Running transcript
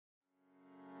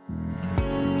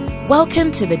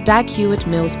Welcome to the Dag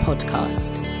Heward-Mills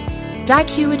podcast. Dag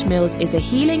Heward-Mills is a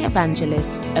healing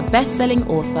evangelist, a best-selling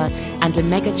author, and a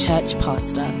mega-church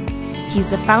pastor. He's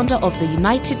the founder of the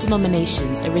United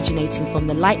Denominations, originating from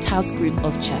the Lighthouse Group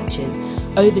of churches,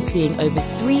 overseeing over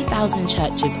 3,000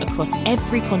 churches across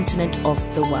every continent of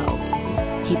the world.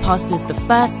 He pastors the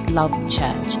First Love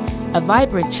Church, a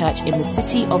vibrant church in the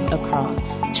city of Accra,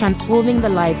 transforming the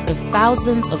lives of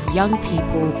thousands of young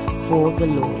people for the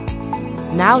Lord.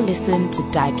 Now listen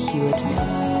to Dag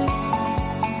Heward-Mills.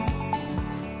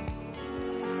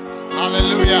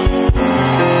 Hallelujah.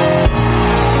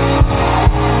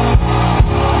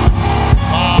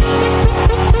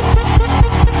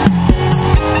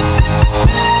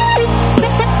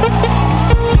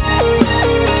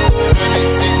 Be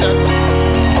seated.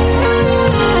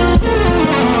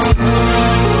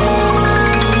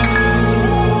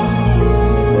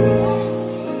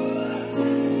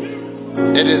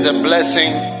 It is a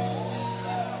blessing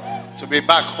to be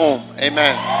back home.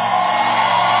 Amen.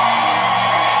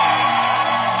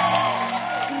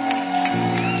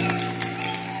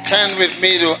 Turn with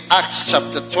me to Acts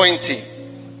chapter 20.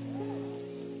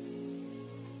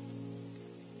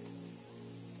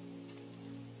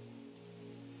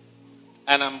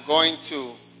 And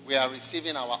we are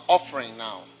receiving our offering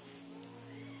now.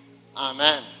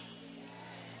 Amen.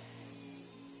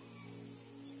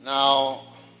 Now,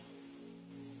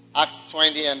 Acts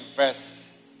 20 and verse.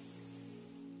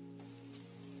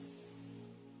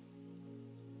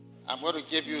 I'm going to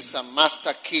give you some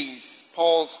master keys,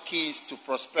 Paul's keys to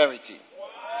prosperity.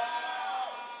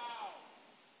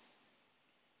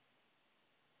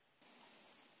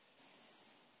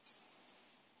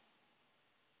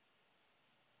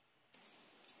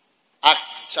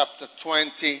 Acts chapter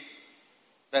 20,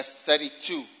 verse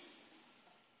 32.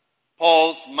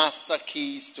 Paul's master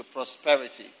keys to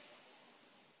prosperity.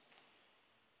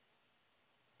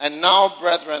 And now,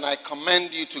 brethren, I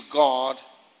commend you to God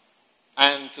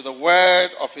and to the word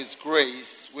of his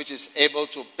grace, which is able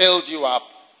to build you up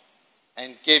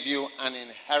and give you an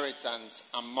inheritance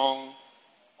among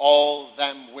all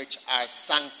them which are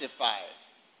sanctified.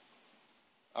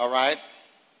 All right?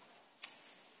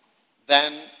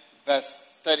 Then, verse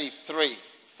 33.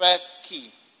 First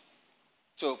key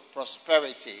to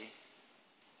prosperity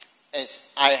is,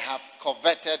 I have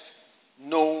coveted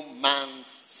no man's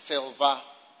silver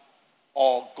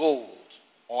or gold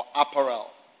or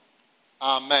apparel.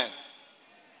 Amen.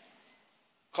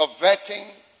 Coveting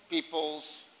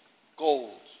people's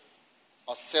gold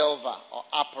or silver or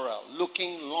apparel,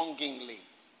 looking longingly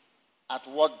at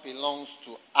what belongs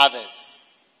to others,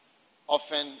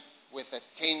 often with a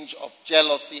tinge of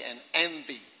jealousy and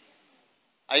envy.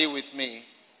 Are you with me?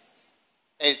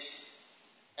 Is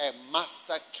a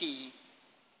master key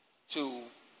to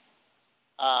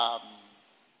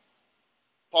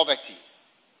poverty.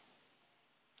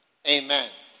 Amen.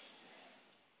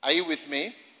 Are you with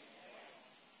me?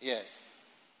 Yes.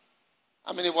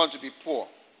 How many want to be poor?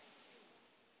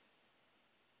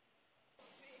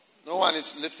 No one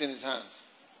is lifting his hands.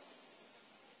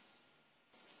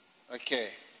 Okay.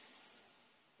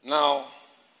 Now,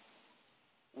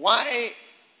 why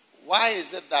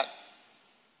is it that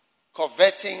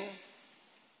coveting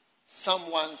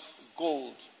someone's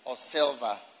gold or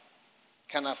silver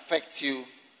can affect you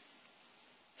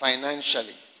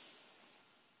financially?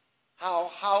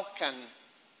 How can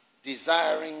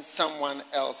desiring someone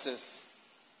else's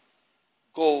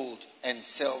gold and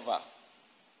silver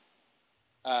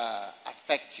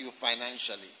affect you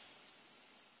financially?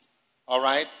 All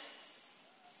right?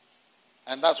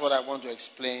 And that's what I want to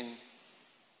explain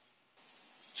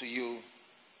to you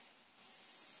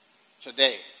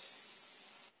today.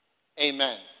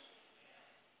 Amen.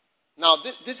 Now,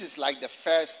 this is like the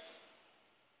first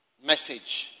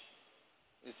message.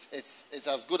 It's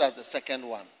as good as the second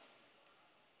one.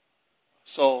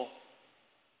 So,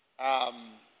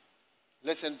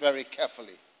 listen very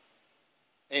carefully.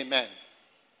 Amen.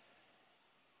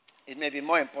 It may be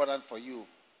more important for you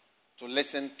to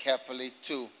listen carefully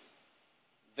to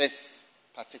this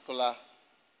particular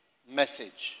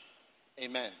message.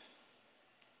 Amen.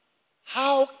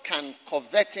 How can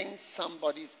coveting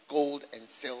somebody's gold and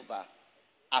silver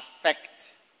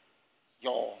affect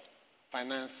your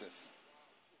finances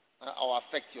or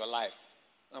affect your life?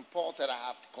 And Paul said, I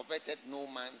have coveted no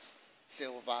man's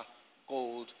silver,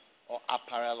 gold, or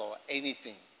apparel or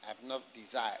anything. I have not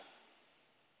desired.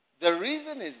 The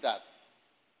reason is that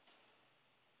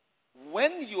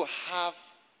when you have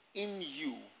in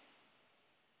you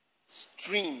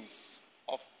streams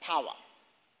of power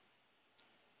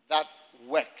that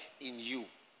work in you,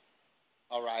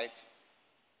 all right,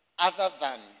 other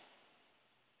than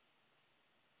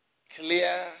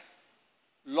clear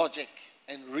logic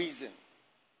and reason,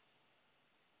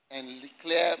 and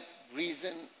clear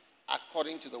reason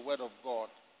according to the Word of God,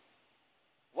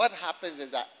 what happens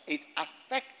is that it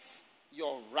affects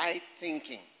your right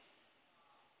thinking,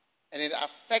 and it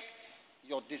affects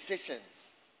your decisions.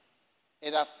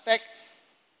 It affects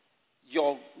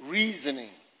your reasoning.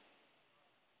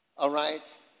 All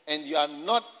right? And you are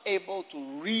not able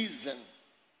to reason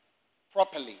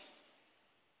properly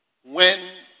when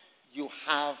you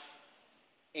have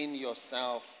in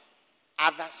yourself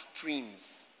other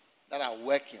streams that are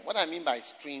working. What I mean by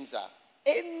streams are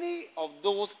any of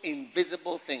those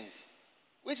invisible things,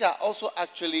 which are also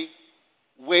actually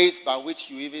ways by which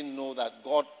you even know that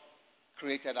God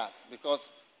created us.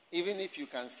 Because even if you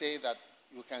can say that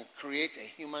you can create a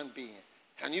human being,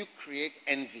 can you create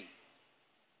envy?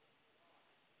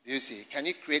 Do you see? Can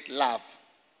you create love?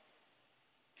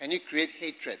 Can you create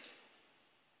hatred?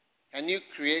 Can you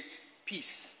create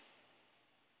peace?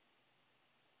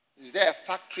 Is there a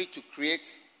factory to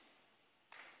create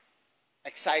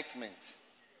excitement?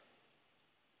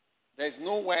 There's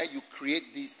nowhere you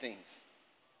create these things.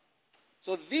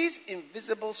 So these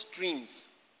invisible streams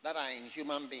that are in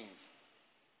human beings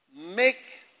make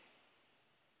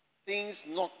things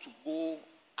not to go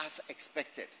as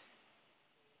expected.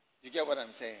 You get what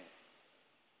I'm saying?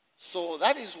 So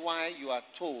that is why you are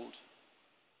told,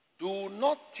 do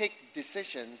not take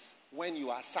decisions when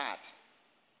you are sad.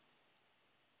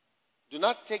 Do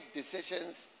not take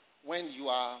decisions when you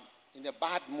are in a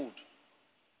bad mood.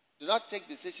 Do not take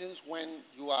decisions when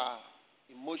you are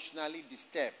emotionally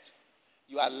disturbed.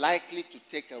 You are likely to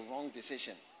take a wrong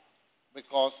decision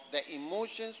because the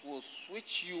emotions will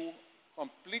switch you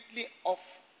completely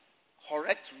off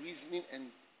correct reasoning and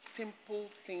simple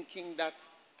thinking that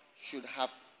should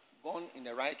have gone in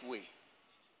the right way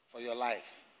for your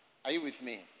life. Are you with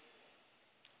me?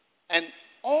 And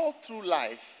all through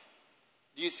life,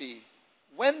 do you see,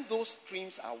 when those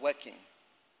streams are working,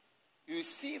 you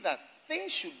see that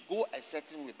things should go a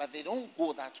certain way, but they don't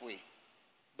go that way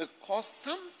because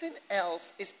something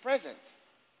else is present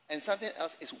and something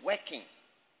else is working.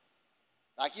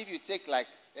 Like if you take like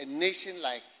a nation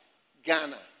like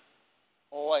Ghana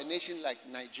or a nation like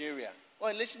Nigeria or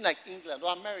a nation like England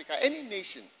or America, any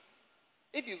nation,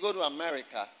 if you go to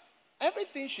America,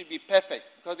 everything should be perfect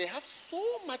because they have so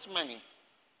much money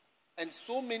and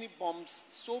so many bombs,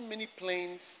 so many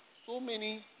planes, so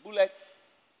many bullets.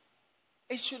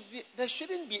 There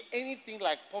shouldn't be anything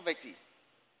like poverty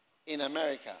in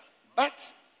America. But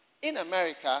in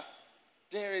America,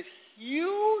 there is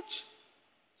huge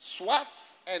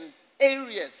swaths and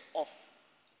areas of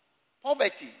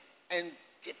poverty and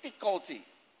difficulty.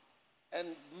 And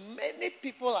many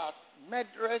people are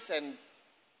murderous and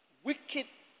wicked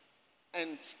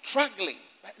and struggling.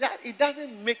 It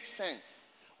doesn't make sense.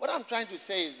 What I'm trying to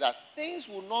say is that things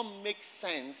will not make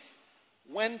sense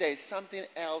when there is something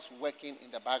else working in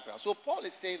the background. So Paul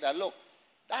is saying that, look,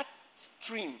 that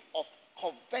stream of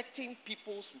coveting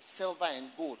people's silver and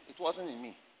gold, it wasn't in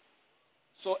me.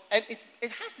 So, and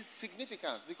it has its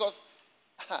significance because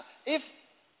if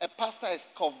a pastor is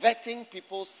coveting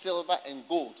people's silver and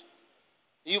gold,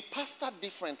 you pastor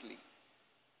differently.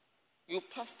 You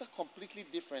pastor completely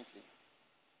differently.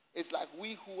 It's like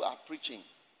we who are preaching.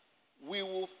 We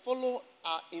will follow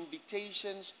our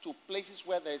invitations to places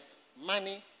where there's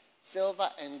money, silver,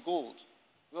 and gold.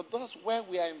 Well, that's where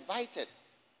we are invited.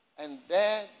 And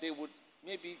there they would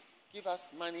maybe give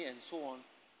us money and so on.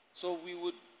 So we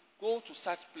would go to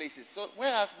such places. So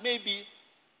whereas maybe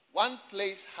one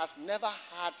place has never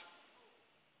had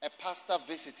a pastor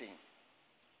visiting,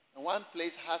 and one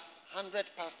place has 100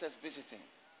 pastors visiting.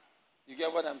 You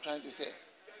get what I'm trying to say?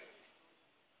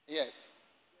 Yes.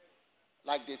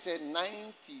 Like they say,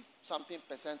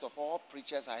 90-something% of all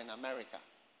preachers are in America,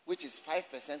 which is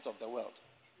 5% of the world.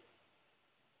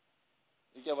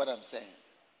 You get what I'm saying?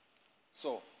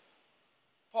 So,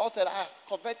 Paul said, I have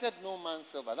coveted no man's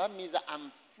silver. That means that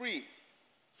I'm free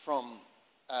from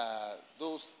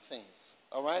those things.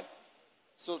 All right?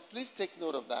 So, please take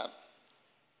note of that.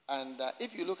 And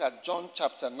if you look at John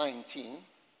chapter 19,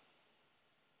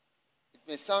 it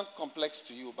may sound complex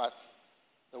to you, but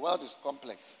the world is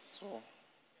complex. So,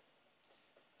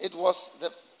 it was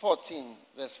the 14,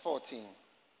 verse 14.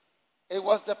 It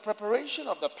was the preparation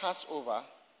of the Passover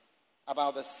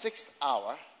about the 6th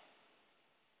hour.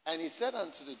 And he said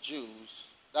unto the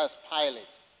Jews, that's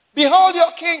Pilate, behold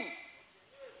your king.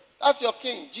 That's your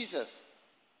king, Jesus.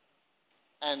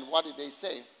 And what did they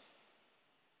say?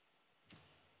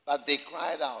 But they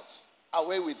cried out,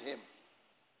 away with him.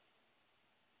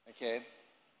 Okay?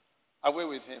 Away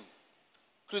with him.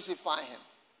 Crucify him.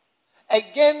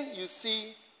 again, you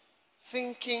see,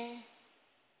 thinking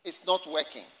is not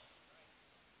working.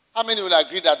 How many will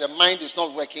agree that the mind is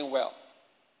not working well?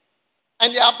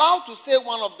 And they're about to say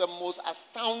one of the most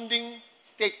astounding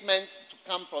statements to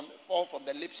fall from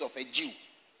the lips of a Jew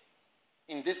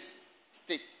in this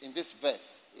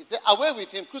verse. He said, away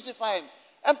with him, crucify him.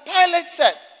 And Pilate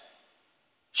said,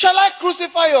 shall I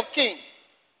crucify your king?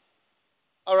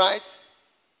 All right.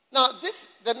 Now,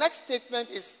 the next statement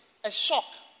is a shock.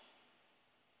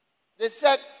 They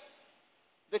said,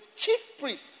 the chief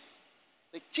priests,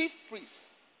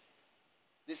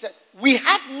 they said, we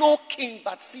have no king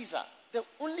but Caesar. The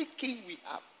only king we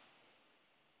have.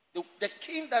 The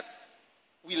king that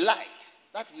we like,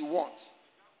 that we want.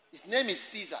 His name is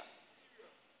Caesar.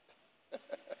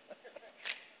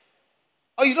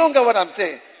 Oh, you don't get what I'm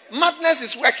saying? Madness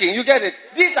is working. You get it?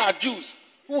 These are Jews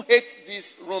who hate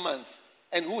these Romans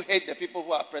and who hate the people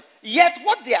who are oppressed. Yet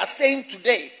what they are saying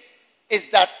today is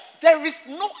that there is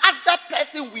no other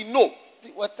person we know.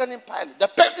 We're telling Pilate, the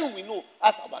person we know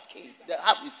as our king,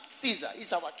 is Caesar.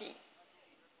 He's our king.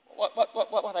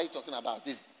 What are you talking about,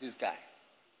 this guy?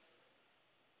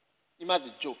 You must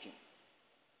be joking.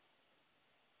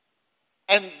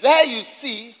 And there you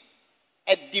see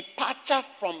a departure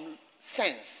from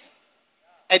sense,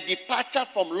 a departure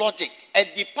from logic, a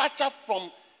departure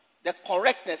from the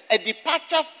correctness, a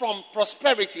departure from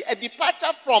prosperity, a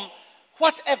departure from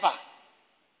whatever.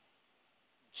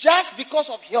 Just because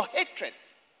of your hatred.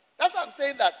 That's why I'm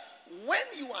saying that when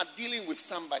you are dealing with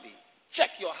somebody,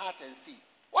 check your heart and see.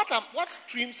 What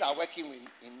streams are working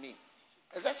in me?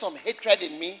 Is there some hatred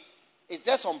in me? Is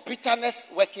there some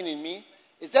bitterness working in me?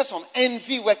 Is there some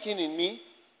envy working in me?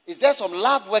 Is there some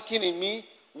love working in me?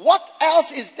 What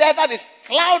else is there that is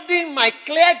clouding my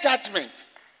clear judgment?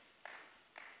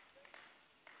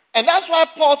 And that's why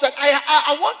Paul said,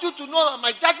 I want you to know that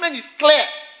my judgment is clear.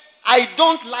 I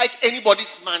don't like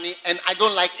anybody's money, and I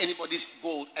don't like anybody's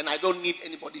gold, and I don't need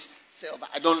anybody's silver.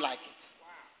 I don't like it.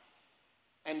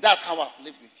 And that's how I've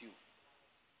lived with you.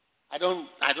 I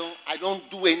don't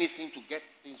do anything to get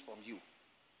things from you.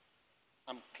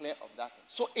 I'm clear of that.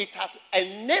 So it has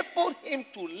enabled him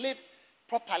to live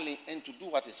properly and to do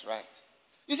what is right.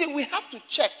 You see, we have to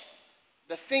check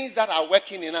the things that are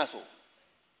working in us.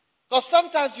 Because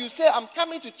sometimes you say, I'm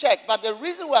coming to church, but the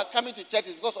reason we are coming to church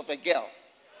is because of a girl.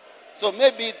 So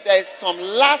maybe there's some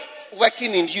lust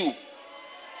working in you.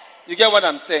 You get what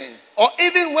I'm saying? Or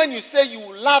even when you say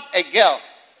you love a girl,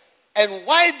 and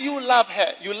why do you love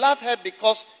her? You love her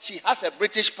because she has a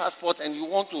British passport and you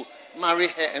want to marry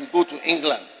her and go to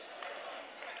England.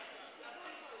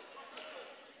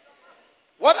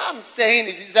 What I'm saying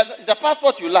is that it's the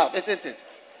passport you love, isn't it?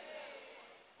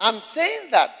 I'm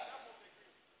saying that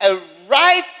a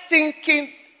right thinking,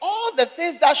 all the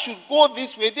things that should go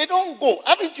this way, they don't go.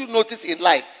 Haven't you noticed in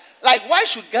life? Like, why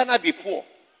should Ghana be poor?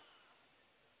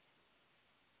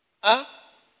 Huh?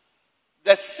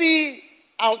 The sea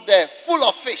out there full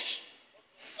of fish.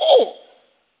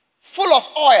 Full of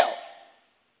oil.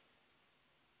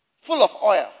 Full of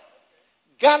oil.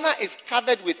 Ghana is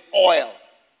covered with oil.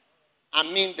 I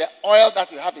mean the oil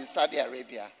that you have in Saudi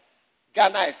Arabia.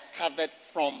 Ghana is covered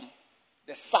from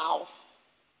the south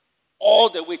all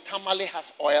the way. Tamale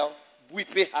has oil.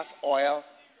 Buipe has oil.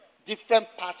 Different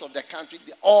parts of the country,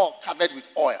 they're all covered with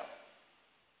oil.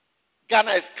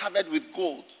 Ghana is covered with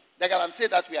gold. The galamsey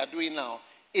that we are doing now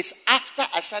is after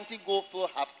Ashanti Goldfield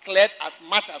have cleared as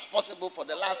much as possible for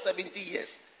the last 70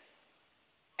 years.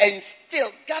 And still,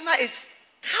 Ghana is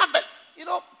covered. You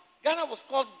know, Ghana was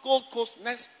called Gold Coast,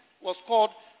 next was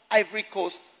called Ivory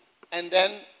Coast, and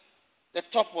then the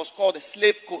top was called the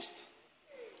Slave Coast.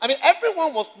 I mean,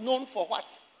 everyone was known for what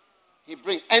he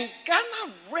brings. And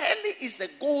Ghana really is the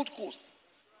Gold Coast.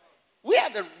 We are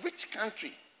the rich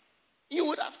country. You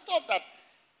would have thought that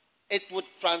it would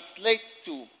translate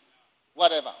to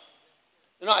whatever.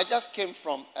 You know, I just came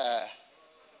from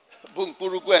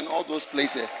Bumpurugu and all those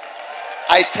places.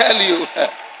 I tell you,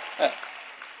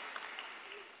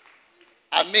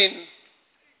 I mean,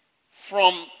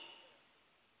 from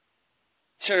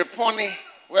Chereponi,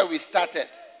 where we started,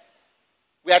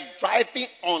 we are driving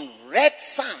on red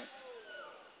sand.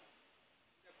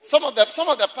 Some of the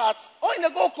parts, in the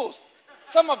Gold Coast,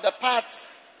 some of the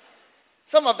parts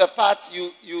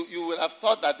you would have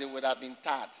thought that they would have been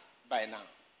tarred by now.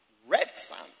 Red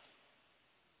sand.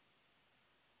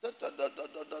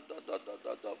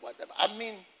 Whatever. I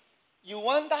mean, you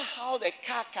wonder how the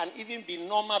car can even be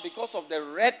normal because of the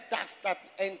red dust that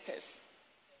enters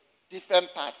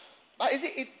different parts. But you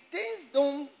see, things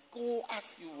don't go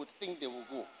as you would think they will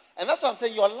go. And that's what I'm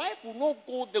saying. Your life will not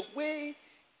go the way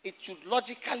it should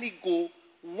logically go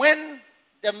when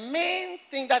the main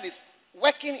thing that is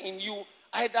working in you,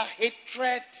 either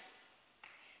hatred,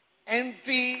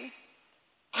 envy,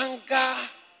 anger,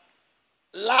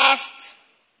 lust,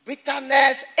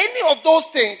 bitterness, any of those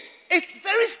things, it's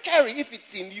very scary if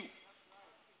it's in you.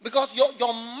 Because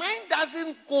your mind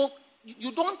doesn't go,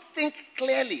 you don't think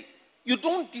clearly. You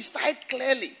don't decide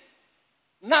clearly.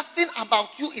 Nothing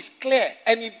about you is clear.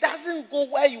 And it doesn't go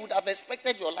where you would have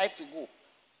expected your life to go.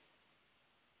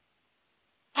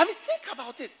 I mean, think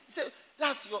about it. Say,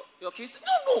 that's your case.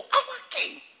 No, our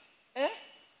king.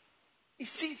 Is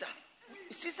Caesar.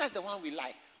 Caesar is the one we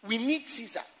like. We need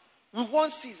Caesar. We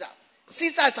want Caesar.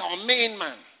 Caesar is our main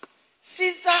man.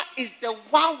 Caesar is the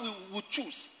one we will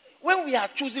choose. When we are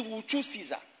choosing, we will choose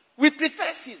Caesar. We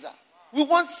prefer Caesar. We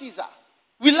want Caesar.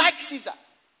 We like Caesar.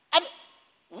 I mean,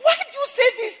 why do you say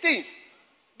these things?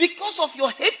 Because of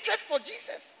your hatred for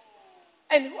Jesus.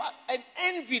 And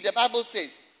envy, the Bible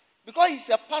says. Because he's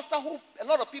a pastor who a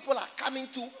lot of people are coming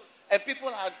to, and people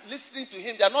are listening to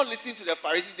him. They are not listening to the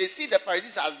Pharisees. They see the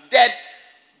Pharisees as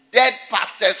dead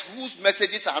pastors whose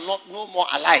messages are no more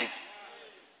alive.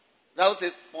 That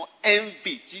says, for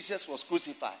envy, Jesus was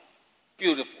crucified.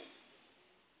 Beautiful.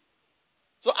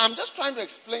 So I'm just trying to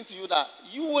explain to you that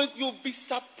you'll be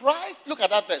surprised. Look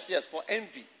at that verse. Yes, for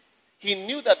envy. He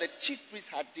knew that the chief priest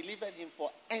had delivered him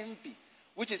for envy,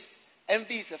 which is,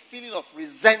 envy is a feeling of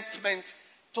resentment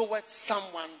towards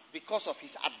someone because of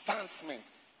his advancement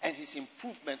and his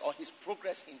improvement or his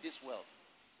progress in this world.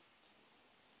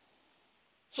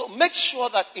 So make sure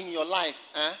that in your life,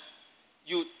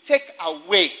 you take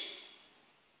away.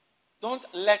 Don't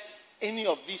let any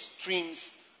of these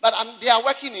streams, but they are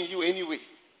working in you anyway.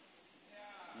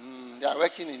 They are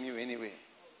working in you anyway.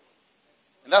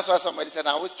 And that's why somebody said,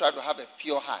 I always try to have a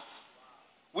pure heart.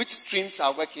 Which streams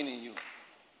are working in you?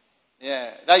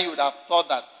 Yeah, that you would have thought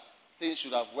that things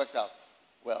should have worked out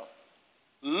well.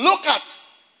 Look at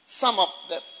some of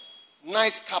the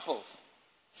nice couples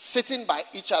sitting by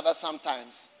each other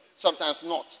sometimes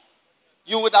not.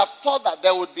 You would have thought that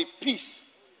there would be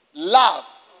peace, love,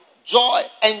 joy,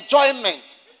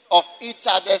 enjoyment of each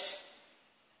other's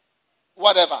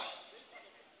whatever.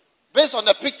 Based on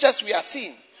the pictures we are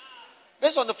seeing.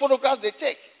 Based on the photographs they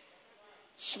take.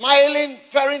 Smiling,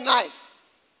 very nice.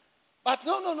 But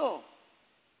no.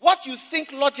 What you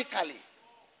think logically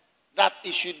that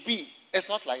it should be, it's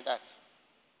not like that.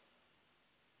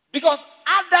 Because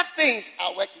other things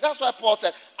are working. That's why Paul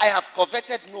said, I have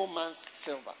coveted no man's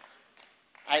silver.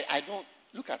 I don't,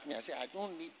 look at me, I say, I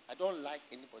don't like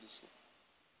anybody's soul.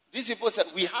 These people said,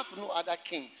 we have no other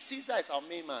king. Caesar is our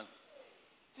main man.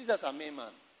 Caesar is our main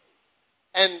man.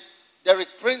 And Derek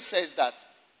Prince says that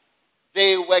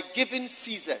they were given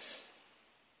Caesars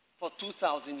for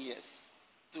 2,000 years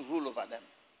to rule over them.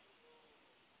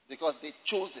 Because they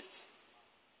chose it.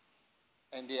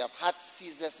 And they have had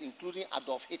Caesars, including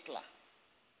Adolf Hitler,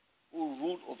 who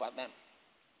ruled over them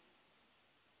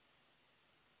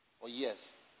for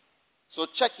years. So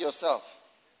check yourself.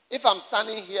 If I'm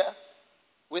standing here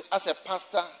as a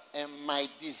pastor and my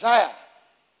desire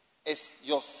is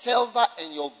your silver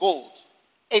and your gold,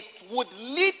 it would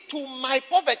lead to my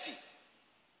poverty.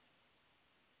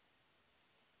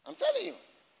 I'm telling you.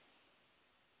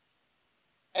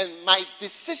 And my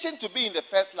decision to be in the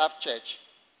First Love Church,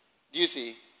 do you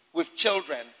see, with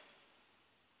children,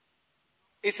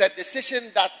 is a decision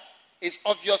that is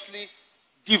obviously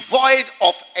devoid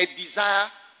of a desire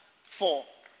for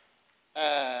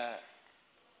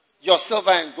your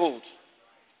silver and gold.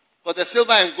 Because the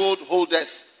silver and gold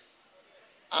holders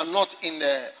are not in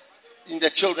the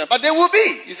children. But they will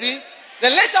be, you see.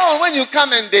 Then later on when you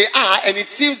come and they are, and it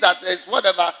seems that there's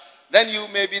whatever, then you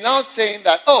may be now saying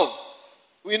that, oh,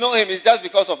 we know him, it's just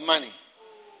because of money.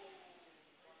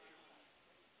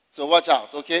 So watch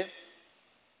out, okay?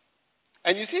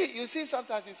 And you see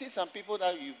sometimes you see some people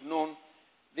that you've known,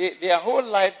 their whole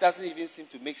life doesn't even seem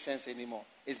to make sense anymore.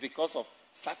 It's because of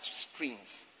such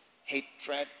streams.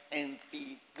 Hatred,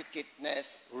 envy,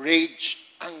 wickedness, rage,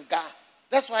 anger.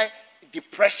 That's why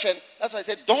depression, that's why I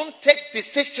said don't take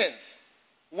decisions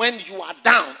when you are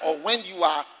down or when you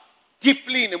are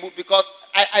deeply in the mood. Because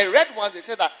I read once, they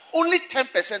said that only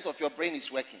 10% of your brain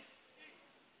is working.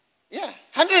 Yeah.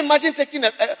 Can you imagine taking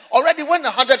already when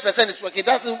 100% is working,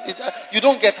 you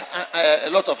don't get a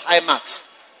lot of high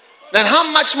marks. Then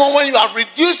how much more when you have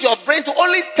reduced your brain to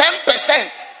only 10%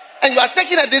 and you are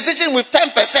taking a decision with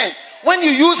 10%. When you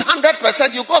use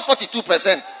 100%, you got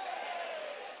 42%.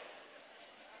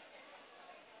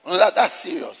 Well, that's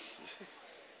serious.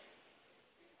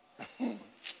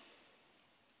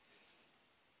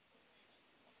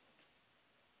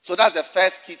 So that's the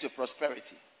first key to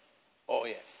prosperity. Oh,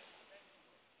 yes.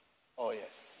 Oh,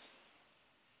 yes.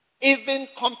 Even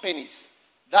companies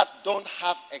that don't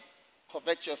have a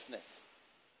covetousness,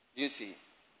 you see,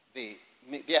 they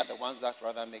are the ones that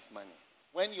rather make money.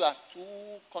 When you are too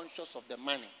conscious of the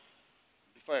money,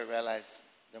 before you realize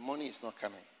the money is not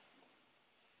coming.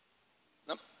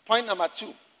 Now, point number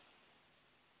 2.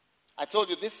 I told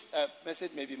you this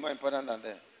message may be more important than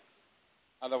the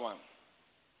other one.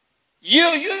 You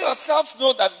yourselves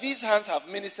know that these hands have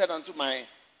ministered unto my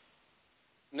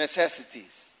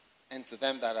necessities and to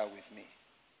them that are with me.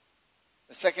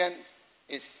 The second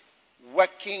is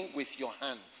working with your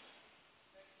hands.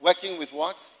 Working with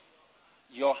what?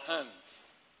 Your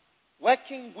hands.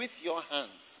 Working with your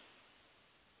hands.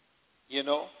 You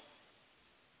know?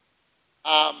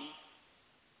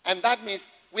 And that means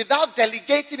without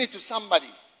delegating it to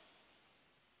somebody.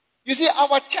 You see,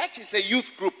 our church is a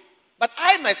youth group. But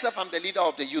I myself am the leader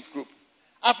of the youth group.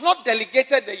 I've not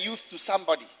delegated the youth to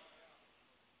somebody.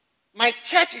 My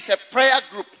church is a prayer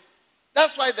group.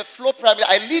 That's why the floor prayer meeting,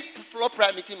 I lead floor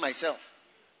prayer meeting myself.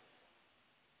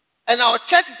 And our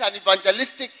church is an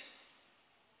evangelistic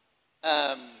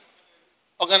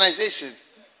organization.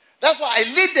 That's why I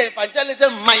lead the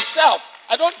evangelism myself.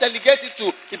 I don't delegate it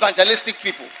to evangelistic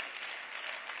people.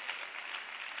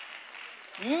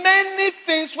 Many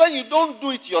things, when you don't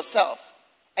do it yourself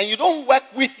and you don't work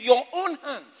with your own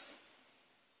hands,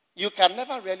 you can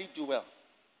never really do well.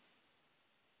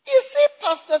 You see,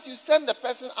 pastors, you send the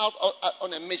person out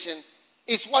on a mission,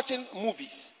 is watching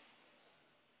movies.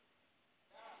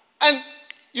 And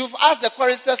you've asked the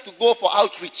choristers to go for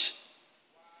outreach.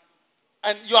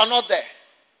 And you are not there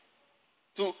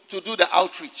to do the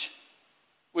outreach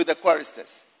with the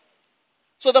choristers.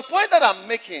 So the point that I'm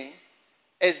making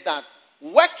is that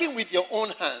working with your own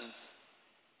hands,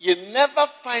 you never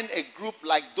find a group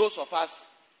like those of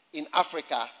us in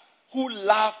Africa who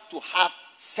love to have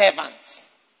servants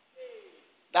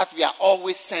that we are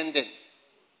always sending.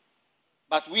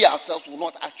 But we ourselves will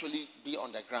not actually be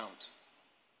on the ground.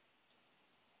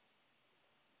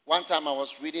 One time I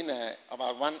was reading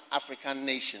about one African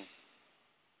nation.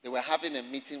 They were having a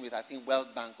meeting with, I think,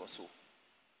 World Bank or so.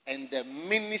 And the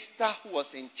minister who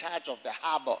was in charge of the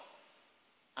harbor,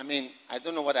 I mean, I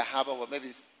don't know what the harbor was.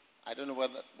 Maybe I don't know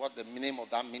what the name of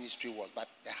that ministry was. But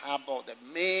the harbor, the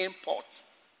main port,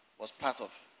 was part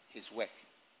of his work.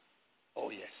 Oh,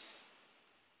 yes.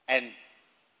 And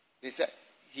they said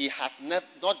he had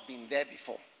not been there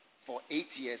before. For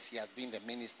 8 years, he has been the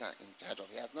minister in charge of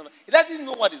it. He doesn't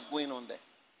know what is going on there.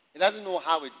 He doesn't know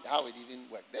how it even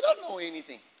works. They don't know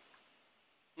anything.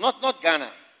 Not Ghana,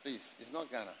 please. It's not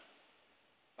Ghana.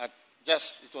 But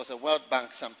just, it was a World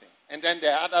Bank something. And then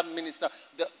the other minister,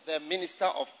 the minister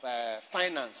of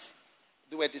finance,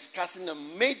 they were discussing a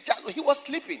major, he was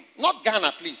sleeping. Not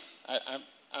Ghana, please.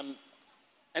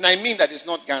 And I mean that it's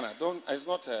not Ghana. It's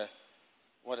not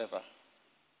whatever.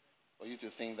 For you to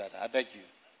think that. I beg you,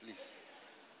 please.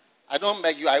 I don't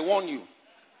beg you. I warn you.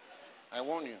 I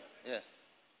warn you. Yeah.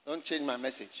 Don't change my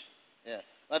message. Yeah.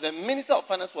 But the minister of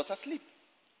finance was asleep.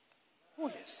 Oh,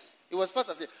 yes. He was fast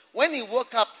asleep. When he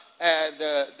woke up,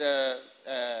 the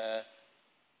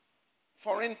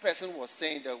foreign person was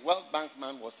saying, the World Bank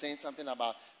man was saying something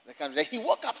about the country. Then he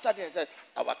woke up suddenly and said,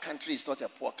 our country is not a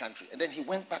poor country. And then he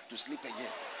went back to sleep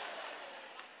again.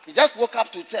 He just woke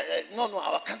up to say, no,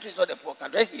 our country is not a poor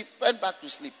country. He went back to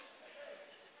sleep.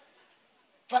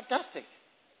 Fantastic.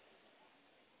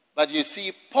 But you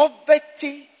see,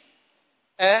 poverty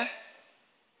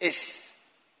is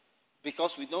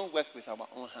because we don't work with our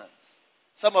own hands.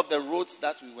 Some of the roads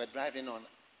that we were driving on,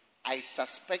 I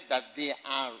suspect that they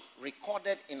are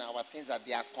recorded in our things that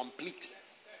they are complete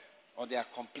or they are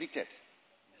completed.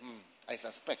 I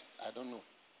suspect. I don't know.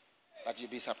 But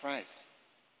you'll be surprised.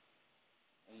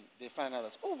 They find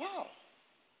others. Oh, wow.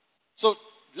 So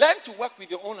learn to work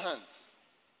with your own hands.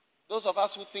 Those of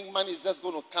us who think money is just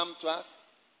going to come to us,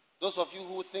 those of you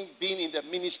who think being in the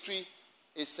ministry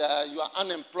is you are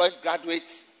unemployed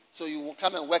graduates, so you will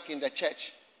come and work in the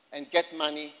church and get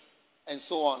money and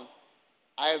so on.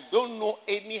 I don't know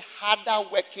any harder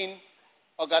working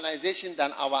organization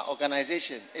than our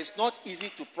organization. It's not easy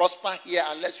to prosper here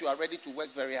unless you are ready to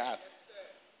work very hard.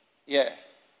 Yeah.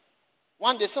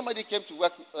 One day somebody came to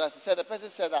work with us. The person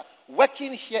said that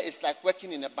working here is like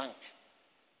working in a bank.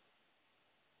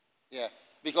 Yeah.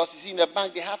 Because you see, in the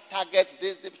bank, they have targets.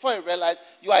 Before you realize,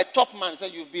 you are a top man, so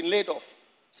you've been laid off.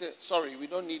 Say, sorry, we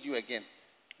don't need you again.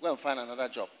 Go and find another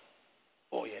job.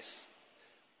 Oh, yes.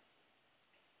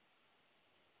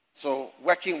 So,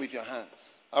 working with your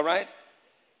hands. All right?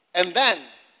 And then,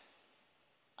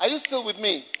 are you still with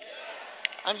me?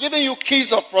 I'm giving you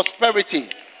keys of prosperity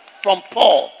from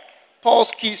Paul.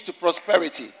 Paul's keys to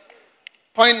prosperity.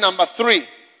 Point number 3.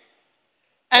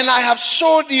 And I have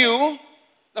showed you,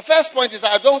 the first point is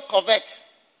that I don't covet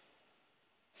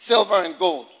silver and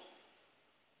gold.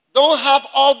 Don't have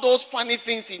all those funny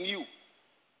things in you.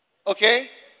 Okay?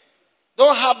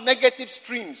 Don't have negative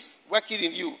streams working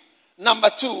in you. Number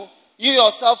 2, you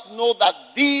yourselves know that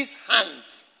these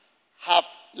hands have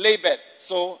labored.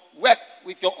 So work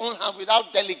with your own hand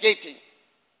without delegating.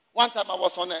 One time I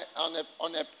was on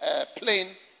a plane.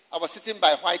 I was sitting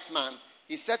by a white man.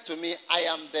 He said to me, I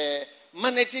am the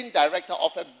managing director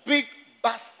of a big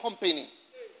bus company.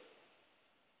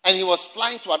 And he was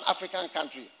flying to an African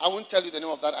country. I won't tell you the name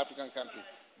of that African country.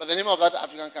 But the name of that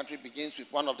African country begins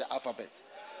with one of the alphabets.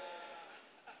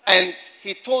 And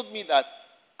he told me that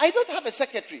I don't have a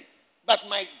secretary. But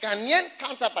my Ghanaian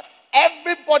counterpart,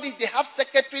 everybody, they have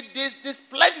secretary, this,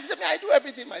 plenty. He said, I do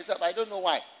everything myself. I don't know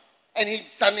why. And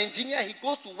he's an engineer. He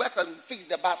goes to work and fix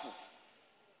the buses.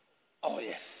 Oh,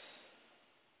 yes.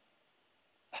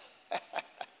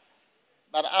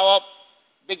 But our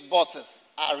big bosses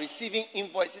are receiving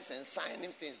invoices and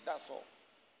signing things. That's all.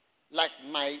 Like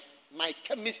my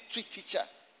chemistry teacher,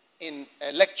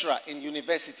 a lecturer in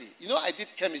university. You know, I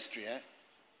did chemistry.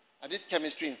 I did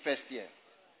chemistry in first year.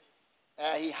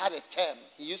 He had a term.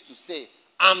 He used to say,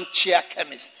 armchair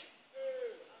chemist.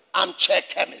 Armchair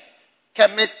chemist.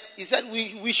 Chemist, he said,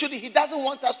 he doesn't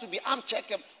want us to be armchair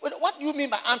chemists. What do you mean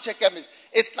by armchair chemists?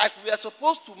 It's like we are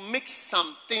supposed to mix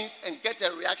some things and get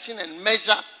a reaction and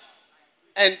measure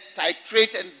and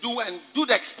titrate and do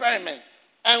the experiment.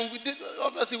 And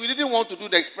obviously we didn't want to do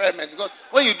the experiment because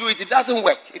when you do it, it doesn't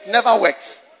work. It never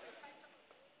works.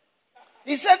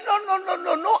 He said,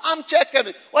 no armchair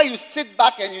chemist. Where you sit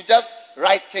back and you just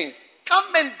write things. Come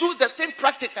and do the thing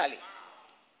practically.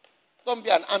 Don't be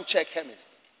an armchair chemist.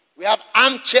 We have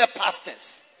armchair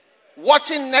pastors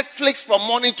watching Netflix from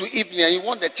morning to evening and you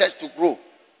want the church to grow.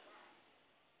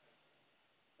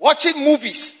 Watching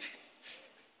movies.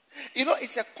 You know,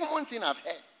 it's a common thing I've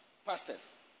heard.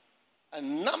 Pastors. A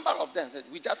number of them said,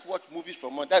 we just watch movies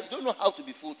from morning. We don't know how to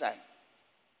be full-time.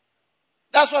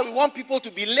 That's why we want people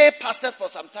to be lay pastors for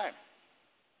some time.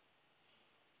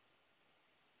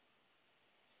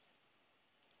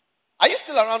 Are you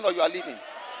still around or you are leaving?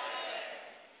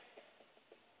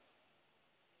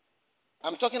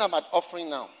 I'm talking about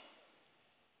offering now.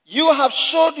 I have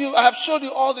showed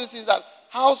you all these things, that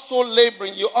how so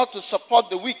laboring you ought to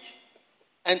support the weak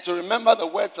and to remember the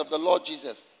words of the Lord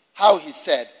Jesus, how he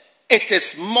said, it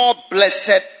is more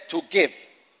blessed to give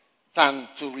than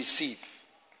to receive.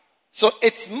 So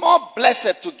it's more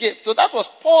blessed to give. So that was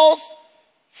Paul's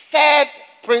third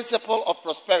principle of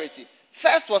prosperity.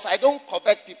 First was, I don't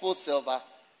covet people's silver.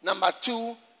 Number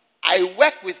 2, I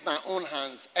work with my own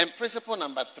hands. And principle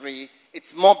number 3,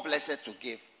 it's more blessed to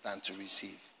give than to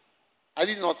receive. I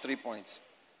did not 3 points.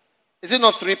 Is it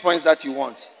not 3 points that you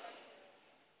want?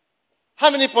 How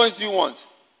many points do you want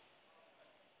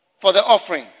for the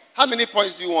offering? How many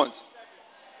points do you want?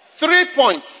 3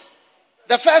 points.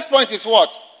 The first point is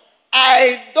what?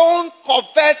 I don't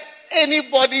covet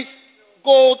anybody's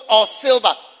gold or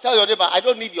silver. Tell your neighbor, I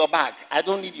don't need your bag. I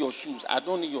don't need your shoes. I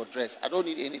don't need your dress. I don't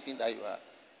need anything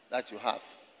that you have.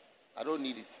 I don't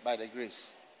need it by the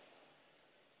grace.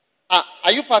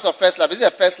 Are you part of First Love? Is it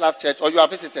a First Love church or you are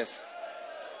visitors?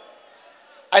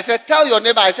 I said, tell your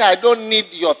neighbor, I said, I don't need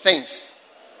your things.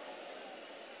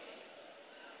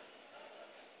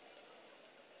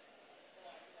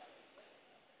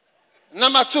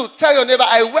 Number 2, tell your neighbor,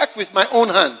 I work with my own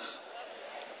hands.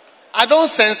 I don't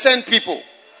send people.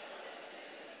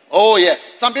 Oh yes.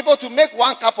 Some people, to make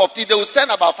 1 cup of tea, they will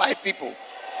send about 5 people.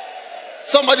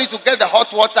 Somebody to get the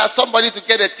hot water, somebody to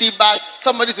get a tea bag,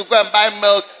 somebody to go and buy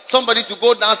milk, somebody to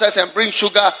go downstairs and bring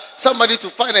sugar, somebody to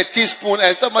find a teaspoon,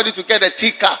 and somebody to get a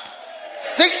teacup.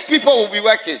 6 people will be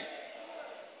working.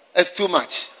 It's too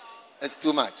much. It's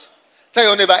too much. Tell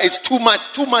your neighbor, it's too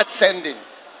much sending.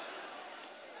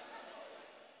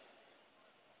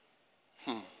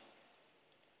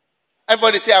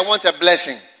 Everybody say, I want a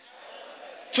blessing.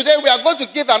 Today we are going to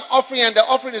give an offering, and the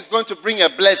offering is going to bring a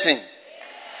blessing.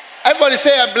 Everybody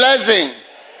say a blessing.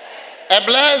 A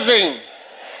blessing.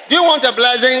 Do you want a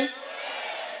blessing?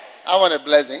 I want a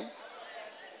blessing.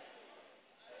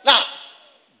 Now,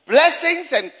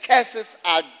 blessings and curses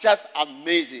are just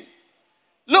amazing.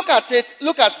 Look at it.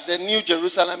 Look at the New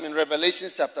Jerusalem in Revelation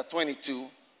chapter 22.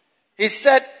 He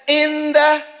said, in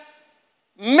the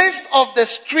midst of the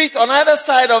street on either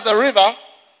side of the river,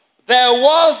 there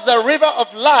was the river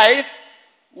of life,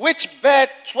 which bare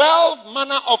 12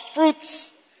 manner of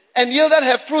fruits and yielded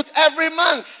her fruit every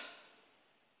month.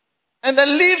 And the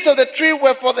leaves of the tree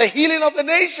were for the healing of the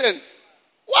nations.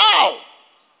 Wow!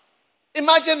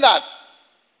 Imagine that.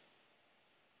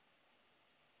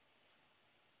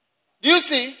 Do you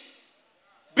see?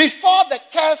 Before the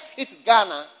curse hit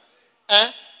Ghana,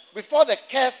 before the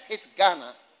curse hit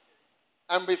Ghana,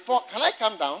 and before, can I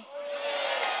come down?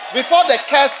 Before the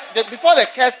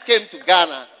curse came to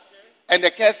Ghana, and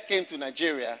the curse came to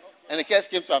Nigeria, and the curse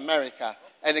came to America,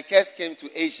 and the curse came to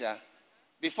Asia,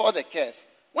 before the curse,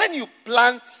 when you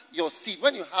plant your seed,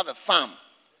 when you have a farm,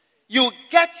 you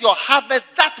get your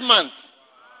harvest that month.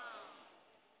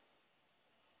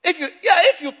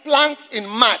 If you plant in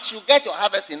March, you get your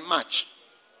harvest in March.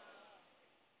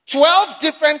 12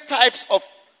 different types of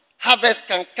harvest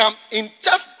can come in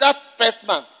just that first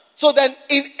month. So then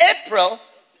in April,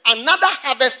 another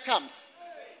harvest comes.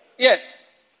 Yes.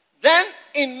 Then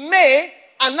in May,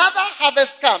 another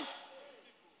harvest comes.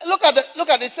 Look at it.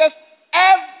 It says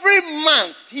every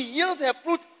month he yields a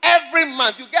fruit every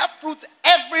month. You get fruit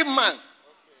every month.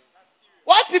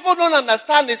 What people don't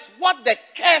understand is what the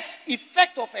curse,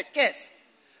 effect of a curse.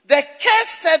 The curse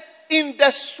said, in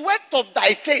the sweat of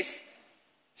thy face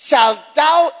shalt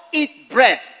thou eat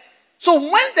bread. So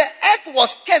when the earth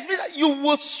was cursed, you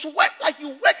will sweat like you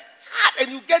work hard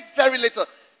and you get very little.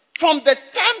 From the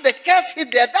time the curse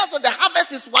hit there, that's why the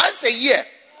harvest is once a year.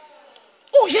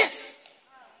 Oh yes.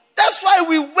 That's why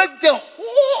we work the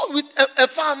whole with a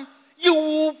farm.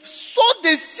 You sow the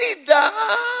seed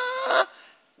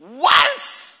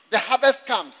once the harvest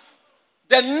comes.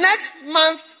 The next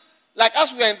month, like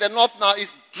as we are in the north now,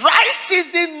 is dry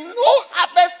season, no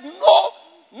harvest, no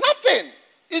nothing.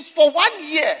 It's for 1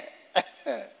 year.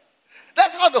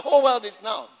 That's how the whole world is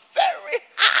now. Very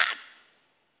hard.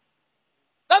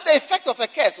 That's the effect of a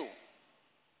curse.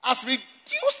 Has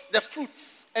reduced the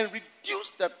fruits and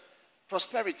reduced the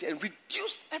prosperity and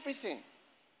reduced everything.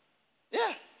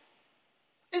 Yeah.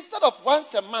 Instead of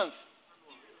once a month,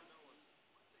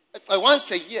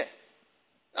 once a year.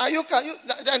 And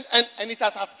it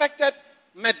has affected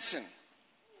medicine.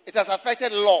 It has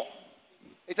affected law.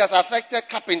 It has affected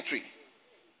carpentry.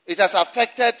 It has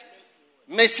affected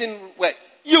mason work.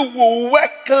 You will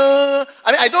work.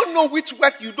 I don't know which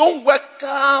work you don't work.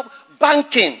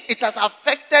 Banking. It has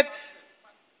affected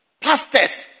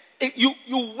pastors. You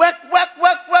work.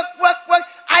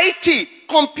 IT,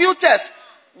 computers,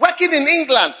 working in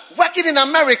England, working in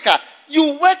America.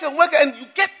 You work and you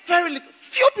get very little.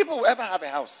 Few people will ever have a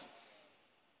house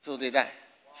till they die.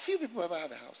 Few people will ever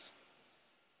have a house.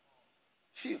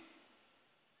 Few.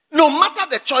 No matter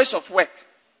the choice of work.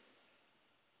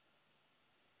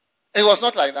 It was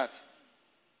not like that.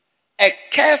 A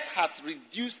curse has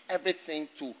reduced everything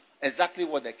to exactly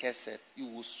what the curse said. You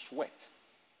will sweat.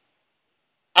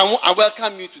 I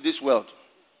welcome you to this world.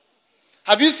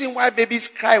 Have you seen why babies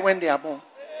cry when they are born?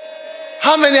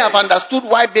 How many have understood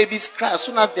why babies cry as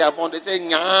soon as they are born? They say,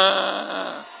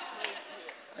 "Nya."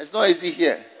 It's not easy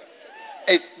here.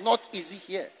 It's not easy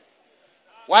here.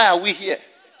 Why are we here?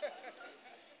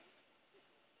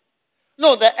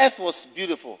 No, the earth was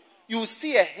beautiful. You will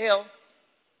see a hill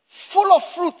full of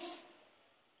fruits.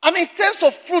 I mean, in terms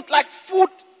of fruit, like food,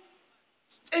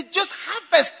 it just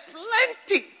harvests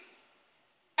plenty.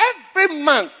 Every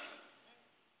month.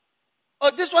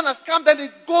 Oh, this one has come, then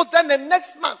it goes, then the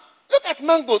next month. Look at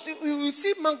mangoes. You will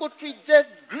see mango tree just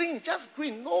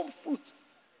green, no fruit.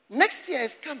 Next year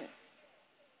is coming.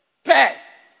 Pear.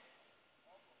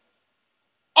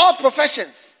 All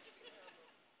professions.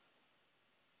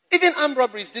 Even armed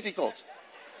robbery is difficult.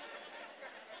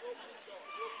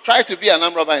 Try to be an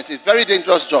armed robber and say, it's a very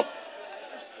dangerous job.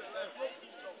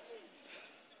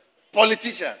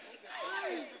 Politicians.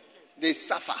 They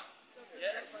suffer.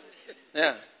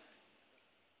 Yeah.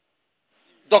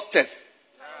 Doctors.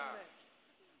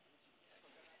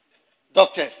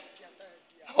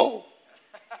 Oh.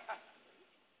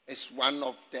 It's one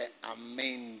of the,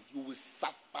 you will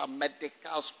suffer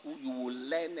medical school. You will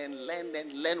learn and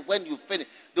learn. When you finish,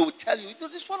 they will tell you,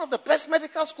 this is one of the best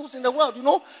medical schools in the world, you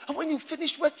know. And when you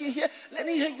finish working here,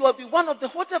 learning here, you will be one of the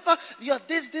whatever. You are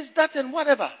this, that, and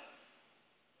whatever.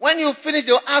 When you finish,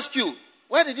 they'll ask you,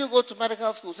 where did you go to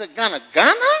medical school? Say, Ghana.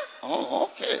 Ghana? Oh,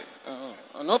 okay.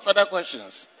 No further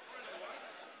questions.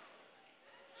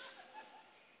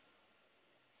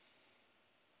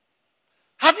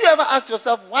 Have you ever asked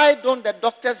yourself, why don't the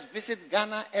doctors visit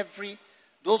Ghana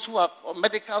those who have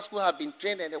medical school have been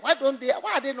trained, and why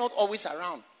are they not always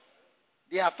around?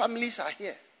 Their families are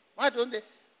here. Why don't they?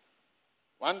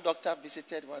 One doctor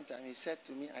visited one time. He said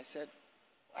to me, I said,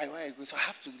 why are you going? So I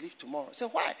have to leave tomorrow. I said,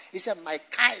 why? He said, my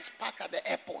car is parked at the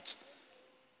airport.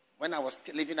 When I was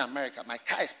living in America, my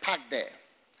car is parked there.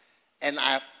 And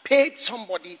I have paid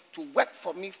somebody to work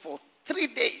for me for 3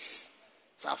 days.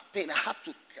 So I've paid. I have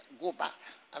to go back.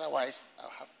 Otherwise, I'll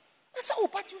have. I said, oh,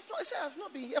 but I said, I've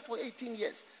not been here for 18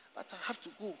 years. but I have to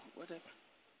go, whatever.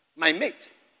 My mate.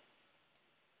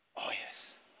 Oh,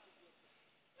 yes.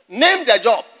 Name the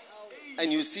job.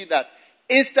 And you see that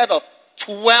instead of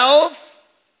 12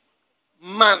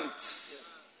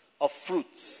 months of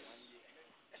fruits,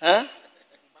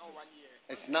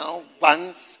 it's now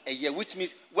once a year, which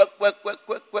means work,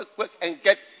 and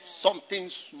get something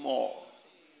small.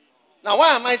 Now,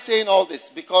 why am I saying all this?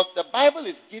 Because the Bible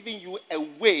is giving you a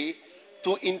way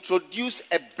to introduce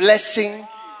a blessing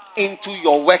into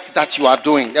your work that you are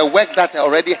doing. The work that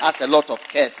already has a lot of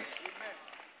curses.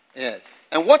 Yes.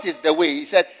 And what is the way? He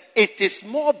said, it is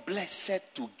more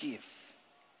blessed to give.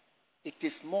 It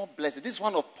is more blessed. This is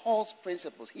one of Paul's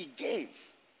principles. He gave.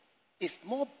 It's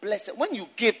more blessed. When you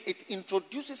give, it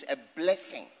introduces a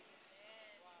blessing.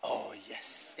 Oh,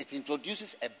 yes. It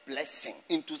introduces a blessing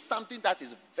into something that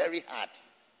is very hard.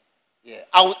 Yeah.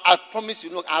 I promise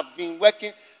you, look, I've been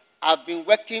working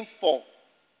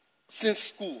since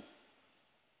school.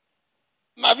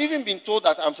 I've even been told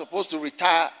that I'm supposed to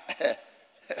retire,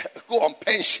 go on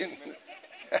pension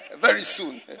very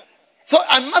soon. So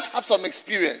I must have some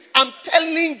experience. I'm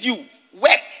telling you,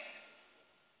 work.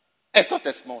 It's not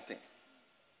a small thing.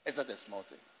 It's not a small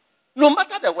thing. No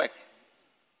matter the work.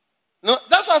 No,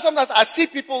 that's why sometimes I see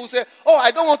people who say, oh,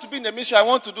 I don't want to be in the mission, I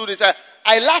want to do this.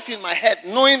 I laugh in my head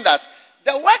knowing that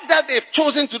the work that they've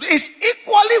chosen to do is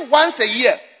equally once a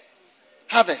year.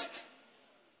 Harvest.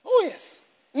 Oh, yes.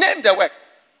 Name the work.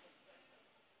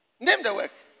 Name the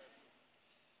work.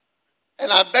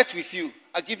 And I bet with you,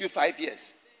 I'll give you 5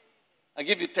 years. I'll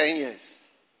give you 10 years.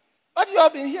 But you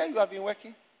have been here, you have been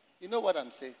working. You know what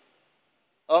I'm saying?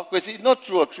 Oh, because it's not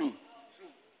true or true?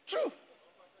 True.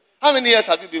 How many years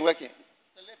have you been working?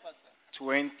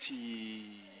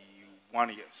 21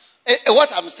 years.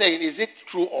 What I'm saying, is it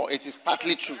true or it is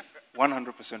partly true?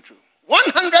 100% true.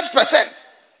 100%.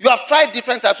 You have tried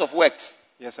different types of works.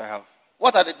 Yes, I have.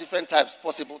 What are the different types,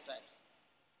 possible types?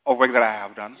 Of work that I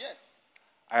have done? Yes.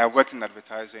 I have worked in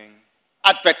advertising.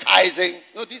 Advertising.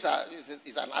 No, he's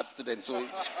an art student, so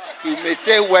he may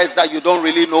say words that you don't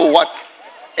really know what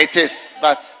it is.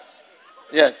 But,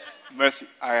 yes. Mercy.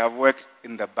 I have worked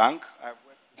in the bank.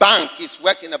 Bank. He's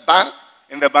worked in a bank.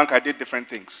 In the bank, I did different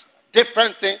things.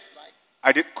 Different things? Like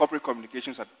I did corporate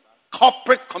communications.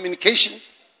 Corporate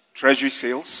communications. Treasury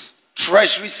sales.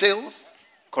 Treasury sales.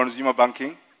 Consumer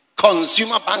banking.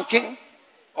 Consumer banking.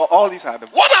 All these are the...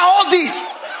 What are all these?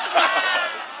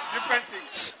 Different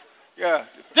things. Yeah.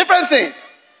 Different things.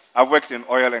 I've worked in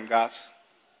oil and gas.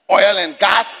 Oil and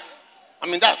gas. I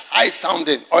mean, that's high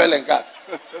sounding. Oil and gas.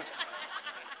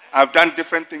 I've done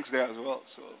different things there as well.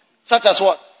 So. Such as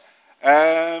what?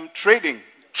 Trading.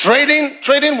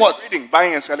 Trading what? Trading,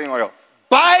 buying and selling oil.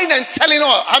 Buying and selling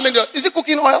oil. How many? Is it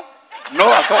cooking oil?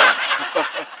 No, at all.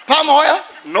 Palm oil?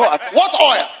 No, at all. What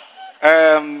oil?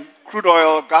 Crude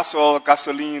oil, gas oil,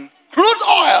 gasoline. Crude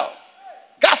oil,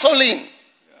 gasoline. Yeah.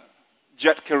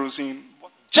 Jet kerosene.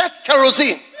 Jet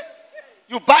kerosene.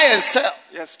 You buy and sell.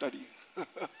 Yes, study.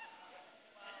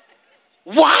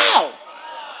 Wow.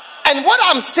 And what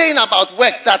I'm saying about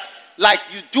work, that like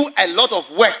you do a lot of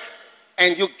work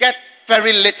and you get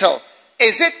very little.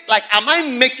 Is it like, am I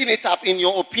making it up in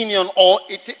your opinion, or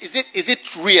is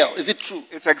it real? Is it true?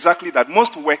 It's exactly that.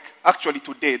 Most work, actually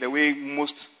today, the way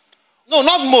most... No,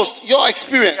 not most. Your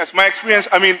experience. Yes, my experience.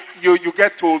 I mean, you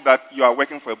get told that you are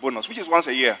working for a bonus, which is once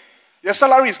a year. Your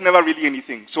salary is never really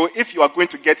anything. So if you are going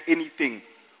to get anything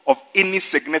of any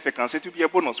significance, it will be a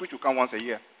bonus, which will come once a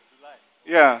year.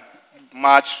 Yeah,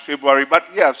 March, February. But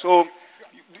yeah, so...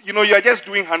 You know, you're just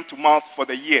doing hand to mouth for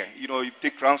the year. You know, you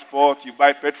take transport, you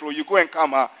buy petrol, you go and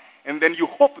come out, and then you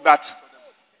hope that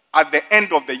at the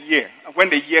end of the year,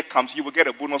 when the year comes, you will get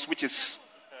a bonus, which is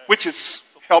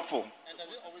helpful. And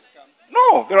does it always come?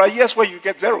 No, there are years where you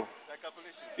get zero.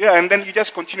 Yeah, and then you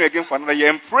just continue again for another year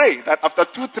and pray that after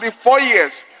 2, 3, 4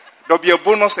 years, there'll be a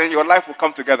bonus and your life will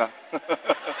come together.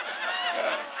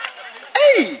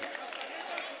 Hey!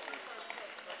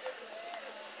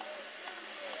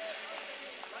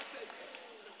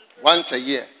 Once a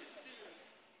year.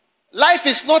 Life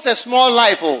is not a small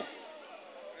life, oh.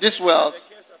 This world.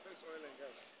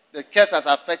 The curse has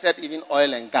affected even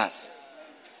oil and gas.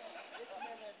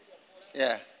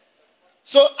 Yeah.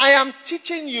 So I am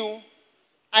teaching you,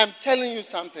 I am telling you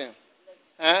something.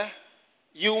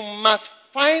 You must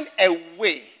find a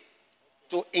way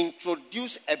to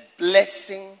introduce a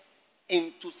blessing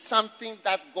into something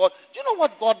that God... Do you know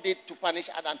what God did to punish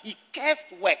Adam? He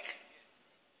cursed work.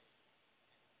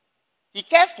 He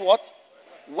cursed what?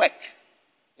 Work.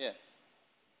 Yeah.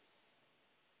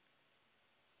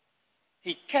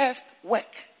 He cursed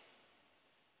work.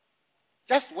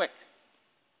 Just work.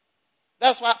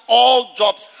 That's why all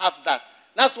jobs have that.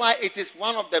 That's why it is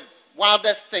one of the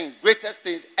wildest things, greatest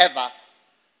things ever,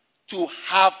 to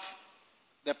have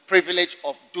the privilege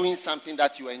of doing something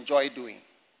that you enjoy doing.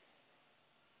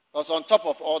 Because on top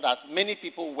of all that, many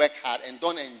people work hard and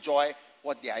don't enjoy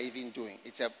what they are even doing.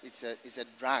 It's a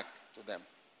drag to them.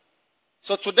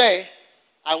 So today,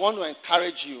 I want to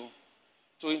encourage you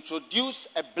to introduce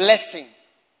a blessing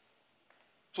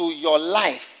to your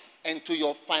life and to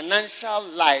your financial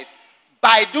life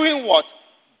by doing what?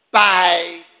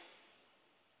 By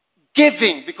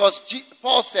giving. Because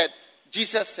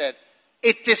Jesus said,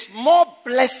 it is more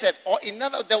blessed, or in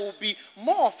other words, there will be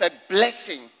more of a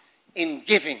blessing in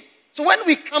giving. So when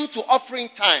we come to offering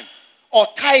time or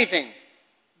tithing,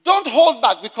 don't hold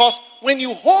back, because when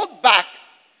you hold back,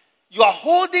 you are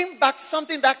holding back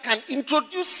something that can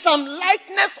introduce some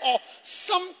lightness or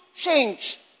some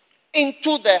change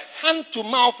into the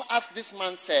hand-to-mouth, as this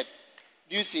man said.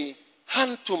 Do you see?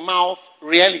 Hand-to-mouth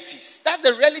realities. That's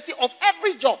the reality of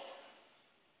every job.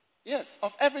 Yes,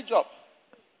 of every job.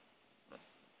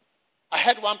 I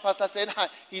heard one pastor saying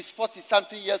he's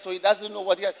 40-something years, so he doesn't know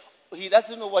what he has. He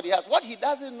doesn't know what he has. What he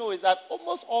doesn't know is that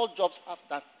almost all jobs have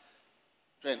that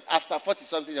trend. After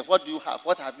 40-something years, what do you have?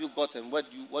 What have you got, and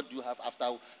what do you have after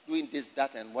doing this,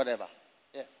 that, and whatever?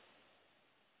 Yeah.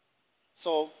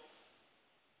 So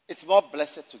it's more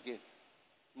blessed to give.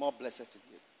 More blessed to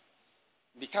give.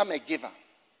 Become a giver.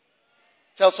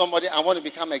 Tell somebody, I want to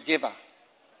become a giver.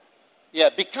 Yeah,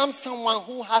 become someone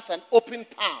who has an open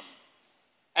palm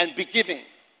and be giving.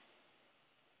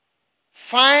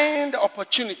 Find the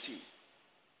opportunity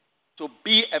to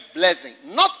be a blessing.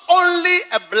 Not only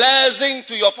a blessing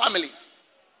to your family.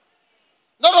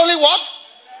 Not only what?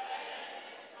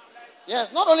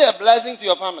 Yes, not only a blessing to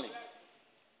your family.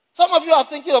 Some of you are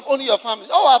thinking of only your family.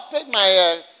 Oh, I've paid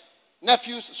my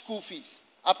nephew's school fees.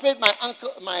 I paid my uncle,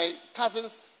 my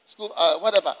cousin's school,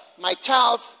 whatever. My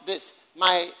child's this.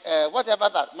 My whatever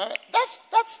that.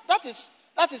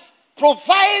 That is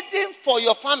providing for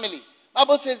your family.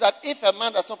 Bible says that if a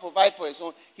man does not provide for his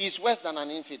own, he is worse than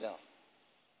an infidel.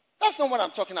 That's not what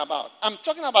I'm talking about. I'm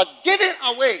talking about giving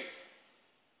away.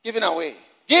 Giving away.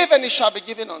 Give and it shall be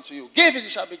given unto you. Give and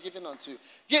it shall be given unto you.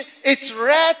 It's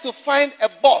rare to find a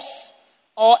boss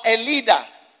or a leader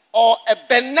or a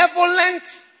benevolent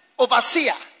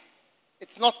overseer.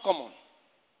 It's not common.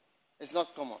 It's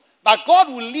not common. But God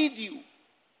will lead you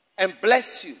and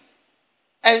bless you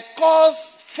and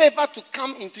cause favor to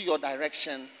come into your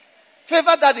direction.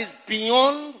 Favor that is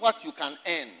beyond what you can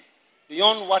earn.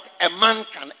 Beyond what a man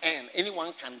can earn.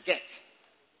 Anyone can get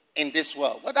in this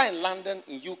world. Whether in London,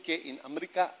 in UK, in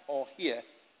America, or here,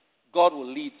 God will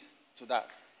lead to that.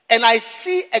 And I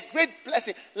see a great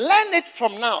blessing. Learn it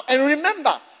from now. And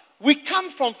remember, we come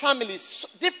from families.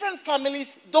 Different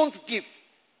families don't give.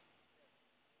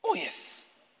 Oh, yes.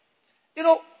 You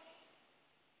know,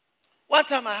 one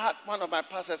time I had one of my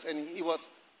pastors and he was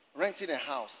renting a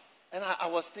house. And I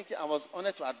was thinking, I was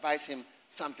honored to advise him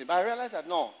something. But I realized that,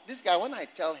 no, this guy, when I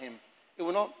tell him, he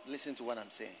will not listen to what I'm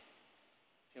saying.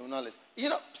 He will not listen. You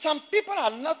know, some people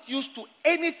are not used to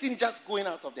anything just going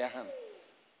out of their hand.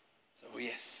 So, oh,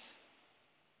 yes.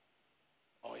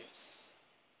 Oh, yes.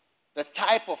 The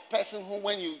type of person who,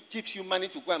 when you gives you money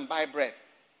to go and buy bread,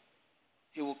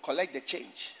 he will collect the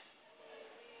change.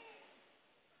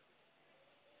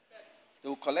 They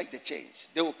will collect the change.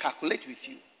 They will calculate with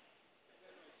you.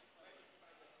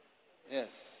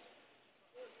 Yes.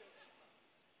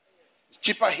 It's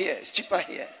cheaper here. It's cheaper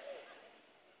here.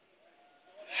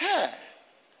 Hey.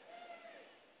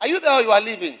 Are you there or you are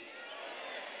leaving?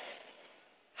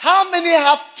 How many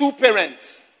have two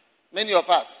parents? Many of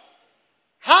us.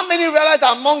 How many realize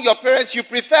among your parents you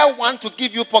prefer one to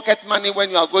give you pocket money when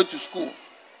you are going to school?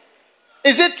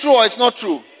 Is it true or it's not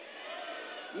true?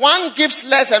 One gives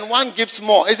less and one gives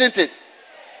more, isn't it?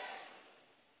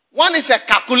 One is a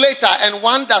calculator and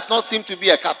one does not seem to be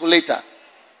a calculator.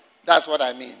 That's what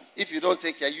I mean. If you don't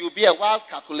take care, you'll be a wild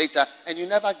calculator and you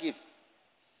never give.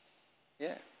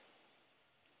 Yeah.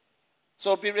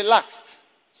 So be relaxed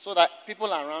so that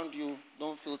people around you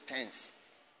don't feel tense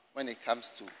when it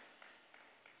comes to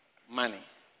money.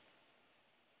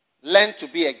 Learn to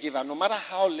be a giver no matter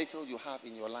how little you have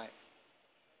in your life.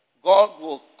 God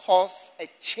will cause a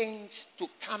change to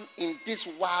come in this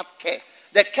wild curse.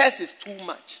 The curse is too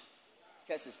much.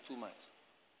 The curse is too much.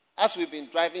 As we've been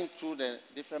driving through the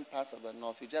different parts of the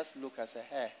north, you just look and say,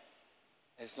 hey,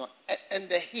 it's not. And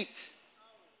the heat,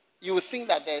 you would think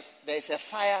that there's a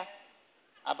fire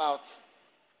about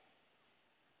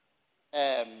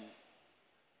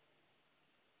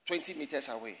 20 meters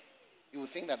away. You would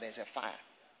think that there's a fire.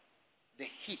 The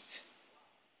heat.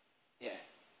 Yeah.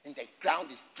 And the ground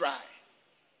ground is dry.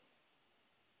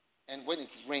 And when it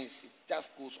rains, it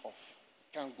just goes off.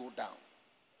 It can't go down.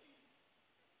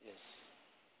 Yes.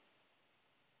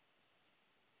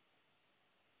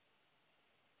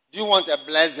 Do you want a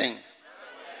blessing?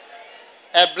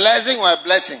 A blessing or a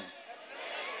blessing?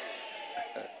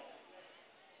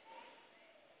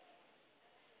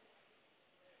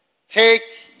 Take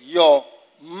your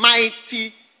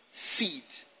mighty seed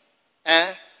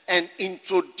and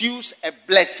introduce a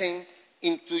blessing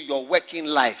into your working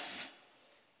life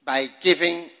by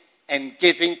giving and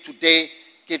giving today,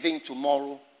 giving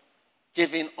tomorrow,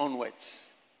 giving onwards.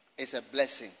 It's a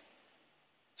blessing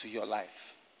to your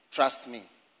life. Trust me.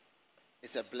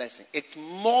 It's a blessing. It's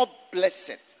more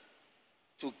blessed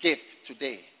to give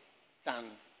today than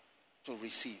to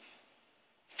receive.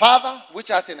 Father,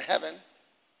 which art in heaven,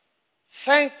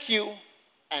 thank you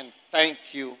and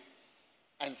thank you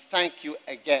and thank you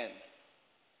again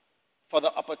for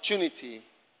the opportunity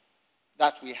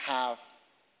that we have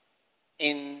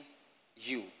in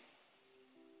you.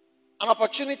 An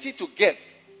opportunity to give.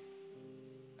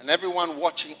 And everyone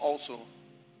watching also,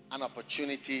 an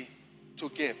opportunity to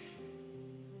give.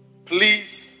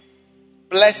 Please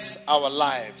bless our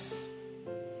lives.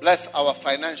 Bless our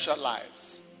financial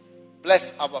lives.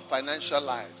 Bless our financial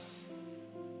lives.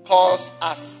 Cause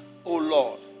us, O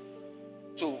Lord,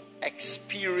 to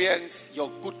experience your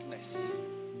goodness.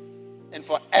 And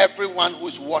for everyone who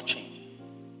is watching,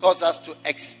 cause us to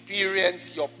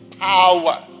experience your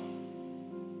power.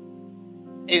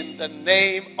 In the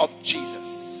name of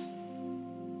Jesus,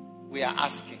 we are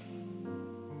asking,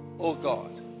 oh God,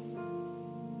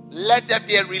 let there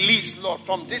be a release, Lord,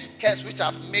 from this curse which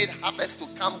have made harvest to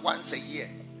come once a year.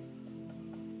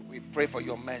 We pray for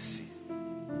your mercy.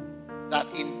 That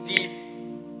indeed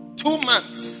 2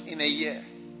 months in a year,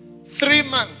 3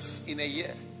 months in a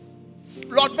year,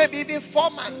 Lord, maybe even 4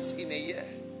 months in a year,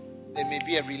 there may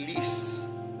be a release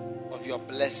of your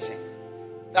blessing.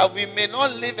 That we may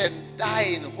not live and die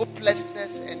in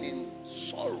hopelessness and in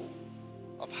sorrow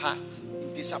of heart,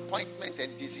 in disappointment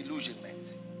and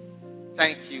disillusionment.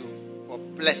 Thank you for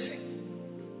blessing.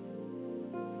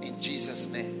 In Jesus'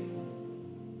 name,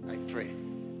 I pray.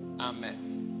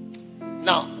 Amen.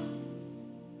 Now,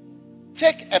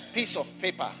 take a piece of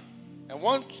paper and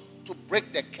want to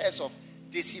break the curse of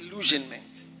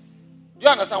disillusionment. Do you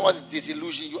understand what is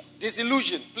disillusion?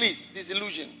 Disillusion, please.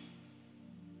 Disillusion.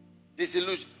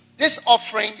 Disillusion. This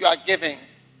offering you are giving,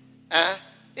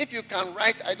 if you can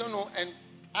write, I don't know, and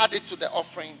add it to the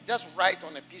offering, just write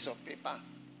on a piece of paper,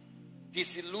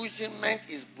 disillusionment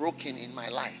is broken in my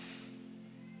life.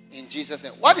 In Jesus'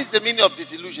 name. What is the meaning of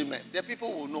disillusionment? The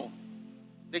people will know.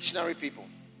 Dictionary people.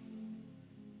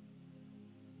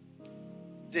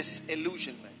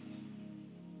 Disillusionment.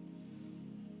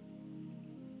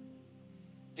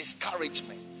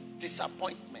 Discouragement.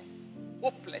 Disappointment.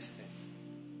 Hopelessness.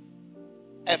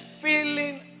 A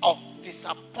feeling of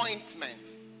disappointment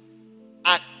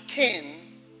akin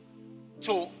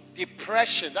to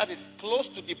depression. That is close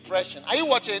to depression. Are you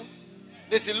watching?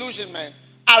 Disillusionment.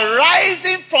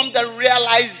 Arising from the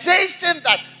realization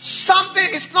that something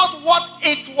is not what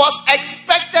it was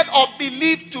expected or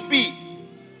believed to be.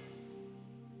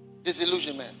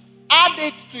 Disillusionment. Add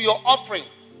it to your offering.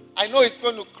 I know it's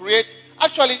going to create.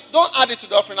 Actually, don't add it to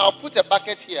the offering. I'll put a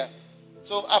bucket here.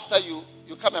 So after you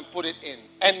come and put it in.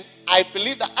 And I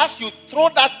believe that as you throw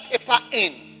that paper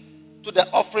in to the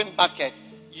offering bucket,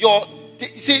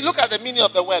 see, look at the meaning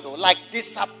of the word. Like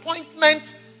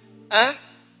disappointment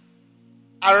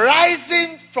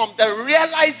arising from the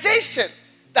realization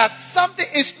that something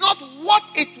is not what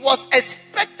it was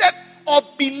expected or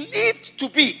believed to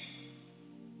be.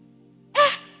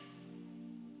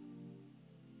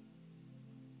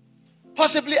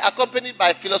 Possibly accompanied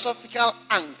by philosophical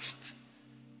angst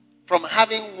from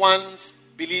having one's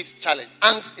beliefs challenged.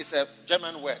 Angst is a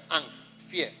German word. Angst,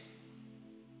 fear.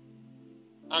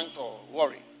 Angst or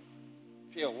worry.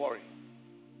 Fear or worry.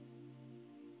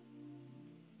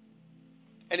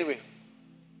 Anyway,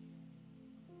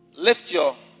 lift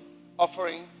your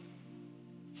offering.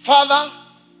 Father,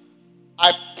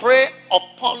 I pray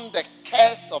upon the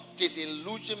curse of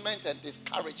disillusionment and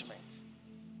discouragement.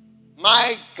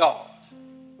 My God,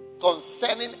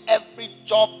 concerning every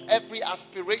job, every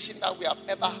aspiration that we have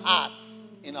ever had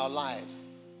in our lives,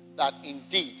 that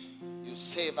indeed you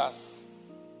save us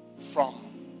from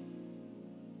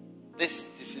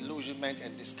this disillusionment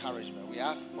and discouragement. We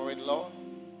ask for it, Lord.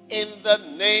 In the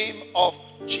name of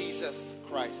Jesus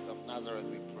Christ of Nazareth,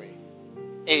 we pray.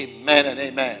 Amen and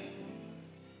amen.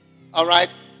 All right.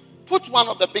 Put one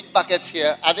of the big buckets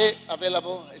here. Are they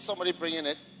available? Is somebody bringing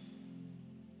it?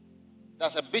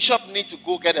 Does a bishop need to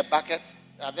go get a bucket?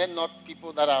 Are there not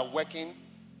people that are working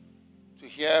to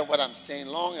hear what I'm saying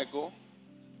long ago?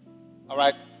 All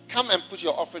right. Come and put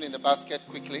your offering in the basket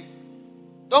quickly.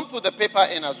 Don't put the paper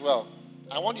in as well.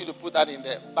 I want you to put that in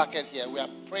the bucket here. We are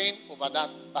praying over that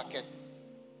bucket.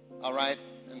 All right.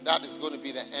 And that is going to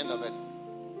be the end of it.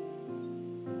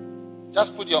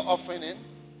 Just put your offering in.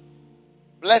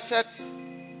 Blessed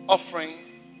offering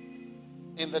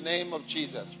in the name of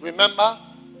Jesus. Remember,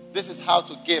 this is how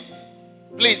to give.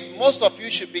 Please, most of you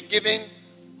should be giving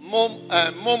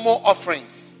Momo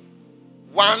offerings.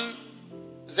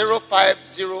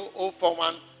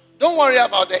 105041. Don't worry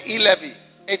about the e-levy.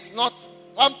 It's not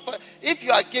one. If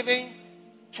you are giving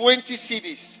 20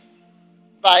 CDs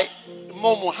by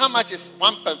Momo, how much is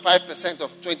 1.5%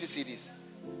 of 20 CDs?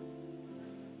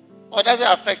 Or does it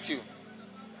affect you?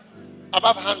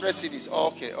 Above 100 CDs. Oh,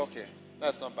 okay.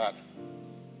 That's not bad.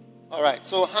 All right.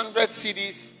 So 100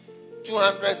 CDs,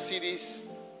 200 CDs.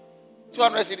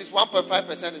 200 CDs,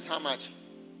 1.5% is how much?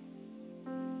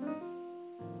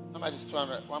 How much is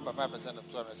 200? 1.5% of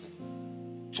 200 CDs.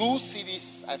 2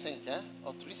 CDs, I think,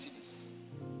 or 3 CDs.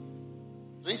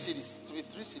 3 CDs. It will be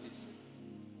 3 CDs.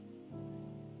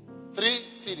 3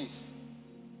 CDs.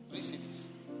 3 CDs.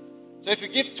 So if you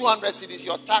give 200 CDs,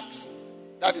 your tax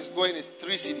that is going is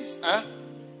 3 CDs.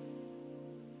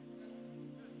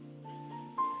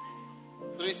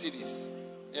 3 CDs.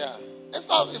 Yeah. It's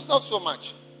not so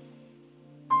much.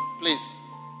 Please.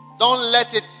 Don't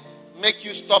let it make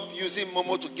you stop using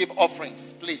Momo to give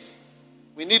offerings. Please.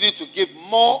 We need you to give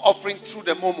more offering through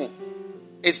the Momo.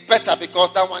 It's better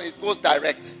because that one, it goes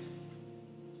direct.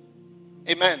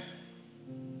 Amen.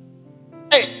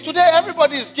 Hey, today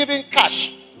everybody is giving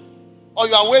cash. Or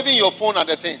you are waving your phone at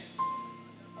the thing.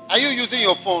 Are you using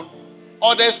your phone?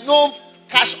 Or there's no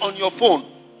cash on your phone?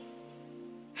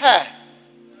 Hey,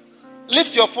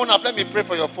 lift your phone up. Let me pray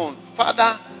for your phone.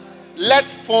 Father, let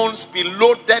phones be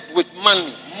loaded with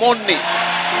money. Loaded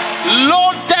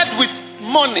with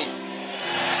money.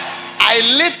 I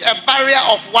lift a barrier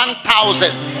of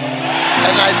 1,000.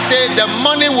 And I say the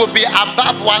money will be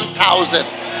above 1,000.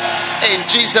 In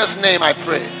Jesus' name I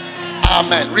pray.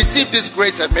 Amen. Receive this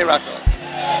grace and miracle.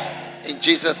 In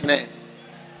Jesus' name.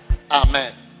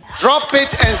 Amen. Drop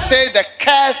it and say the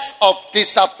curse of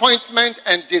disappointment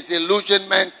and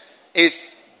disillusionment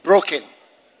is broken.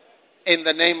 In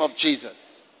the name of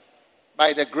Jesus.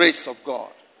 By the grace of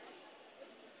God.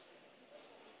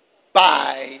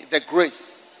 By the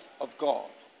grace of God.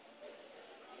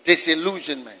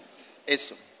 Disillusionment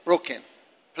is broken.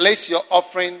 Place your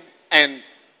offering and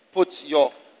put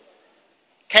your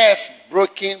curse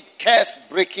breaking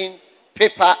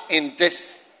paper in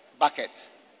this bucket.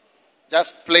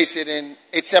 Just place it in.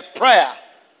 It's a prayer.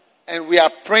 And we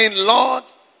are praying, Lord,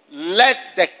 let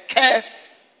the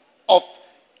curse of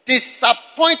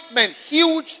disappointment,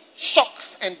 huge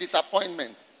shocks and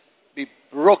disappointments be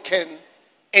broken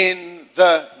in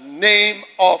the name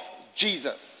of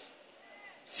Jesus,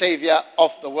 Savior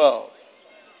of the world.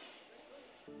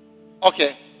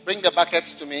 Okay, bring the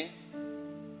buckets to me.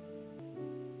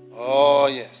 Oh,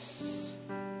 yes.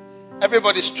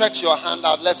 Everybody stretch your hand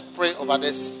out. Let's pray over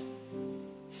this.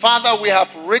 Father, we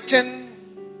have written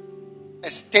a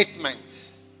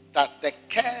statement that the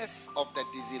curse of the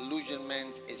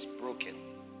disillusionment is broken.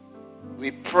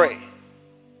 We pray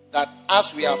that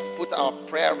as we have put our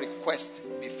prayer request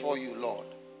before you, Lord,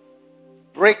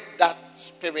 break that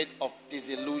spirit of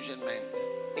disillusionment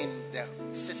in the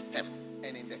system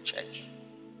and in the church.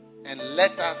 And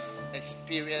let us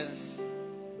experience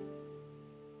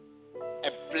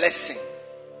a blessing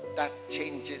that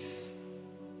changes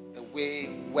the way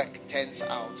work turns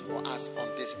out for us on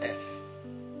this earth.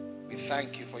 We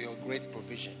thank you for your great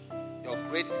provision, your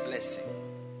great blessing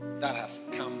that has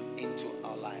come into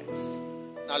our lives.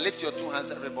 Now lift your 2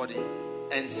 hands, everybody,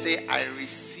 and say, I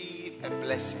receive a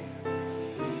blessing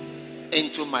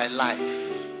into my life,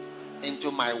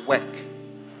 into my work,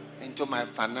 into my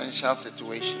financial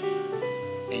situation.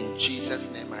 In Jesus'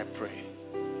 name I pray.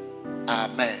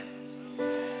 Amen.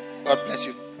 God bless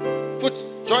you.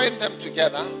 Join them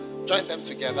together.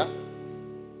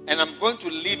 And I'm going to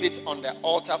leave it on the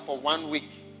altar for 1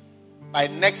 week. By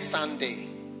next Sunday,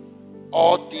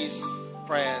 all these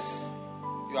prayers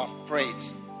you have prayed,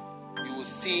 you will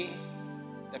see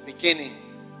the beginning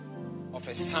of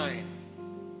a sign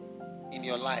in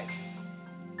your life.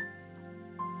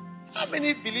 How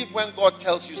many believe when God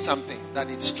tells you something that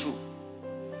it's true?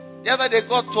 The other day,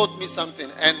 God told me something,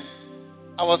 and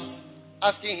I was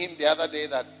asking him the other day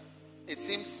that it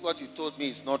seems what you told me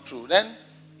is not true. Then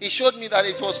he showed me that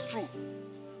it was true.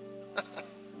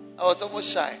 I was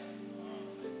almost shy.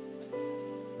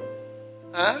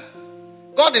 Huh?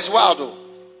 God is wild, though.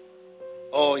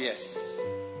 Oh, yes.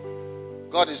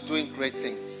 God is doing great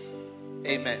things.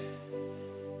 Amen.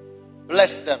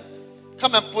 Bless them.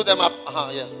 Come and put them up.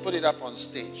 Yes, put it up on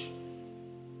stage.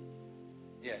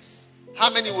 Yes. How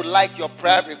many would like your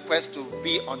prayer request to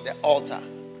be on the altar?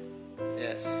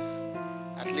 Yes.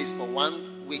 At least for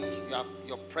 1 week,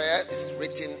 your prayer is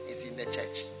written, is in the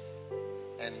church.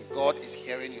 And God is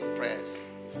hearing your prayers.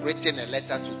 You've written a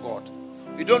letter to God.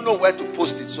 We don't know where to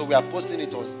post it, so we are posting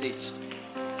it on stage.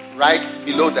 Right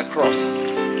below the cross.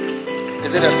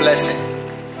 Is it a blessing?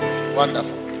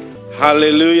 Wonderful.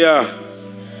 Hallelujah.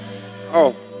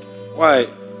 Oh, why?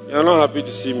 You're not happy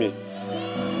to see me.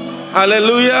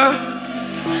 Hallelujah.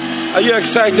 Are you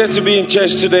excited to be in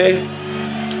church today?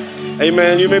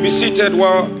 Amen. You may be seated.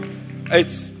 Well,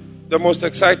 it's the most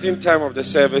exciting time of the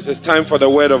service. It's time for the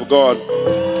word of God.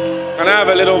 Can I have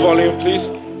a little volume, please?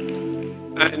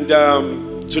 And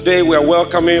today we are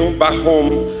welcoming back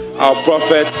home our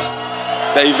prophet,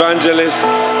 the evangelist,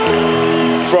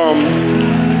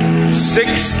 from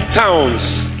 6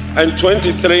 towns and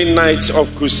 23 nights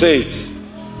of crusades.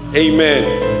 Amen.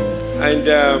 And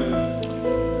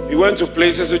he went to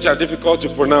places which are difficult to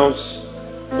pronounce.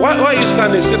 Why are you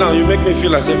standing? Sit down. You make me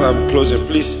feel as if I'm closer.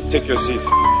 Please take your seat.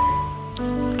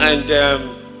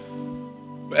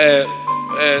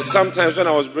 And sometimes when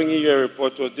I was bringing you a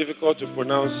report, it was difficult to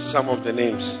pronounce some of the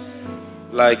names.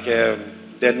 Like the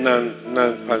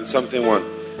Nan something one.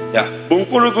 Yeah.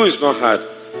 Bunkurugu is not hard.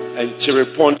 And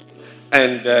Chiripon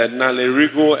and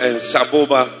Nalerigo and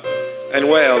Saboba. And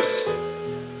where else?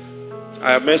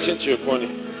 I have mentioned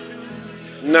Chiriponi.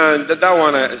 That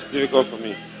one is difficult for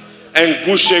me. And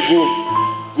Gushegu.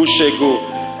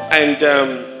 And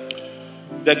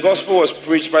the gospel was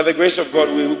preached. By the grace of God,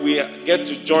 we get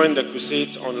to join the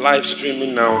crusades on live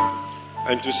streaming now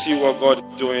and to see what God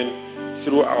is doing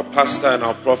through our pastor and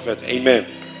our prophet. Amen.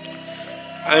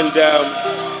 And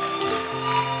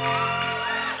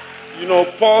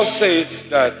Paul says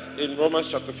that in Romans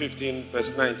chapter 15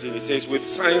 verse 19, he says, with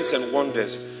signs and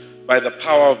wonders by the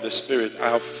power of the Spirit, I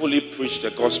have fully preached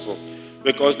the gospel.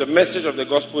 Because the message of the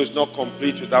gospel is not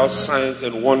complete without signs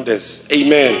and wonders.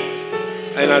 Amen.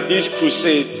 And at these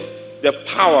crusades, the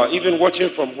power, even watching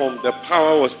from home, the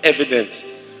power was evident.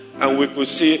 And we could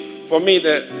see, for me,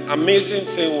 the amazing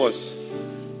thing was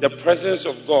the presence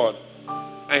of God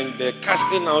and the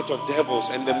casting out of devils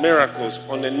and the miracles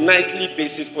on a nightly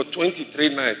basis for 23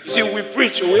 nights. You see, we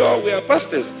preach, we are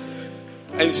pastors.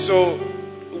 And so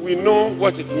we know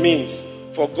what it means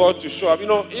for God to show up.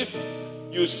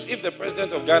 If the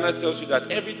president of Ghana tells you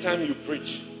that every time you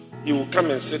preach, he will come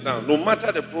and sit down, no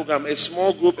matter the program, a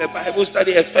small group, a Bible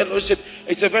study, a fellowship,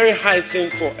 it's a very high thing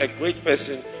for a great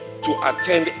person to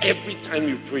attend every time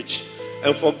you preach.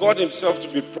 And for God himself to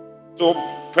be so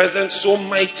present so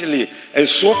mightily and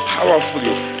so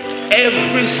powerfully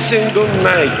every single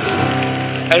night.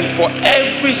 And for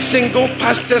every single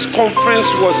pastor's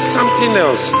conference was something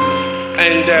else.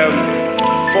 And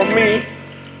for me,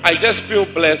 I just feel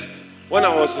blessed. When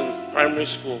I was in primary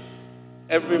school,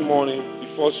 every morning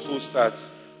before school starts,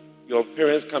 your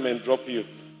parents come and drop you.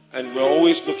 And we're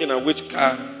always looking at which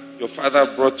car your father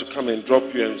brought to come and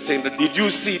drop you and saying that, did you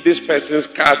see this person's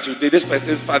car today, this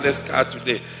person's father's car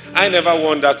today? I never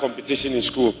won that competition in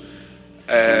school,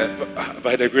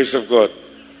 by the grace of God.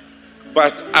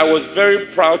 But I was very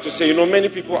proud to say, many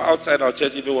people outside our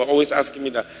church even were always asking me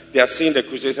that they are seeing the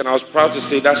crusades. And I was proud to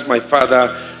say, that's my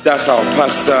father, that's our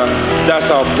pastor, that's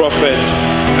our prophet.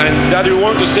 And that we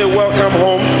want to say, welcome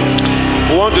home.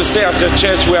 We want to say as a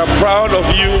church, we are proud of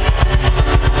you.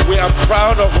 We are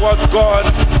proud of what God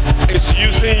is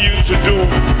using you to do.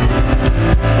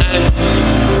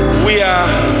 And we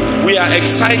are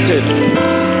excited.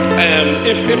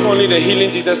 If only the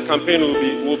Healing Jesus campaign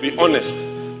will be honest.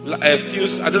 I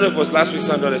don't know if it was last week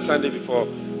Sunday or the Sunday before,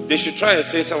 they should try and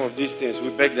say some of these things. We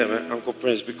beg them, Uncle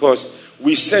Prince, because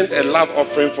we sent a love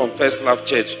offering from First Love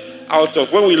Church out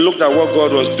of, when we looked at what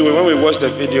God was doing, when we watched the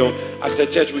video, as a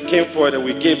church, we came forward and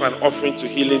we gave an offering to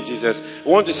Healing Jesus.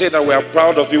 We want to say that we are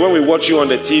proud of you. When we watch you on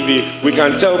the TV, we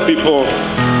can tell people,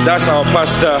 that's our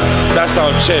pastor, that's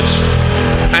our church.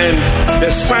 And the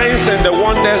signs and the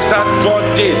wonders that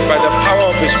God did by the power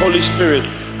of his Holy Spirit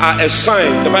are a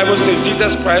sign. The Bible says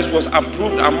Jesus Christ was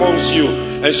approved amongst you.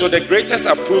 And so the greatest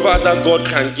approval that God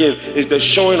can give is the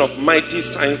showing of mighty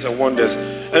signs and wonders.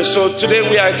 And so today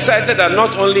we are excited that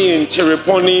not only in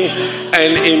Chiriponi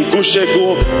and in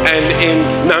Gushegu and in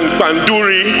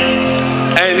Nankpanduri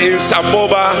and in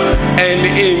Saboba and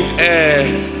in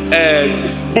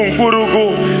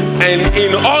Bunkurugu And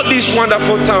in all these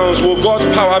wonderful towns will God's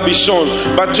power be shown.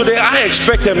 But today I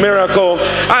expect a miracle.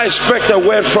 I expect a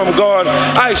word from God.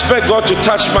 I expect God to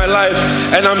touch my life.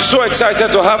 And I'm so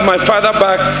excited to have my father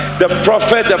back, the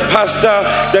prophet, the pastor,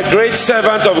 the great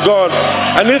servant of God.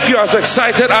 And if you're as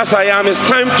excited as I am, it's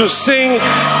time to sing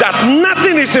that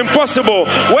nothing is impossible.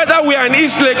 Whether we are in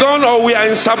East Legon or we are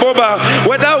in Saboba,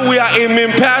 whether we are in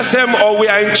Mimpasem or we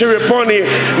are in Chiriponi,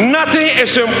 nothing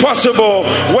is impossible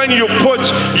when you put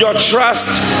your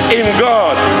trust in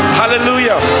God.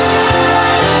 Hallelujah.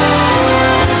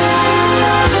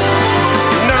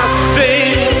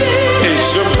 Nothing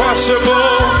is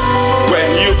impossible when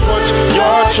you put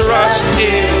your trust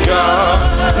in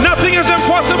God. Nothing is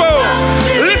impossible.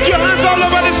 Lift your hands all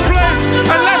over this place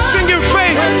and let's sing in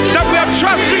faith that we are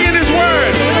trusting in His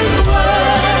word.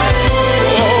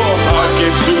 Oh,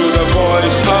 hearken to the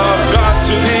voice of God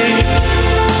today.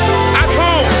 At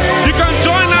home, you can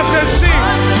join us and sing.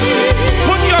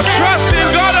 Put your trust in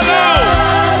God alone.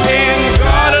 In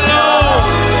God alone.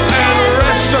 And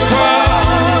rest upon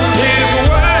His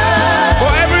word.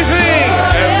 For everything.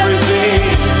 Everything.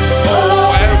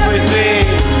 Oh, everything.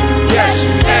 Yes,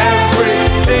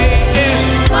 everything is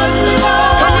possible.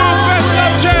 Come on, First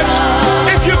Love Church.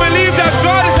 If you believe that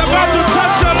God is about to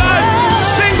touch your life,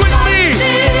 sing with me.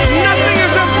 Nothing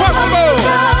is impossible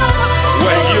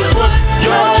when you put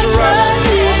your trust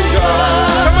in God.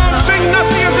 Come on, sing.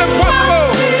 Nothing is impossible.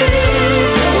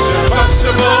 It's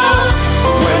impossible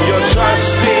when you're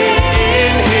trusting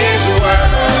in His word.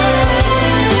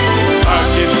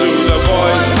 Hearken to the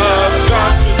voice of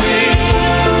God to thee.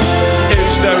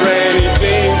 Is there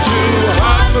anything too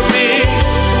hard for me?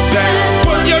 Then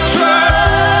put your trust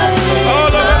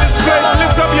all over this place.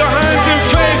 Lift up your hands in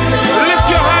faith. Lift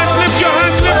your hands, lift your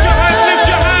hands, lift your hands, lift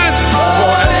your hands.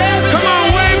 Come on,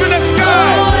 wave in the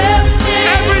sky.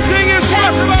 Everything is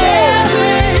possible.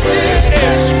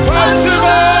 It's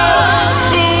possible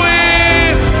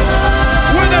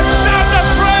with a shout of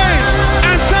praise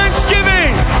and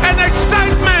thanksgiving and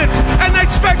excitement and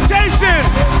expectation.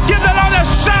 Give the Lord a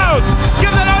shout.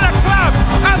 Give the Lord a clap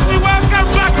as we welcome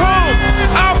back home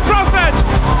our prophet,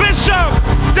 Bishop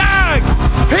Dag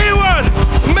Heward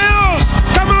Mills.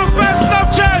 Come on, First Love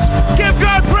Church. Give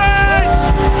God praise.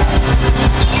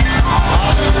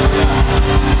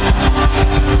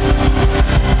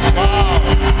 Wow.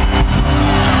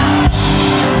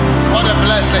 What a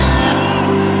blessing.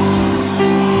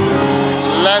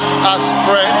 Let us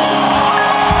pray.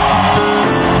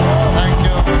 Thank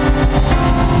you.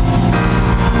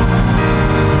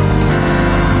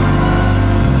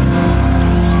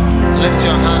 Lift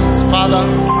your hands. Father,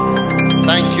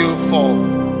 thank you for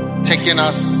taking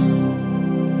us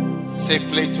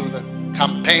safely to the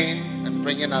campaign and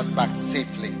bringing us back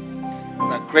safely.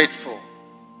 We are grateful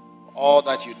for all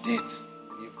that you did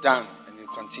and you've done and you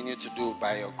continue to do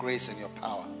by your grace and your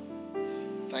power.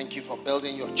 Thank you for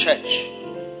building your church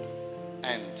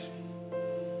and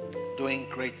doing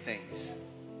great things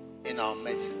in our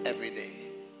midst every day.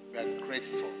 We are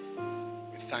grateful.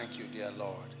 We thank you, dear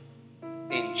Lord.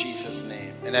 In Jesus'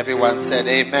 name. And everyone said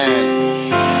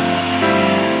amen.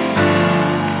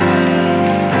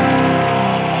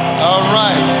 All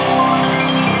right.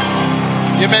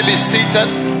 You may be seated.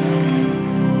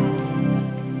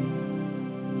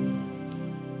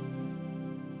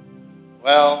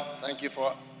 Well, thank you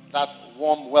for that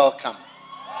warm welcome.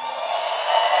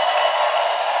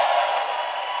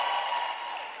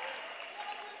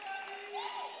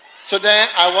 Today,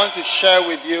 I want to share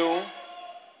with you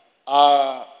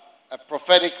a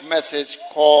prophetic message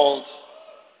called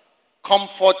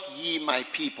Comfort Ye My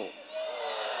People.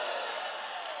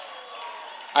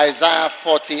 Isaiah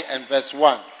 40 and verse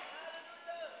 1.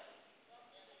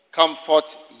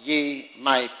 Comfort ye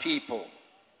my people.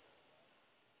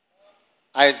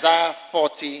 Isaiah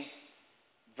 40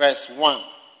 verse 1.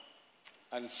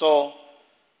 And so,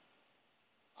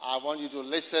 I want you to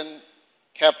listen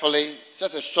carefully. It's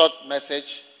just a short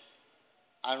message.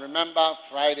 And remember,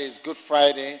 Friday is Good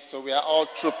Friday, so we are all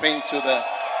trooping to the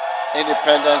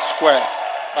Independence Square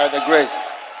by the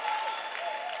grace.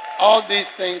 All these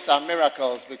things are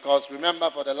miracles because remember,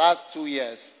 for the last 2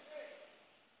 years,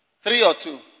 3 or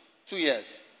 2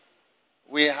 years,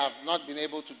 we have not been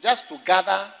able to just to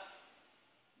gather,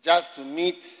 just to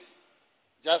meet,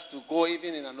 just to go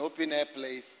even in an open air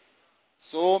place.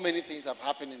 So many things have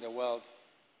happened in the world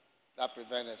that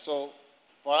prevent us. So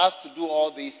for us to do all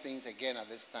these things again at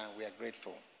this time, we are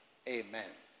grateful.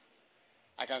 Amen.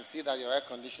 I can see that your air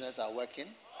conditioners are working.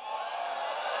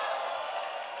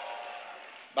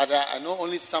 But I know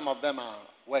only some of them are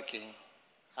working,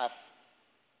 half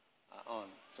are on.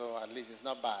 So at least it's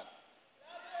not bad.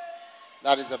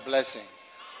 That is a blessing.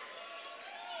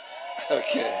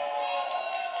 Okay.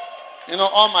 You know,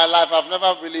 all my life, I've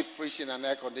never really preached in an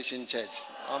air-conditioned church.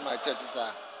 All my churches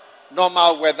are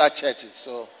normal weather churches.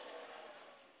 So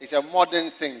it's a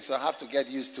modern thing, so I have to get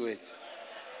used to it.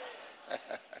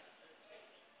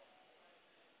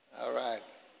 All right.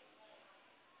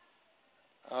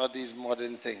 All these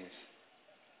modern things.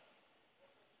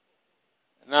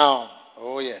 Now,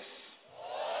 oh yes.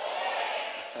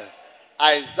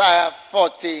 Isaiah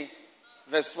 40,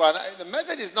 verse 1. The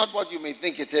message is not what you may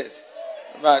think it is,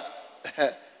 but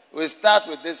we'll start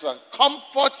with this one.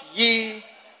 Comfort ye,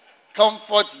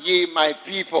 my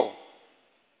people,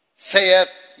 saith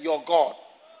your God.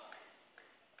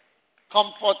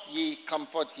 Comfort ye,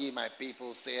 my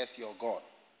people, saith your God.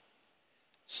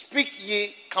 Speak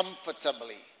ye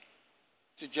comfortably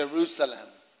to Jerusalem,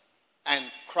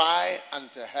 and cry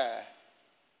unto her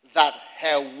that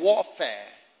her warfare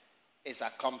is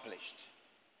accomplished,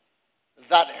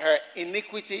 that her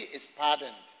iniquity is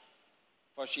pardoned,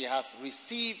 for she has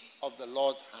received of the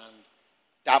Lord's hand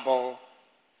double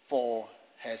for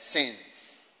her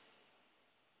sins.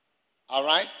 All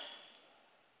right?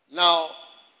 Now,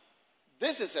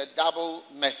 this is a double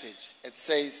message. It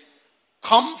says,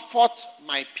 comfort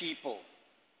my people,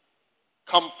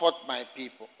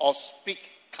 or speak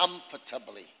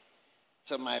comfortably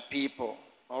to my people.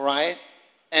 All right?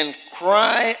 And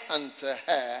cry unto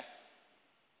her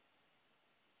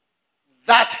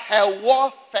that her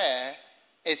warfare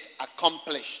is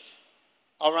accomplished.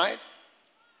 All right?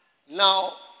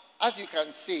 Now, as you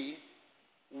can see,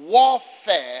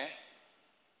 warfare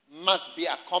must be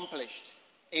accomplished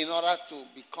in order to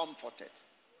be comforted.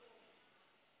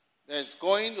 There's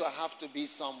going to have to be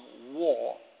some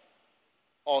war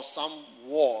or some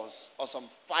wars or some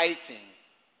fighting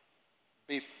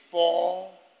before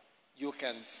you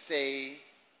can say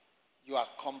you are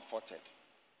comforted.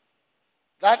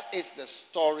 That is the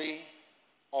story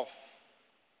of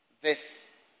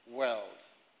this world.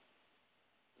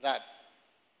 That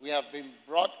we have been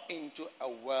brought into a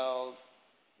world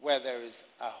where there is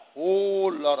a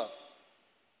whole lot of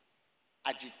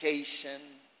agitation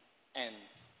and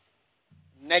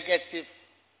negative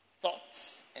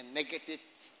thoughts and negative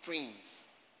streams.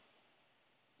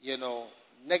 You know,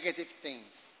 negative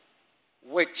things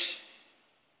which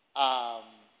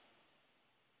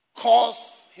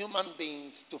cause human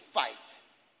beings to fight.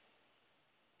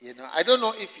 You know, I don't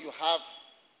know if you have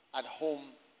at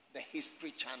home the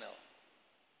History Channel,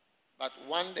 but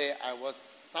one day I was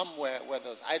somewhere where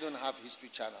I don't have History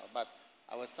Channel, but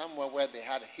I was somewhere where they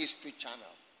had a History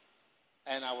Channel,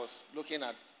 and I was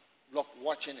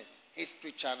watching it,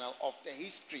 History Channel of the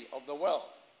history of the world.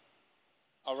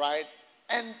 All right?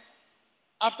 And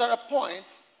after a point,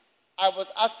 I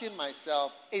was asking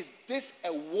myself, is this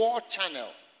a war channel?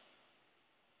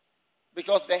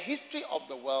 Because the history of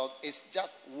the world is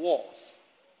just wars.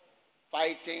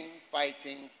 Fighting.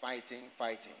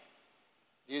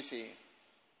 You see?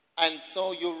 And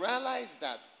so you realize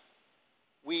that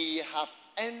we have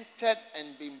entered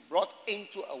and been brought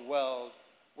into a world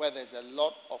where there's a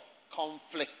lot of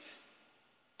conflict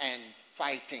and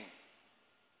fighting.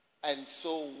 And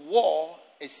so war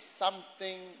is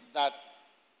something that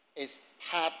is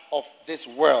part of this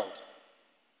world.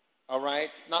 All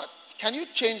right? Now, can you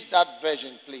change that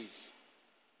version, please?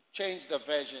 Change the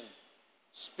version.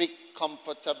 Speak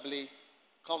comfortably.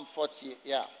 Comfort ye.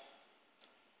 Yeah.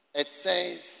 It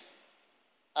says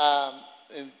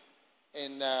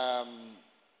in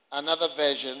another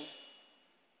version,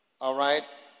 all right?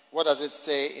 What does it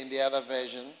say in the other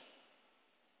version?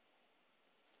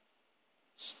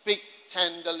 Speak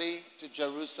tenderly to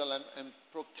Jerusalem and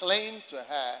proclaim to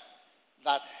her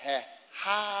that her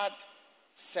hard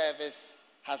service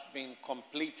has been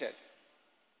completed.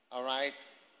 All right?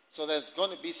 So there's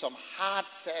going to be some hard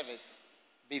service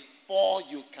before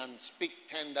you can speak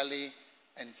tenderly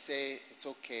and say, it's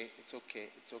okay,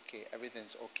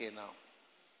 everything's okay now.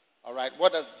 All right?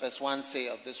 What does verse 1 say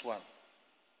of this one?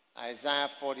 Isaiah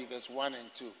 40, verse 1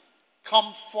 and 2.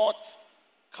 Comfort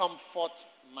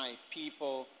my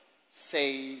people,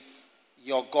 says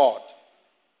your God.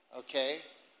 Okay?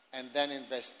 And then in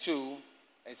verse 2,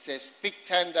 it says, speak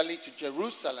tenderly to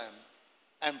Jerusalem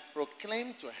and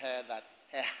proclaim to her that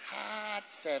her hard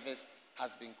service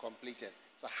has been completed.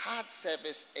 So hard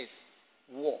service is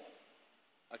war.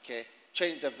 Okay?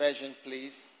 Change the version,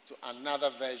 please, to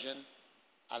another version,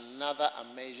 another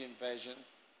amazing version,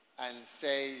 and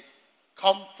says,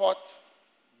 comfort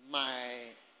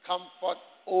my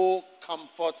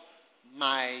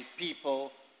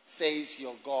people, says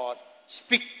your God.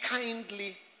 Speak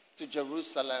kindly to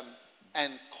Jerusalem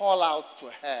and call out to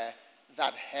her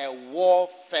that her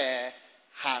warfare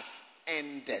has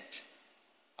ended.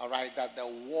 All right, that the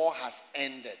war has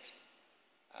ended.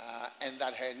 And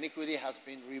that her iniquity has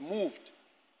been removed.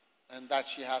 And that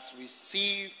she has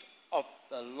received of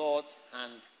the Lord's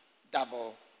hand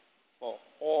double for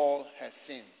all her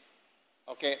sins.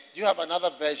 Okay, do you have another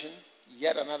version?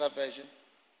 Yet another version?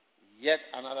 Yet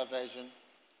another version.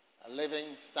 A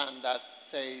Living Standard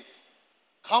says,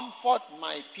 "Comfort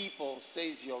my people,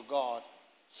 says your God.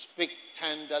 Speak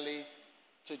tenderly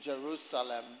to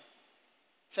Jerusalem.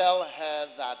 Tell her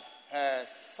that her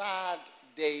sad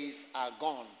days are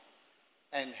gone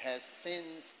and her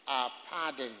sins are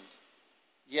pardoned.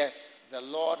 Yes, the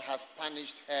Lord has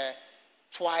punished her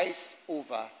twice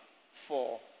over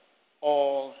for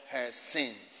all her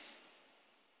sins."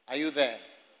 Are you there?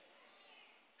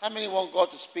 How many want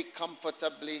God to speak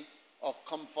comfortably or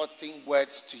comforting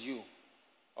words to you?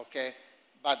 Okay?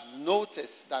 But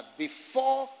notice that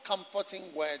before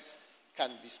comforting words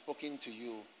can be spoken to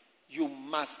you, you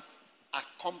must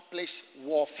accomplish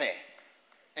warfare.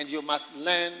 And you must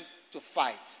learn to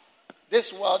fight.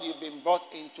 This world you've been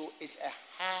brought into is a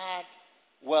hard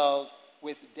world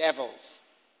with devils.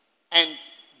 And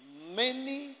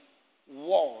many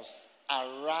wars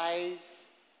arise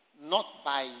not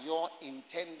by your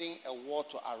intending a war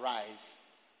to arise,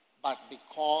 but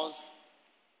because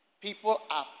people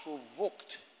are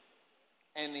provoked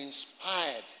and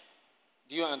inspired.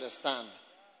 Do you understand?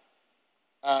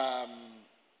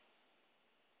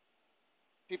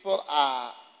 People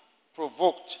are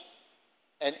provoked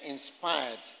and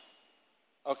inspired,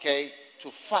 okay,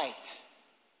 to fight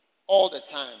all the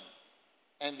time.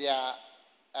 And they are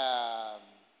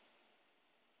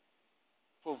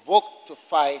provoked to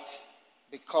fight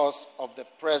because of the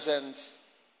presence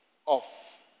of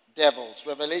devils.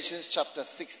 Revelation chapter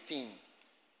 16.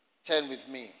 Turn with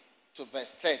me to verse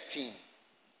 13.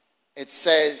 It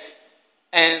says,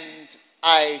 "And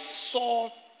I saw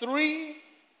 3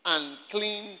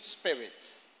 unclean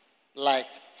spirits like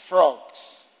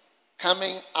frogs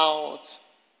coming out."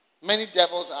 Many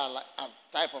devils are like a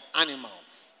type of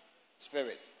animals,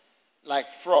 spirits,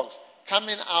 like frogs,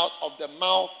 coming out of the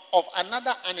mouth of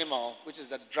another animal, which is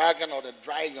the dragon or the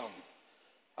dragon.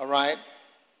 All right?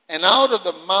 And out of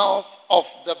the mouth of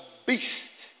the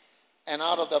beast, and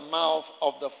out of the mouth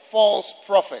of the false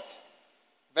prophet.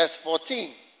 Verse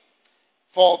 14.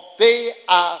 "For they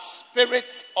are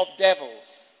spirits of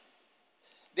devils."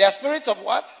 They are spirits of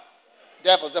what?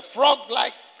 Devils. The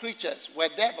frog-like creatures were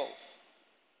devils,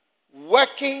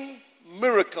 working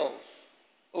miracles,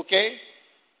 okay,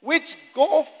 which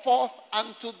go forth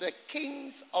unto the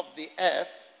kings of the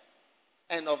earth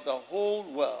and of the whole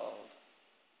world,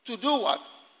 to do what?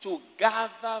 To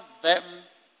gather them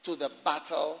to the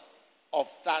battle of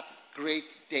that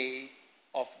great day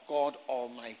of God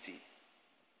Almighty.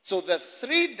 So the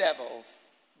 3 devils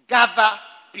gather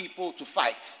people to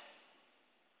fight.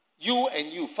 You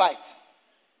and you fight.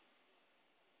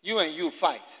 You and you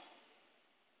fight.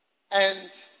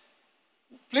 And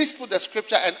please put the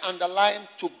scripture and underline,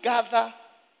 "to gather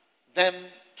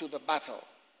them to the battle."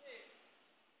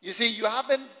 You see, you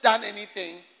haven't done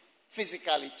anything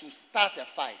physically to start a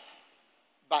fight.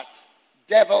 But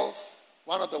devils,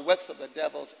 one of the works of the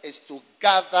devils is to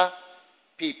gather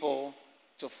people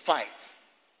to fight.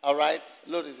 All right?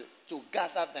 Lord, is it to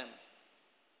gather them.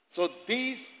 So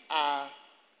these are,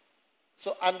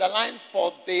 so underline,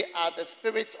 "for they are the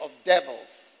spirits of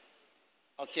devils."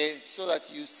 Okay, so that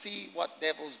you see what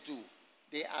devils do.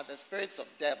 They are the spirits of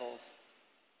devils,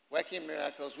 working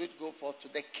miracles which go forth to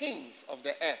the kings of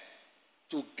the earth,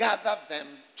 to gather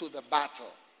them to the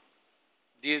battle.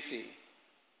 Do you see?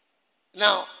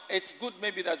 Now, it's good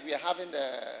maybe that we are having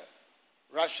the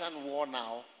Russian war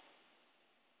now,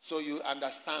 so you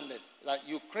understand it. Like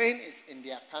Ukraine is in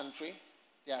their country,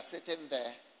 they are sitting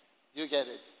there. Do you get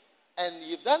it? And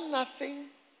you've done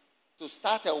nothing to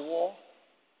start a war.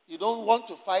 You don't want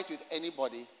to fight with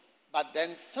anybody, but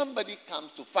then somebody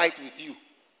comes to fight with you.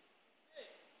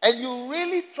 And you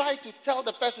really try to tell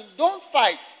the person, "Don't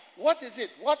fight. What is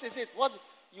it? What is it? What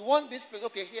you want this place?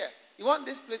 Okay, here. You want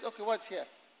this place? Okay, what's here?"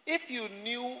 If you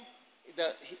knew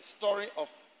the story of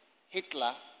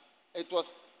Hitler, it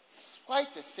was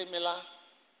quite a similar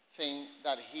thing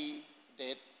that he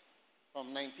did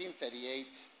from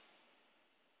 1938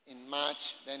 in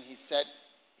March. Then he said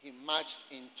he marched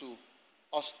into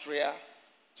Austria,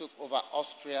 took over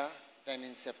Austria. Then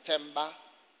in September,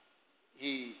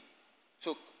 he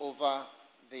took over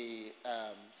the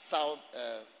south,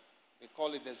 they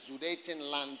call it the Sudeten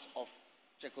lands of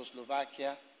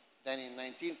Czechoslovakia. Then in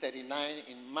 1939,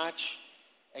 in March,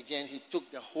 again, he took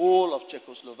the whole of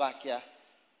Czechoslovakia.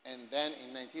 And then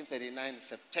in 1939,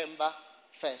 September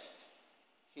 1st,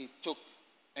 he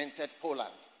entered Poland.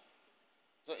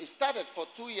 So it started for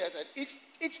 2 years, and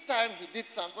each time he did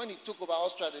something, when he took over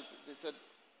Austria, they said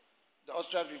the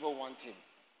Austrian people want him.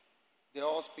 They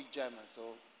all speak German, so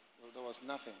there was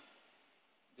nothing.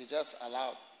 They just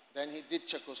allowed. Then he did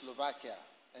Czechoslovakia,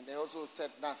 and they also said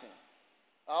nothing.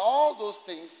 All those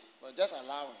things were just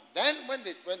allowing. Then when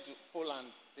they went to Poland,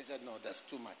 they said, no, that's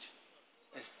too much.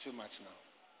 It's too much now.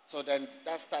 So then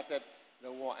that started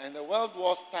the war. And the World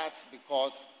War starts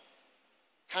because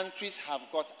countries have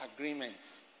got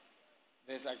agreements.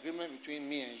 There's agreement between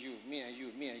me and you, me and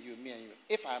you, me and you, me and you.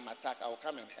 If I am attacked, I will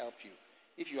come and help you.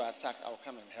 If you are attacked, I will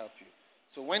come and help you.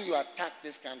 So when you attack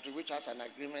this country, which has an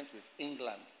agreement with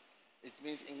England, it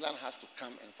means England has to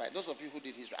come and fight. Those of you who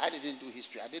did history, I didn't do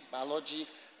history. I did biology,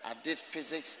 I did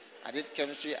physics, I did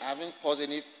chemistry. I haven't caused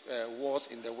any wars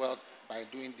in the world by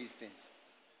doing these things.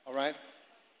 All right?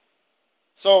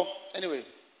 So, anyway.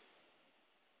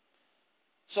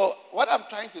 So, what I'm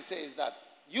trying to say is that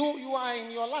you are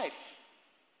in your life.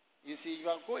 You see, you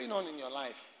are going on in your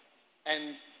life.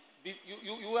 And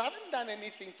you haven't done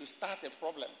anything to start a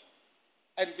problem.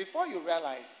 And before you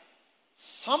realize,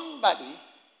 somebody,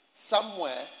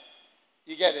 somewhere,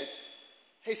 you get it,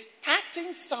 he's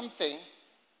starting something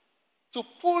to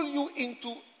pull you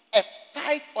into a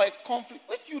fight or a conflict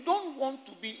which you don't want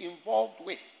to be involved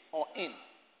with or in.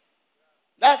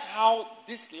 That's how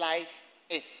this life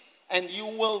is. And you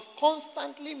will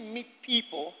constantly meet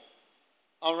people,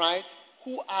 all right,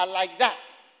 who are like that.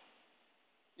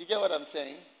 You get what I'm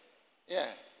saying? Yeah.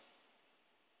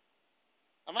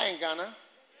 Am I in Ghana?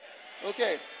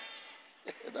 Okay.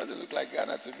 It doesn't look like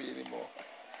Ghana to me anymore.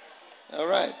 All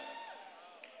right.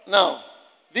 Now,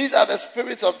 these are the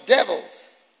spirits of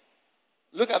devils.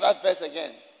 Look at that verse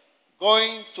again.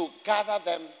 Going to gather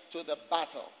them to the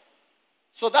battle.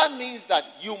 So that means that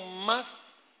you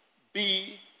must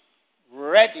be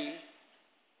ready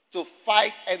to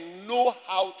fight and know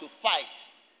how to fight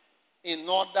in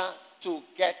order to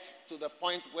get to the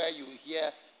point where you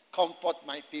hear, comfort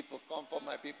my people,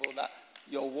 that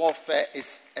your warfare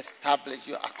is established,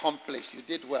 you accomplished, you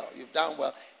did well, you've done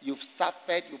well, you've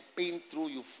suffered, you've been through,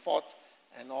 you've fought,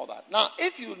 and all that. Now,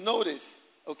 if you notice,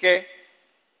 okay,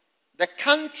 the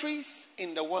countries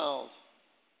in the world,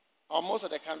 or most of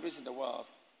the countries in the world,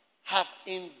 have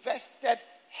invested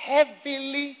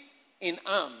heavily in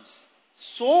arms,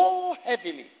 so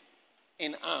heavily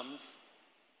in arms,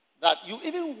 that you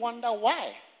even wonder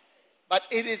why. But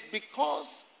it is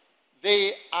because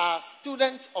they are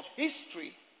students of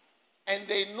history, and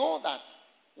they know that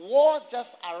war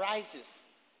just arises,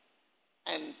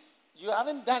 and you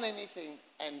haven't done anything,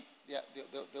 and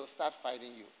they'll start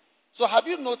fighting you. So have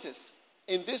you noticed,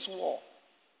 in this war,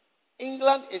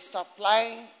 England is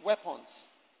supplying weapons.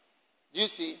 Do you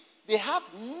see? They have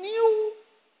new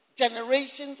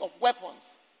generations of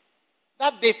weapons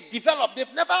that they've developed.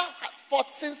 They've never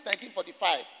fought since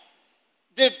 1945.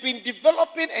 They've been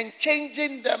developing and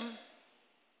changing them.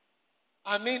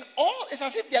 I mean, it's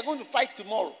as if they are going to fight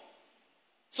tomorrow.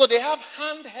 So they have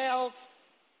handheld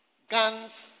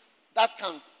guns that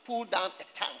can pull down a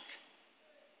tank.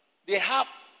 They have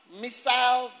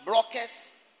missile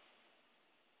blockers.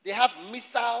 They have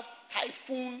missiles,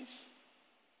 typhoons.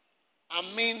 I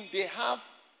mean, they have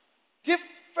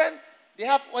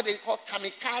what they call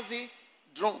kamikaze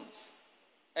drones.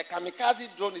 A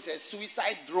kamikaze drone is a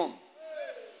suicide drone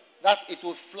that it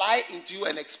will fly into you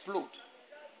and explode.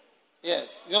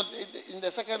 Yes. You know, in the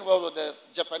Second World War, the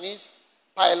Japanese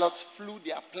pilots flew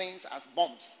their planes as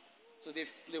bombs. So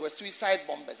they were suicide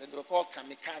bombers, and they were called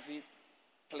kamikaze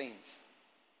planes.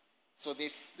 So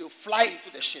they'll fly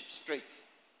into the ship straight.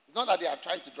 It's not that they are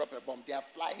trying to drop a bomb. They are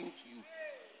flying to you.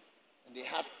 And they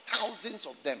had thousands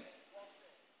of them.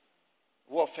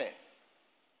 Warfare.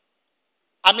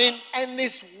 I mean, and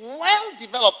it's well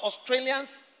developed.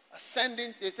 Australians are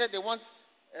sending, they said they want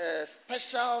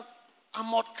special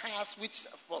armored cars which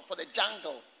for the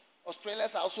jungle.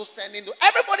 Australians are also sending.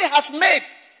 Everybody has made.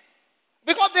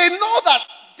 Because they know that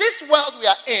this world we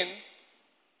are in,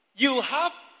 you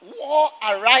have war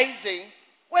arising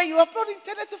where you have not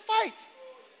intended to fight.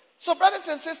 So brothers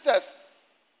and sisters,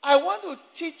 I want to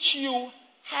teach you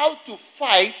how to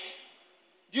fight.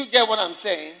 Do you get what I'm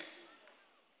saying?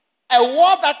 A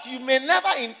war that you may never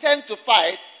intend to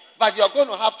fight, but you're going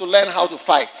to have to learn how to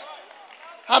fight.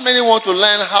 How many want to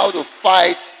learn how to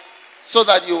fight so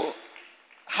that you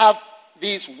have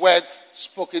these words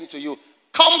spoken to you?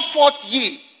 Comfort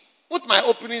ye. Put my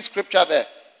opening scripture there.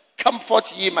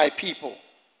 Comfort ye my people.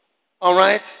 All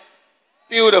right?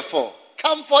 Beautiful.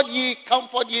 Comfort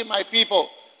ye my people,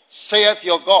 saith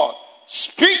your God.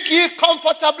 Speak Speak ye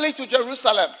comfortably to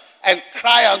Jerusalem, and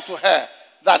cry unto her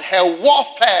that her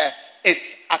warfare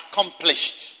is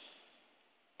accomplished,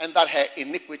 and that her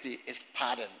iniquity is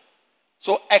pardoned.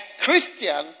 So a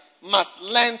Christian must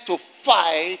learn to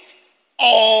fight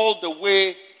all the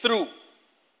way through.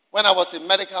 When I was in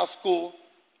medical school,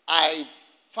 I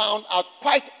found out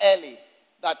quite early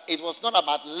that it was not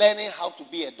about learning how to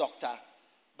be a doctor,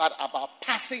 but about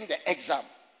passing the exam.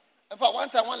 In fact, one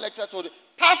time one lecturer told me,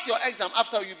 pass your exam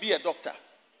after you be a doctor.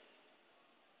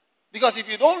 Because if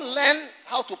you don't learn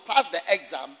how to pass the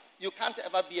exam, you can't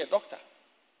ever be a doctor.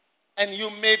 And you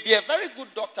may be a very good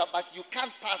doctor, but you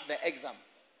can't pass the exam.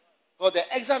 Because the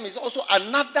exam is also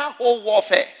another whole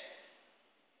warfare.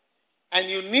 And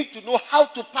you need to know how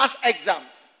to pass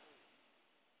exams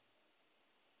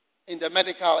in the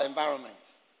medical environment.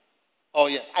 Oh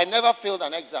yes, I never failed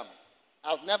an exam.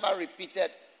 I was never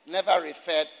repeated, never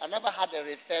referred. I never had a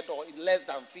referred or in less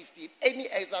than 50. Any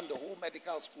exam, the whole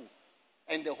medical school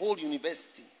and the whole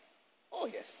university. Oh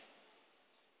yes.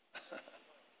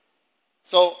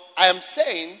 So I am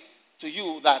saying to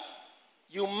you that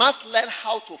you must learn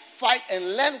how to fight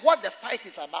and learn what the fight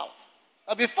is about.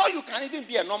 Before you can even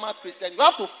be a normal Christian, you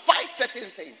have to fight certain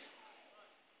things.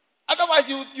 Otherwise,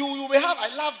 you will have,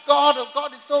 I love God, oh,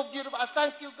 God is so beautiful, I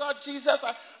thank you, God, Jesus,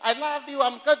 I love you,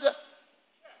 I'm good.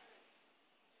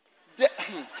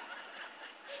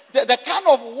 The kind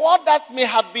of war that may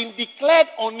have been declared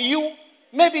on you,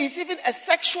 maybe it's even a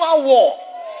sexual war.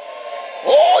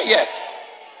 Oh,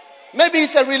 yes. Maybe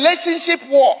it's a relationship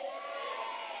war.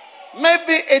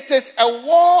 Maybe it is a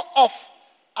war of,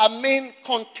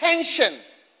 contention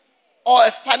or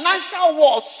a financial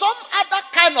war. Some other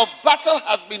kind of battle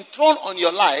has been thrown on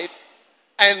your life,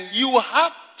 and you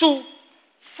have to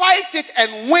fight it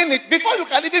and win it before you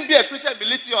can even be a Christian. Be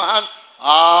lifting your hand.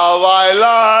 How I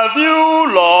love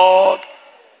you, Lord.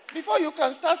 Before you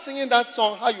can start singing that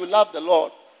song, how you love the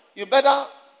Lord, you better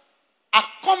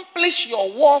accomplish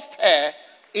your warfare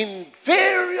in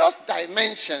various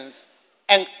dimensions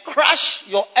and crush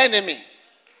your enemy.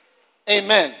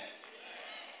 Amen.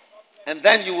 And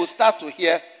then you will start to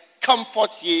hear,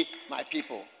 comfort ye my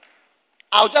people.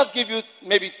 I'll just give you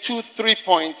maybe 2-3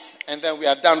 points and then we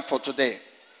are done for today.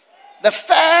 The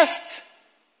first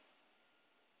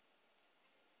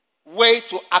way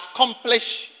to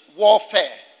accomplish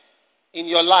warfare in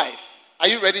your life. Are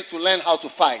you ready to learn how to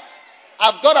fight?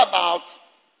 I've got about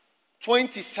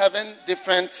 27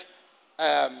 different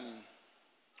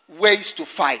ways to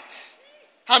fight.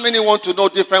 How many want to know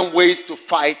different ways to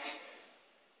fight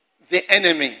the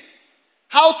enemy?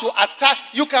 How to attack.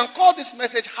 You can call this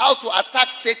message how to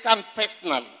attack Satan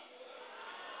personally.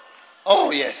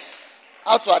 Oh yes.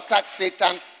 How to attack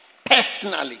Satan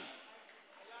personally.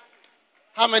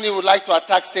 How many would like to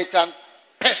attack Satan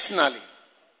personally?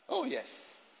 Oh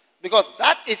yes. Because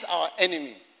that is our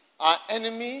enemy. Our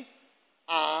enemy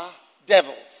are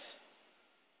devils.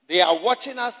 They are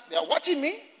watching us. They are watching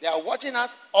me. They are watching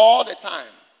us all the time.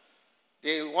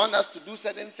 They want us to do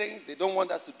certain things. They don't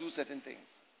want us to do certain things.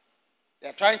 They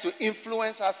are trying to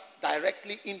influence us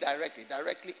directly, indirectly,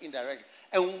 directly, indirectly.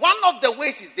 And one of the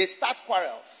ways is they start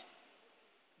quarrels.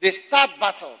 They start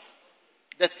battles.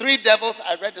 The 3 devils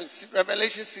I read in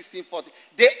Revelation 16:40.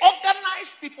 They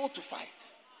organize people to fight.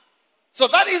 So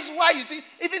that is why you see,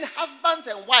 even husbands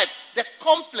and wives, the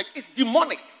conflict is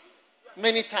demonic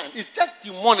many times. It's just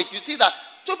demonic. You see that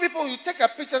 2 people, you take a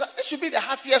picture, they should be the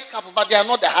happiest couple, but they are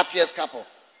not the happiest couple.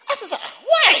 I just say,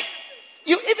 why?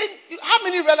 How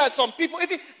many realize some people,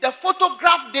 even the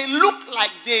photograph, they look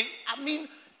like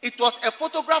it was a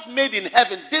photograph made in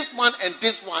heaven. This one and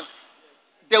this one,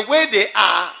 the way they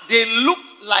are, they look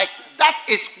like that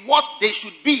is what they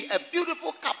should be, a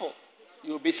beautiful couple.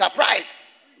 You'll be surprised.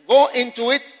 Go into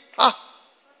it,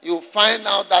 you'll find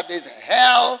out that there's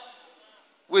hell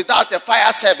without a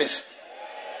fire service.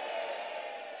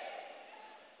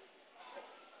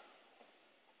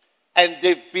 And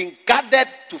they've been gathered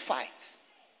to fight.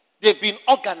 They've been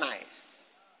organized.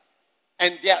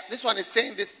 And this one is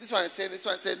saying this one is saying this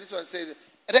one is saying this one is saying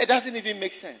this. It doesn't even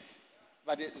make sense.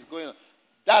 But it's going on.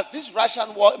 Does this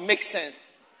Russian war make sense?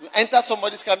 You enter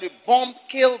somebody's country, bomb,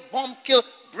 kill,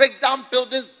 break down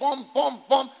buildings, bomb.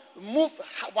 Move.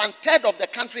 1/3 of the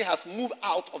country has moved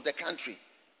out of the country.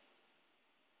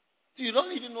 So you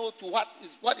don't even know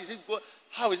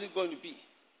how is it going to be.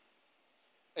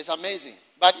 It's amazing.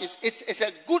 But it's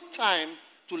a good time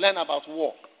to learn about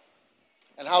war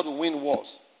and how to win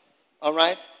wars. All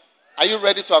right? Are you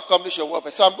ready to accomplish your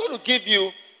warfare? So I'm going to give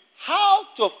you how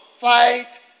to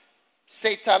fight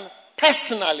Satan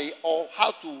personally, or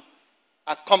how to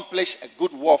accomplish a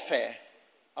good warfare.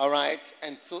 All right?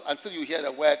 Until you hear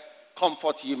the word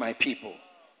comfort ye my people.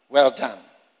 Well done.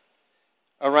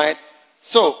 All right.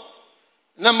 So,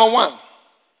 number one,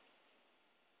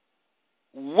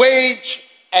 wage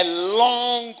a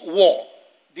long war.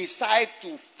 Decide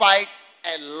to fight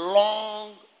a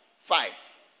long fight.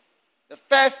 The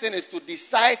first thing is to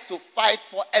decide to fight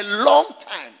for a long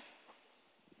time.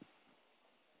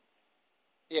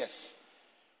 Yes.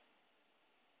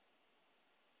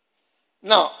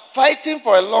 Now, fighting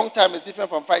for a long time is different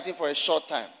from fighting for a short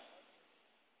time.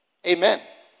 Amen.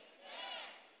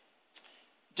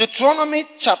 Deuteronomy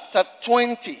chapter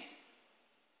 20,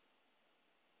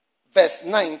 verse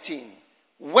 19.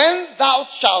 When thou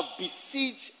shalt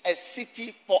besiege a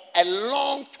city for a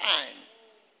long time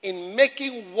in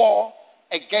making war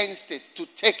against it, to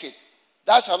take it,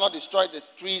 thou shalt not destroy the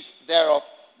trees thereof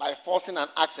by forcing an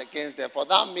axe against them, for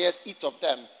thou mayest eat of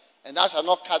them, and thou shalt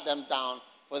not cut them down,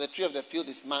 for the tree of the field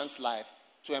is man's life,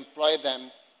 to employ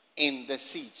them in the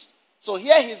siege. So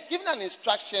here he's given an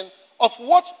instruction of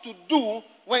what to do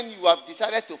when you have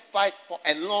decided to fight for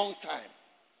a long time.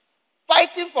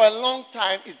 Fighting for a long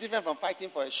time is different from fighting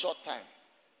for a short time.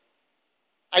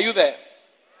 Are you there?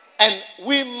 And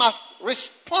we must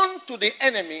respond to the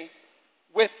enemy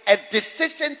with a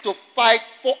decision to fight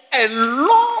for a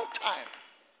long time.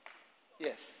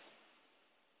 Yes.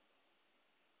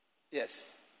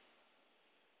 Yes.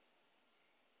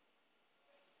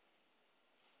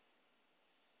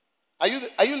 Are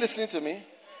you listening to me?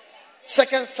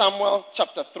 2 Samuel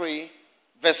chapter 3,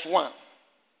 verse 1.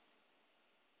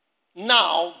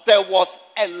 Now there was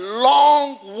a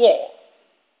long war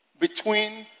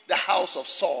between the house of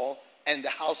Saul and the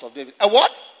house of David. A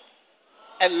what?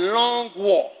 A long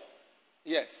war.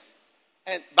 Yes.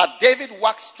 But David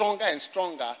waxed stronger and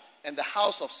stronger, and the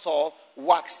house of Saul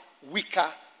waxed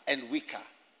weaker and weaker.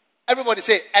 Everybody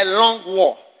say, a long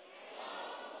war.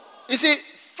 You see,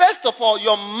 first of all,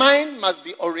 your mind must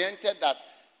be oriented that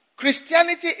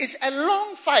Christianity is a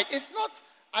long fight. It's not,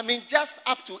 just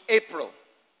up to April.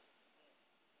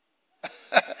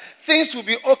 Things will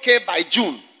be okay by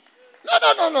June.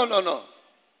 No.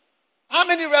 How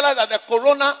many realize that the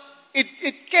corona,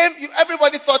 it came,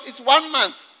 everybody thought it's 1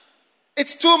 month.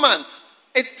 It's 2 months.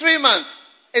 It's 3 months.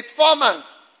 It's 4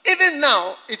 months. Even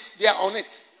now, they are on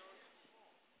it.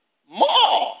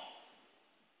 More.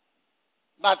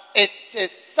 But it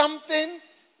is something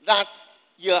that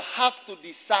you have to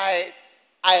decide,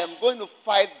 I am going to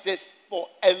fight this for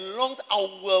a long time.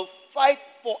 I will fight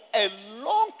for a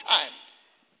long time.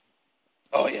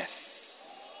 Oh,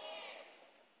 yes.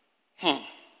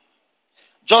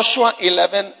 Joshua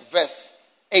 11, verse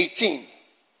 18.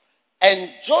 And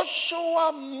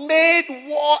Joshua made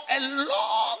war a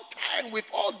long time with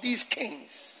all these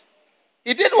kings.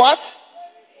 He did what?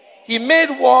 He made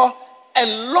war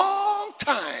a long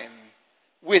time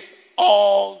with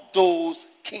all those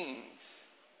kings.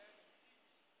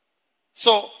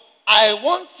 So, I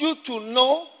want you to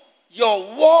know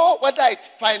your war, whether it's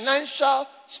financial,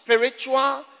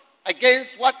 spiritual,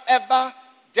 against whatever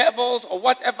devils or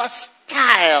whatever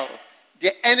style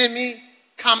the enemy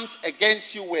comes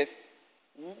against you with.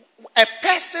 A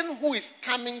person who is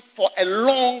coming for a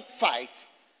long fight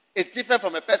is different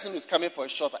from a person who is coming for a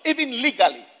short fight. Even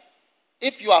legally,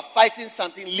 if you are fighting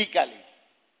something legally,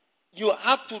 you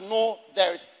have to know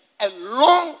there is a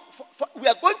long, we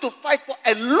are going to fight for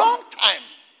a long time.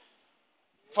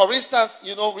 For instance,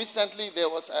 recently there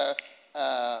was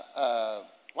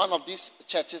one of these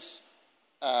churches,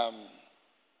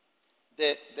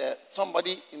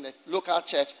 somebody in the local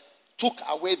church took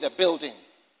away the building.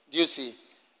 Do you see?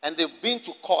 And they've been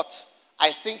to court.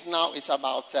 I think now it's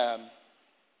about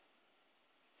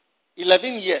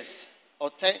 11 years. Or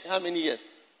 10, how many years?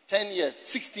 10 years,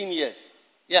 16 years.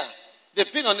 Yeah.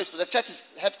 They've been on it. The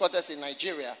church's headquarters in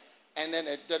Nigeria. And then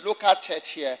the local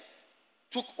church here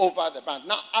took over the brand.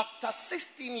 Now, after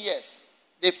 16 years,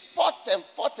 they fought in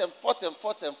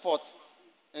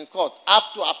court,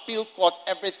 up to appeal court,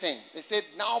 everything. They said,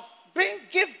 now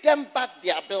give them back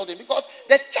their building, because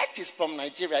the church is from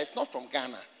Nigeria, it's not from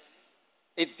Ghana.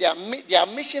 It's their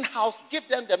mission house. Give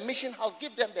them the mission house,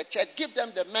 give them the church, give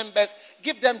them the members,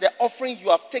 give them the offering you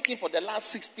have taken for the last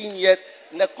 16 years.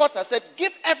 And the court has said,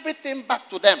 give everything back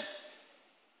to them.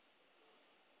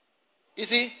 You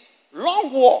see,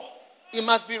 long war. You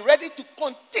must be ready to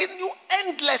continue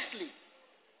endlessly.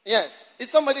 Yes. If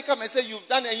somebody come and say you've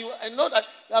done it, and know that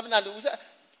you haven't done it,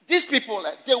 these people,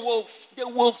 they will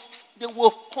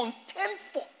contend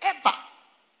forever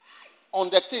on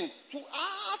the thing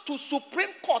to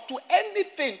Supreme Court, to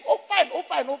anything,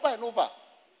 over and over.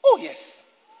 Oh yes.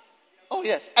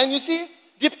 And you see,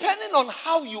 depending on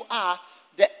how you are,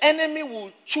 the enemy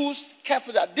will choose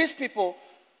carefully that these people,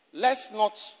 let's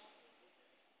not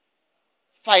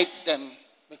fight them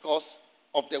because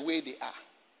of the way they are.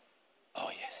 Oh,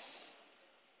 yes.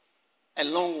 A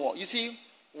long war. You see,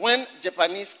 when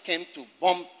Japanese came to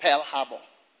bomb Pearl Harbor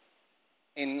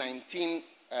in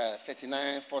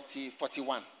 1939, 40,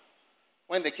 41,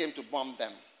 when they came to bomb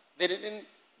them, they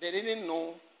didn't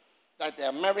know that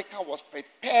America was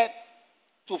prepared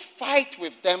to fight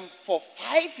with them for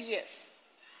 5 years.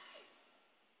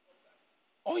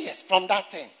 Oh, yes, from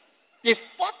that thing. They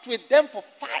fought with them for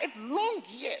 5 long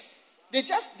years. They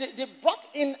brought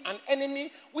in an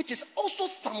enemy which is also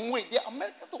some way. The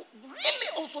Americans are really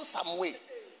also some way.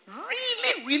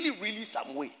 Really, really, really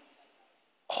some way.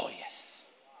 Oh, yes.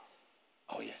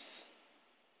 Oh, yes.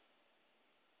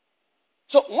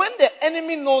 So when the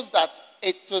enemy knows that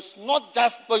it was not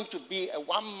just going to be a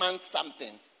 1 month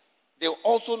something, they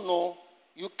also know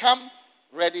you come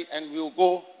ready and we'll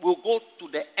go to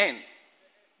the end.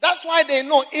 That's why they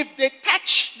know if they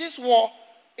touch this war,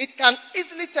 it can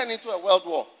easily turn into a world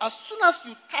war. As soon as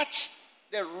you touch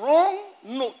the wrong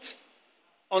note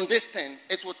on this thing,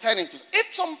 it will turn into.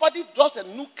 If somebody drops a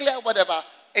nuclear whatever,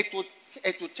 it will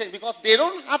change because they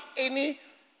don't have any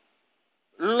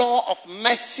law of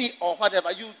mercy or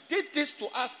whatever. You did this to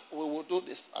us, we will do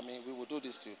this. We will do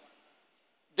this to you.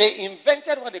 They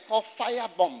invented what they call fire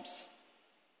bombs.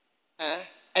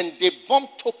 And they bombed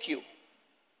Tokyo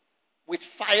with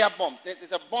fire bombs.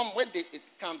 There's a bomb, when it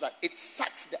comes out, it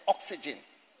sucks the oxygen.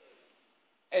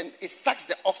 And it sucks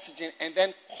the oxygen and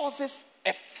then causes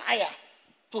a fire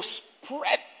to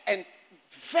spread and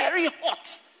very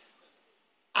hot.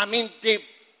 They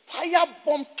fire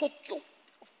bomb Tokyo,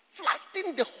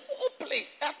 flattened the whole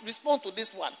place. That responds to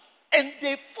this one. And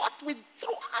they fought through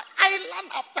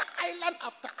island after island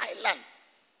after island.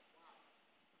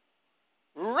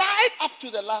 Right up to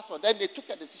the last one. Then they took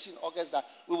a decision in August that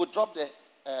we would drop the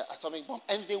atomic bomb.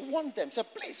 And they warned them,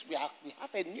 said, please, we have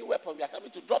a new weapon. We are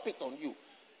coming to drop it on you.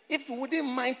 If you wouldn't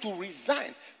mind to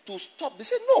resign, to stop. They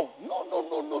said, no.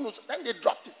 So then they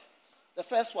dropped it. The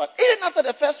first one. Even after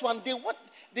the first one,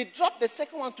 they dropped the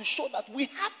second one to show that we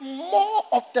have more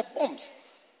of the bombs.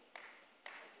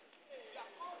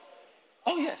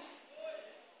 Oh, yes.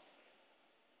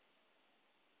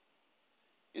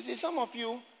 You see, some of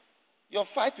you, your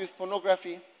fight with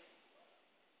pornography,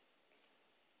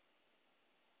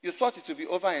 you thought it would be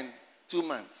over in 2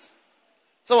 months.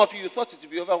 Some of you thought it would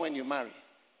be over when you marry.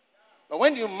 But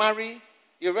when you marry,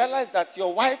 you realize that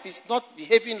your wife is not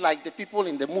behaving like the people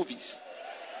in the movies.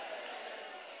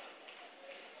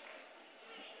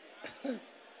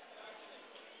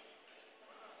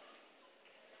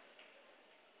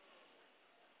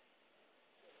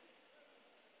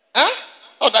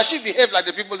 Or does she behave like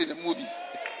the people in the movies?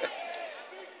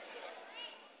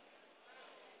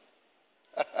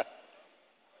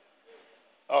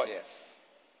 Oh, yes.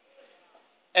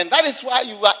 And that is why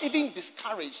you are even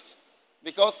discouraged.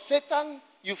 Because Satan,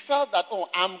 you felt that,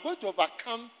 I'm going to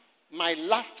overcome my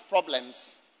last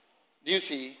problems, do you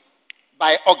see,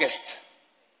 by August.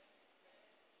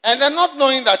 And then not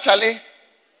knowing that, Charlie,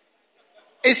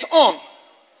 it's on.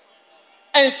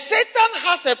 And Satan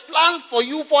has a plan for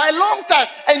you for a long time.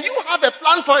 And you have a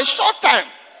plan for a short time.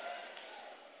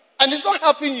 And it's not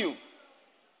helping you.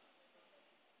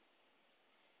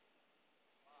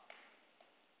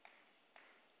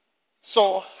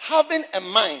 So, having a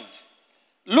mind,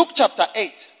 Luke chapter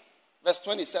 8, verse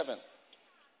 27.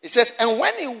 It says, and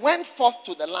when he went forth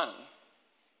to the land,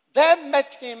 there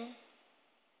met him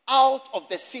out of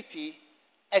the city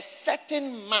a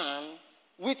certain man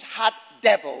which had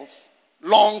devils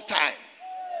long time.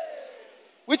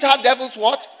 Which had devils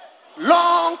what?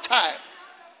 Long time.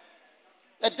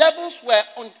 The devils were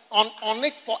on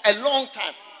it for a long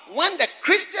time. When the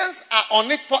Christians are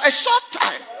on it for a short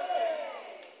time.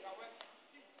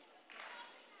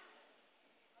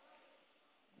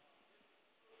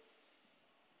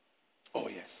 Oh,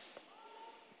 yes.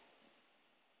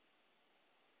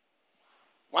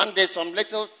 One day, some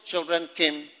little children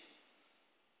came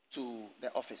to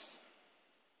the office.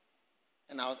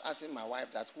 And I was asking my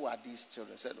wife that, who are these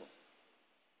children? I said,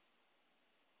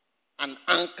 an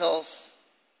uncle's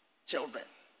children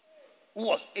who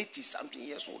was 80-something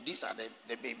years old. These are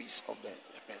the babies of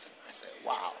the person. I said,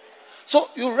 wow. So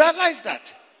you realize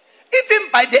that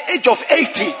even by the age of 80,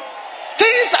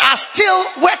 things are still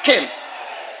working.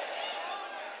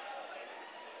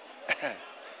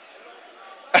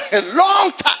 A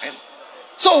long time.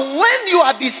 So when you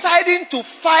are deciding to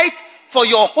fight for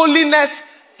your holiness,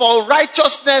 for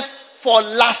righteousness, for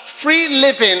lust-free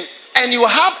living, and you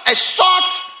have a short,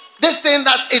 this thing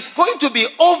that it's going to be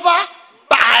over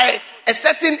by a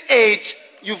certain age,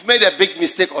 you've made a big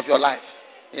mistake of your life.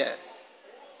 Yeah.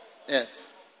 Yes.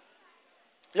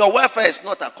 Your welfare is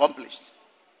not accomplished.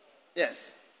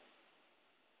 Yes.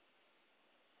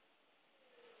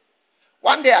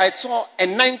 One day I saw a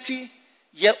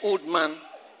 90-year-old man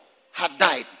had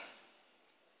died.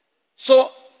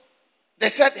 So they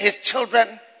said his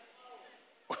children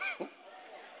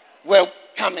were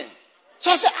coming.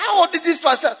 So I said, how old is this?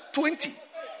 I said, 20.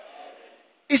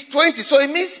 It's 20. So it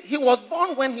means he was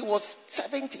born when he was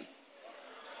 70.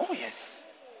 Oh, yes.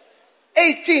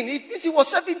 18. It means he was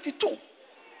 72.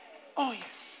 Oh,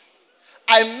 yes.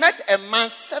 I met a man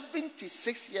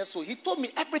 76 years old. He told me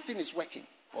everything is working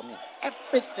for me.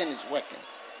 Everything is working.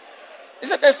 He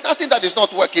said, there's nothing that is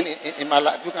not working in my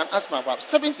life. You can ask my wife.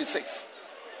 76.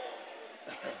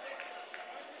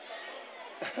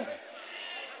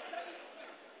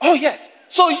 Oh, yes.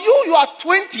 So you are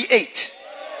 28.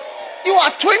 You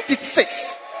are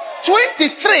 26.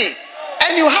 23.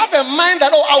 And you have a mind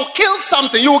that, oh, I'll kill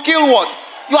something. You will kill what?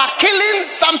 You are killing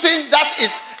something that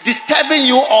is disturbing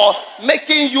you or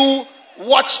making you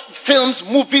watch films,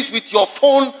 movies with your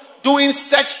phone, doing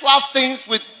sexual things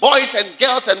with boys and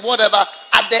girls and whatever.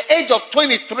 At the age of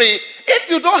 23, if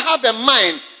you don't have a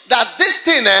mind that this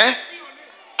thing,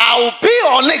 I'll be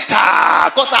on it.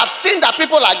 Because I've seen that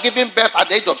people are giving birth at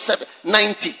the age of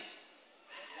 90.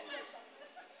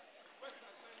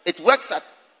 It works at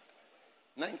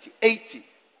 90, 80.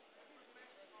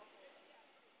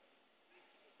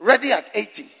 Ready at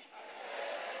 80.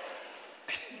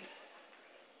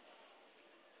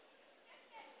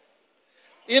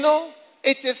 You know,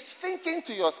 it is thinking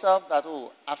to yourself that,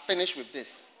 oh, I've finished with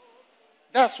this.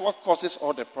 That's what causes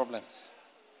all the problems.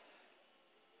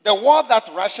 The war that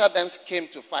Russia then came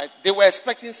to fight, they were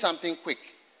expecting something quick.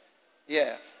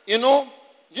 Yeah. You know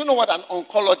what an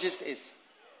oncologist is?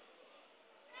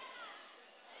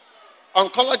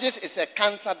 Oncologist is a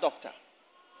cancer doctor.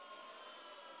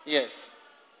 Yes.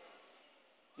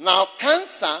 Now,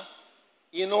 cancer,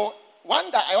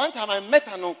 one time I met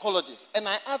an oncologist and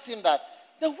I asked him that,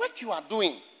 the work you are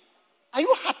doing, are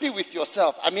you happy with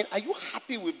yourself? I mean, are you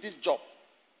happy with this job?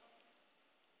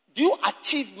 Do you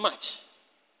achieve much?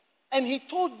 And he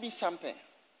told me something.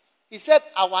 He said,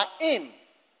 our aim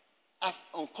as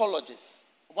oncologists,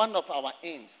 one of our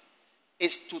aims,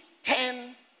 is to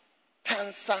turn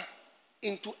cancer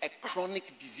into a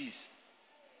chronic disease.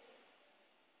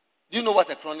 Do you know what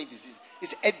a chronic disease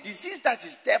is? It's a disease that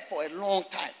is there for a long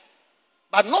time,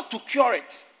 but not to cure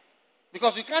it,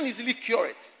 because you can't easily cure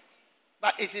it.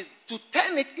 But it is to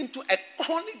turn it into a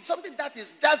chronic, something that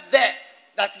is just there,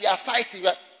 that we are fighting.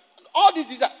 All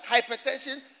these are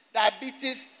hypertension,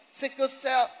 diabetes, sickle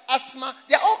cell, asthma.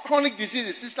 They are all chronic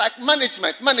diseases. It's like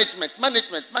management.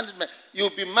 You'll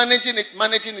be managing it.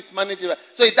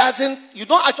 So you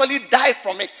don't actually die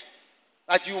from it,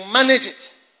 but you manage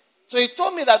it. So he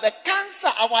told me that the cancer,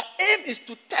 our aim is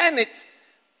to turn it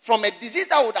from a disease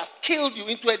that would have killed you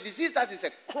into a disease that is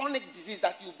a chronic disease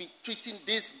that you'll be treating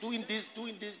this, doing this,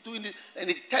 and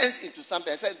it turns into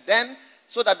something. I said, then,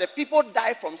 so that the people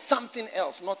die from something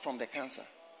else, not from the cancer.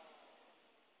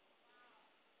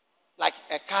 Like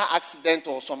a car accident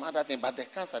or some other thing, but the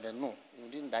cancer, then no, you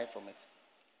didn't die from it.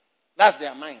 That's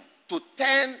their mind. To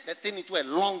turn the thing into a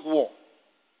long war.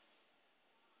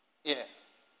 Yeah.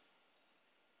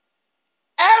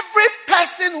 Every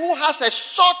person who has a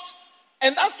short,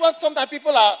 and that's what sometimes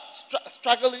people are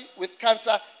struggling with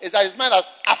cancer, is that his mind has,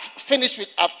 I've finished with,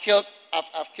 I've killed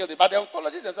it. But the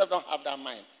oncologists themselves don't have that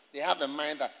mind. They have a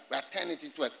mind that we are turning it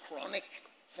into a chronic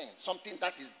thing, something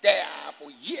that is there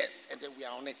for years, and then we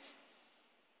are on it.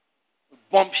 We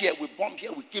bump here, we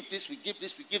give this,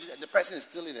 and the person is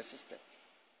still in the system.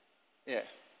 Yeah.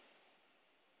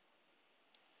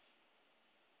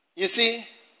 You see,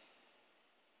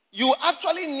 you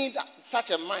actually need such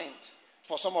a mind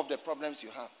for some of the problems you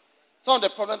have. Some of the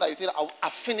problems that you think are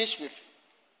finished with.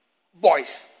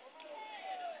 Boys.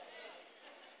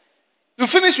 You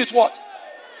finish with what?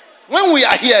 When we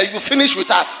are here, you finish with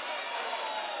us.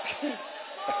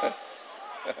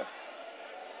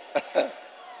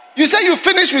 You say you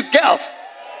finish with girls.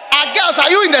 Girls, are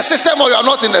you in the system or you are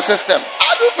not in the system?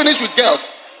 How do you finish with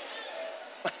girls?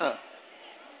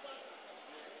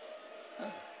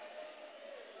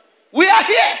 We are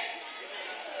here.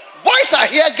 Boys are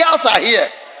here, girls are here.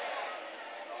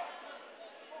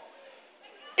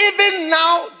 Even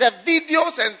now, the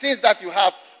videos and things that you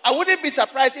have, I wouldn't be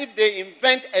surprised if they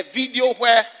invent a video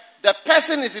where the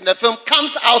person is in the film,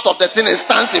 comes out of the thing and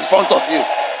stands in front of you.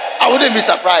 I wouldn't be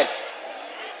surprised.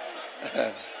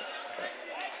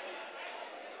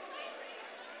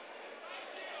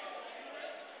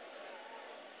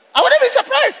 I wouldn't be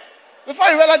surprised. Before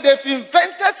you realize, they've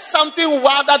invented something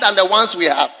wilder than the ones we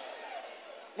have.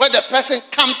 Where the person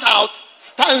comes out,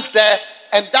 stands there,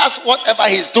 and does whatever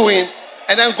he's doing,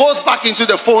 and then goes back into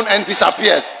the phone and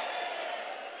disappears.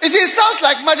 You see, it sounds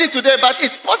like magic today, but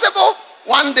it's possible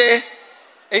one day.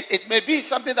 It may be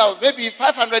something that maybe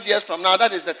 500 years from now,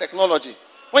 that is the technology.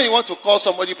 When you want to call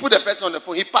somebody, you put the person on the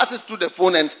phone, he passes through the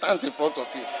phone and stands in front of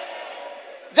you.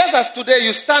 Just as today,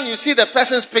 you stand, you see the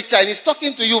person's picture, and he's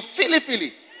talking to you,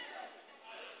 feely.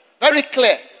 Very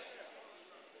clear.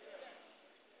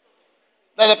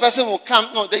 That the person will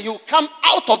come, he will come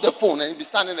out of the phone and he'll be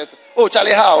standing there. Oh,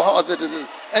 Charlie, how was it?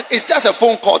 And it's just a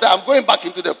phone call. I'm going back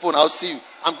into the phone. I'll see you.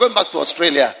 I'm going back to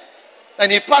Australia.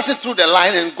 And he passes through the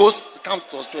line and comes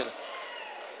to Australia.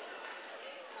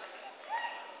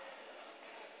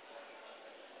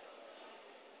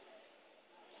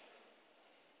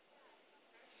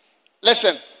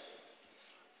 Listen,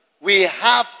 we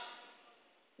have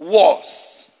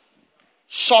wars,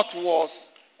 short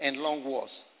wars and long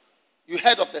wars. You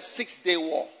heard of the 6-day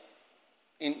war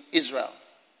in Israel.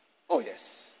 Oh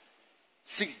yes,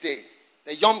 6 day.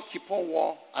 The Yom Kippur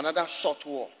War, another short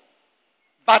war.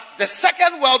 But the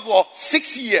Second World War,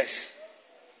 6 years.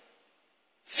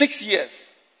 6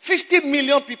 years. 50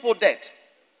 million people dead.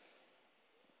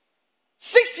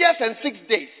 6 years and 6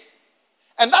 days.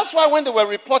 And that's why when they were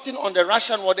reporting on the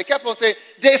Russian war, they kept on saying,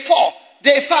 day 4,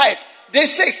 day 5, day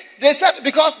 6, day 7,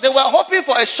 because they were hoping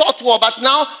for a short war, but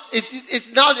now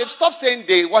now they've stopped saying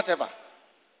day whatever.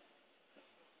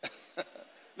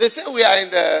 They say we are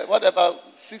in the whatever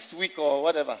 6th week or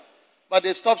whatever, but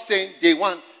they've stopped saying day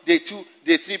 1, day 2,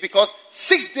 day 3, because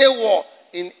 6-day war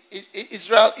in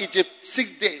Israel, Egypt,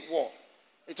 6-day war.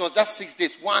 It was just 6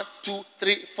 days. 1, 2,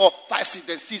 3, 4, 5, 6,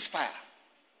 then ceasefire.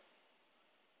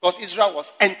 Because Israel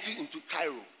was entering into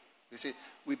Cairo. They say,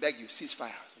 we beg you, ceasefire.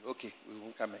 Okay, we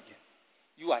won't come again.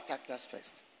 You attacked us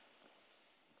first.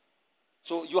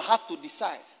 So you have to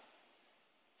decide.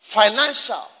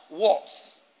 Financial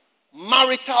wars,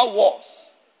 marital wars,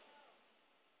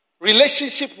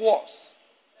 relationship wars,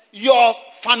 your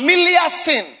familiar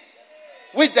sin,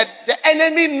 which the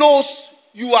enemy knows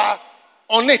you are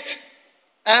on it.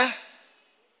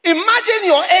 Imagine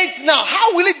your age now.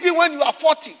 How will it be when you are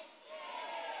 40?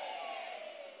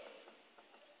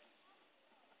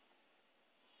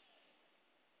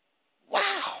 Wow.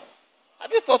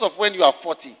 Have you thought of when you are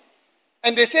 40?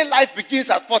 And they say life begins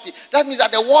at 40. That means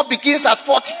that the war begins at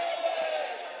 40.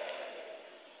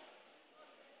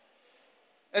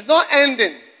 It's not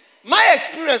ending. My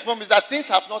experience from is that things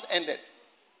have not ended.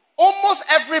 Almost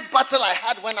every battle I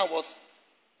had when I was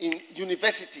in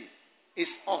university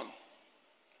is on.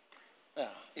 Yeah,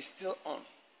 it's still on.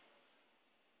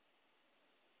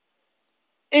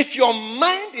 If your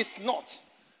mind is not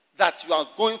that you are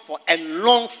going for a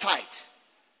long fight,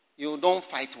 you don't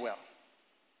fight well.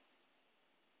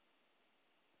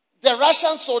 The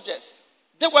Russian soldiers,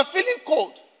 they were feeling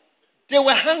cold. They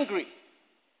were hungry.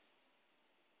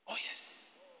 Oh yes.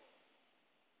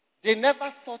 They never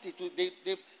thought it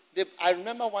would. I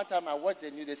remember one time I watched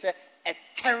the news. They said a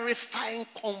terrifying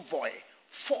convoy,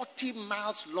 40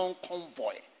 miles long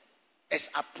convoy, is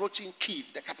approaching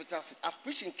Kiev, the capital city. I've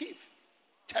preached in Kiev.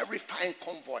 Terrifying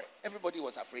convoy. Everybody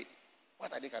was afraid.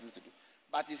 What are they coming to do?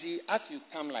 But you see, as you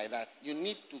come like that, you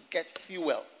need to get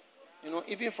fuel. You know,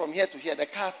 even from here to here, the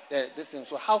cars, this thing.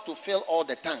 So how to fill all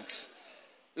the tanks?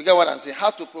 You get what I'm saying? How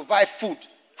to provide food?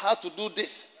 How to do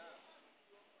this?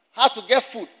 How to get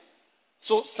food?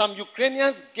 So some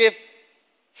Ukrainians gave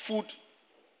food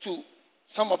to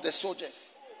some of the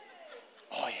soldiers.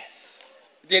 Oh yes.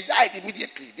 They died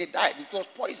immediately. They died. It was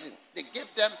poison. They gave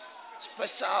them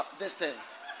special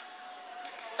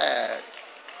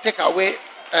take away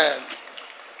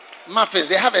muffins.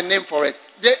 They have a name for it.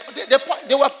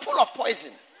 They were full of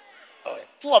poison. Oh, yeah.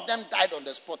 2 of them died on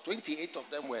the spot. 28 of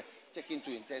them were taken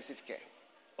to intensive care.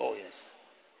 Oh yes.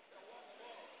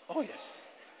 Oh yes.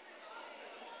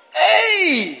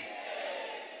 Hey!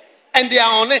 And they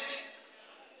are on it.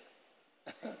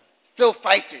 Still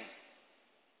fighting.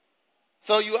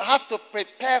 So you have to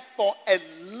prepare for a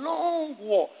long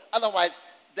war. Otherwise,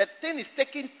 the thing is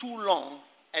taking too long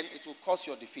and it will cause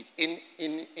your defeat.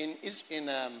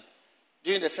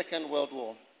 During the Second World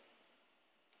War,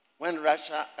 when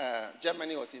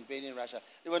Germany was invading Russia,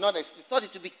 they thought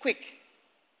it would be quick.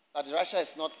 But Russia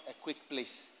is not a quick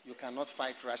place. You cannot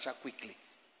fight Russia quickly.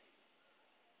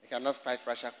 You cannot fight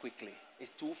Russia quickly.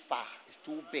 It's too far. It's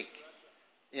too big.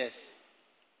 Yes.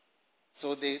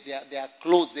 So they are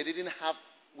clothes. They didn't have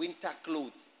winter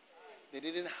clothes.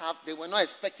 They were not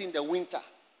expecting the winter.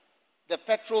 The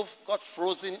petrol got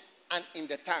frozen and in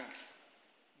the tanks.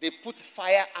 They put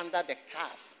fire under the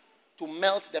cars to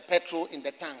melt the petrol in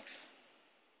the tanks.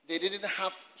 They didn't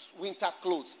have winter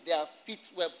clothes. Their feet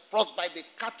were frostbite. They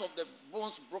cut off the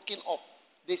bones broken off.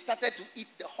 They started to eat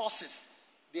the horses.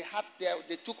 They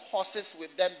took horses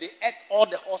with them. They ate all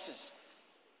the horses.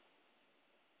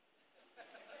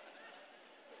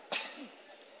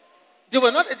 They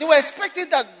were expecting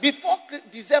that before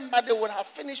December they would have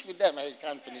finished with them. I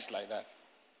can't finish like that.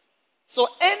 So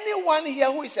anyone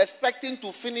here who is expecting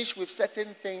to finish with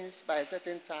certain things by a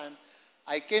certain time,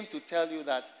 I came to tell you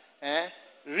that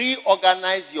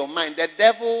reorganize your mind. The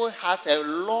devil has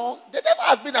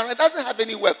been around. It doesn't have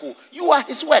any work. You are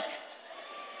his work.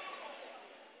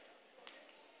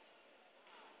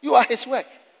 You are his work.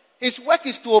 His work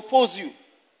is to oppose you.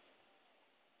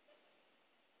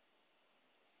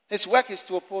 His work is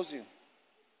to oppose you.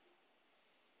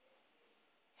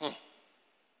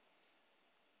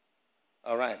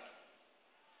 All right.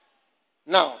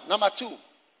 Now, number 2.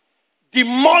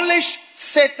 Demolish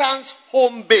Satan's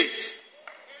home base.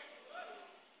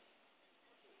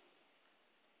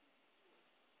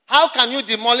 How can you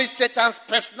demolish Satan's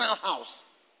personal house?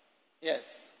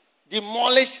 Yes.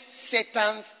 Demolish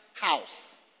Satan's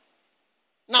house.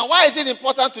 Now, why is it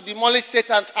important to demolish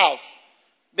Satan's house?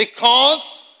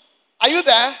 Because, are you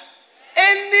there?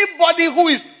 Anybody who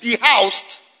is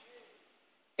dehoused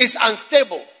is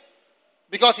unstable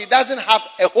because he doesn't have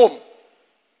a home.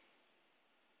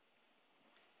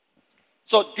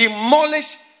 So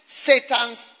demolish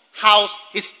Satan's house,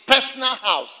 his personal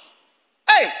house.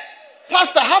 Hey,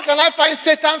 Pastor, how can I find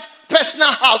Satan's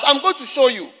personal house? I'm going to show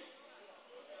you.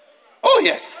 Oh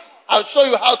yes, I'll show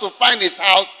you how to find his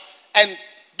house and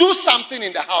do something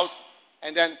in the house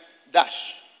and then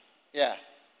dash. Yeah.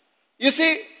 You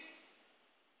see,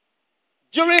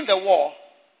 during the war,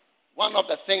 one of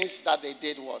the things that they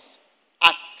did was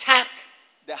attack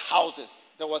the houses.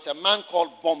 There was a man called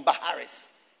Bomber Harris.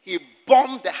 He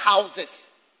bombed the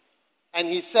houses. And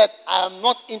he said, I am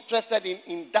not interested in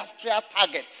industrial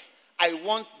targets. I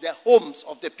want the homes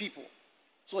of the people.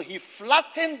 So he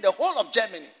flattened the whole of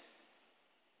Germany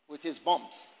with his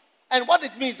bombs. And what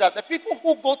it means is that the people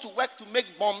who go to work to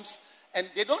make bombs and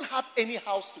they don't have any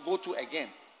house to go to again.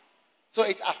 So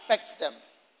it affects them.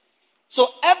 So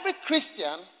every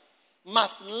Christian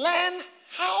must learn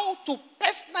how to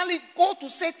personally go to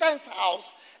Satan's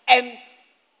house and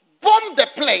bomb the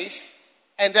place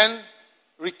and then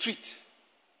retreat.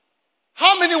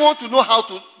 How many want to know how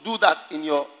to do that in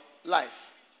your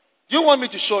life? Do you want me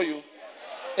to show you?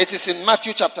 It is in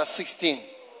Matthew chapter 16,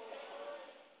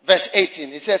 verse 18.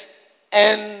 It says,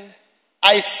 and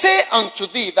I say unto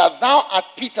thee that thou art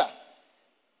Peter.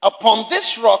 Upon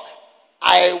this rock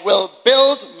I will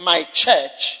build my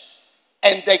church,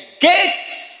 and the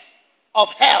gates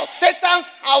of hell, Satan's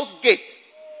house gate,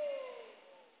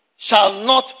 shall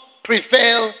not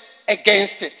prevail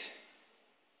against it.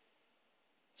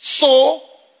 So,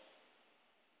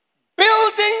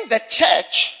 building the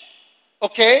church,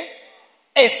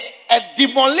 is a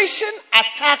demolition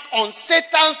attack on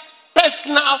Satan's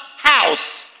personal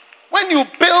house. When you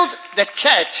build the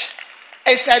church,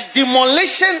 it's a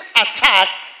demolition attack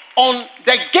on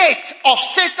the gate of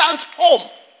Satan's home.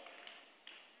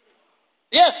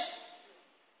 Yes.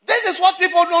 This is what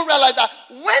people don't realize, that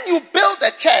when you build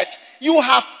a church, you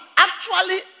have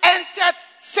actually entered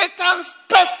Satan's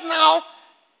personal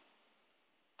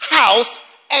house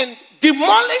and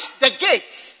demolished the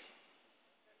gates.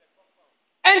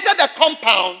 Enter the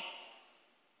compound,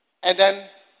 and then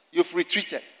you've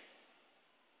retreated.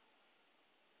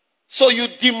 So you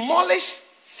demolish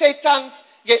Satan's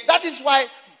gate. That is why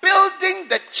building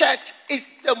the church is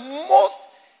the most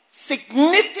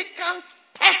significant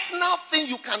personal thing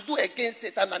you can do against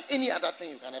Satan than any other thing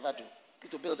you can ever do. Is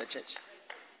to build the church.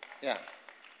 Yeah.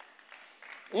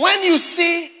 When you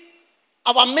see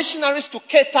our missionaries to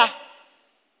cater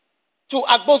to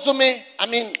Agbozome,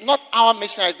 not our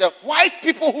missionaries, the white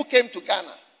people who came to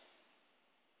Ghana,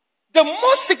 the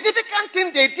most significant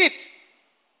thing they did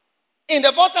in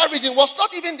the Volta region was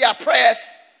not even their prayers.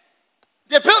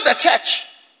 They built the church.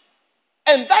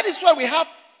 And that is why we have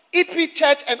EP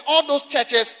Church and all those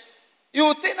churches. You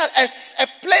would think that as a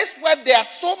place where they are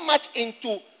so much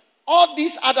into all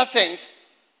these other things,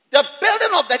 the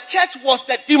building of the church was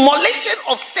the demolition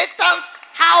of Satan's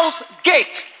house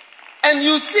gate. And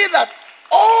you see that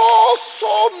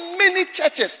so many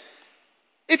churches,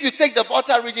 if you take the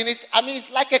Volta region, it's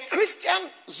like a Christian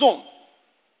zone.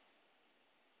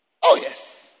 Oh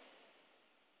yes.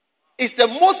 It's the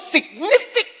most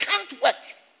significant work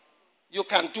you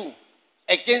can do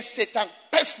against Satan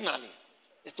personally,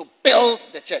 is to build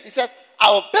the church. He says,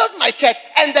 I will build my church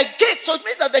and the gates. So it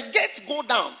means that the gates go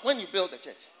down when you build the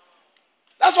church.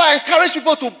 That's why I encourage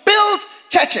people to build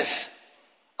churches.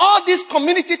 All these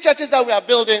community churches that we are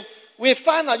building, we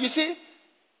find out, you see,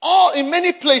 all in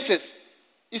many places.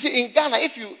 You see, in Ghana,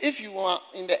 if you are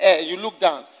in the air, you look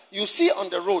down, you see on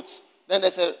the roads, then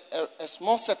there's a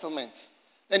small settlement.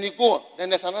 Then you go, then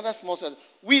there's another small settlement.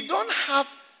 We don't have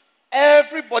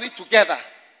everybody together.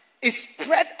 It's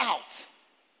spread out.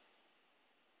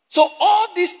 So all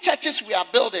these churches we are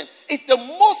building is the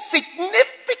most significant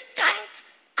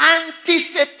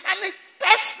anti-satanic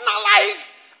personalized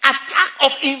attack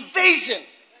of invasion.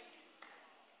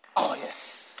 Oh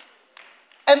yes.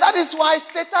 And that is why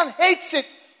Satan hates it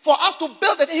for us to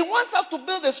build it. He wants us to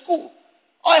build a school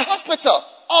or a hospital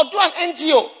or do an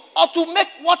NGO or to make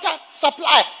water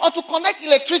supply or to connect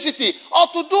electricity or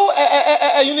to do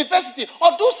a university or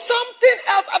do something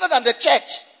else other than the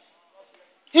church.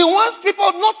 He wants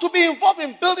people not to be involved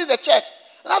in building the church.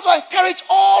 And that's why I encourage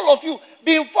all of you,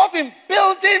 be involved in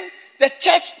building the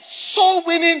church, soul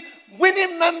winning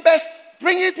members,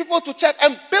 bringing people to church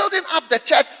and building up the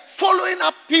church, following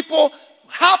up people,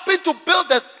 helping to build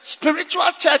the spiritual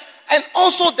church and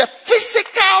also the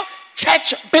physical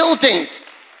church buildings.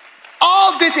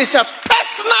 All this is a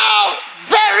personal,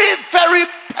 very, very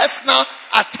personal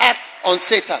attack on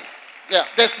Satan. Yeah,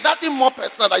 there's nothing more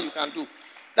personal that you can do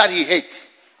that he hates.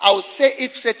 I would say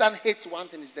if Satan hates one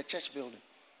thing, it's the church building.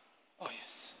 Oh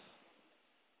yes.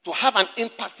 To have an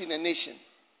impact in a nation.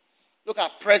 Look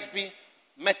at Presby,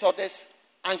 Methodist,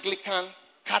 Anglican,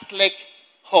 Catholic.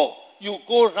 Oh, you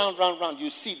go round, you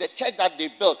see the church that they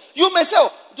built. You may say,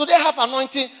 oh, do they have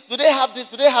anointing? Do they have this?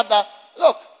 Do they have that?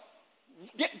 Look,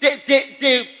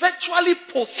 they virtually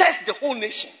possess the whole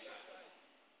nation.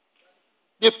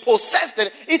 They possess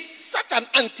it's such an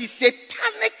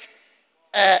anti-satanic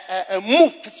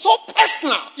move, so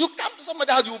personal. You come to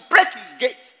somebody else, you break his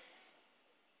gate.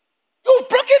 You've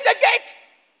broken the gate.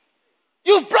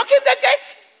 You've broken the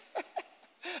gate.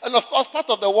 And of course, part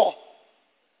of the wall.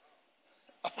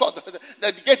 Of course,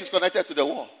 the gate is connected to the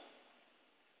wall.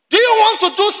 Do you want to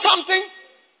do something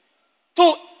to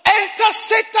enter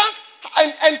Satan's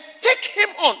and take him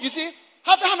on? You see,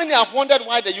 how many have wondered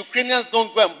why the Ukrainians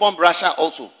don't go and bomb Russia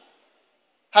also?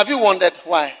 Have you wondered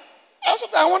why?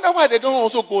 I wonder why they don't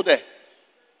also go there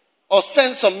or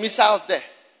send some missiles there.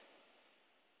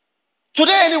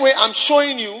 Today, anyway, I'm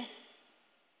showing you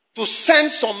to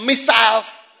send some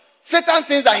missiles. Satan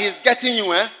thinks that he's getting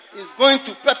you, he's going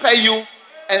to pepper you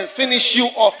and finish you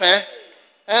off,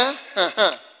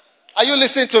 Are you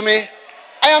listening to me?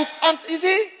 You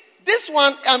see, this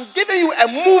one, I'm giving you a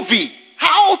movie.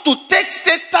 How to take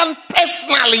Satan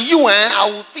personally,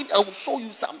 I will show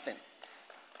you something.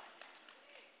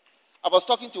 I was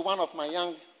talking to one of my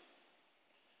young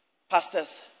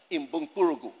pastors in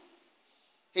Bunkpurugu.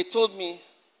 He told me,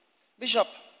 Bishop,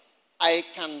 I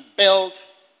can build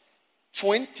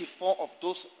 24 of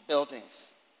those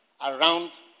buildings around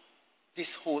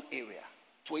this whole area.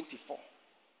 24.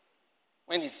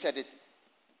 When he said it,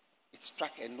 it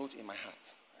struck a note in my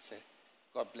heart. I said,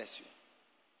 God bless you.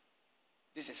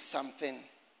 This is something,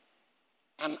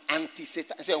 an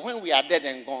anti-Satan. I said, when we are dead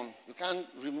and gone, you can't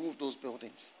remove those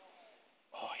buildings.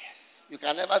 Oh, yes. You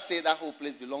can never say that whole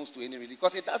place belongs to any religion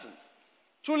because it doesn't.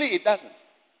 Truly, it doesn't.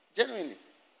 Genuinely.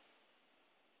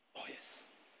 Oh, yes.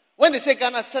 When they say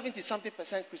Ghana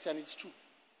 70-something% Christian, it's true.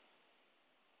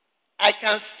 I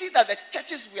can see that the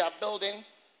churches we are building,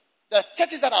 the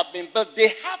churches that have been built, they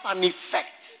have an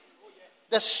effect.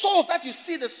 The souls that you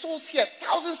see, the souls here,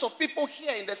 thousands of people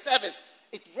here in the service,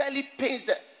 it really pains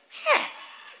the...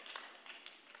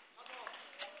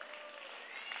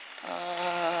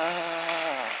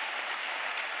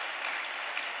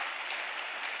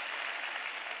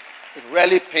 It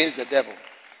really pains the devil.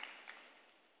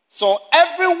 So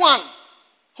everyone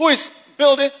who is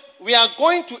building, we are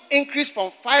going to increase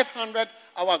from 500,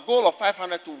 our goal of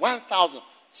 500 to 1,000.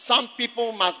 Some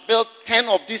people must build 10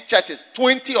 of these churches,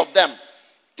 20 of them.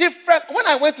 Different. When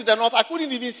I went to the north, I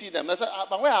couldn't even see them. I said,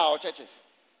 but where are our churches?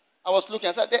 I was looking.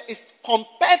 I said,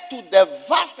 compared to the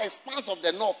vast expanse of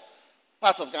the north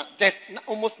part of Ghana, there's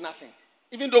almost nothing.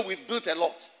 Even though we've built a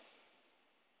lot.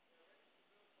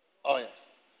 Oh, yes.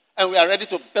 And we are ready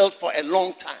to build for a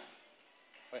long time.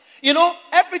 You know,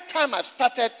 every time I've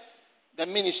started the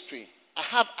ministry, I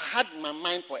had in my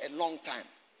mind for a long time.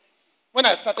 When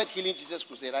I started Healing Jesus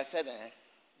Crusade, I said,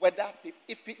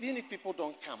 even if people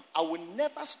don't come, I will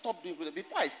never stop doing crusade.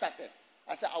 Before I started,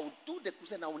 I said, I will do the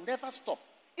crusade and I will never stop.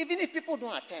 Even if people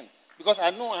don't attend. Because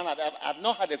I know I've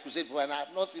not had a crusade before and I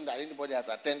have not seen that anybody has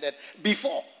attended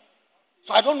before.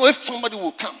 So I don't know if somebody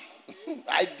will come.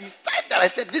 I decided, I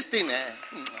said, this thing,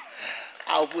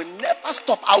 I will never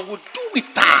stop. I will do it.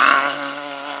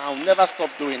 I'll never stop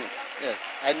doing it. Yes,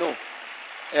 I know.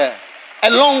 Yeah. A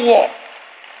long war.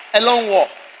 A long war.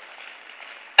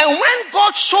 And when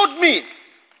God showed me,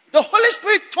 the Holy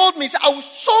Spirit told me, he said, I will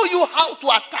show you how to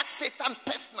attack Satan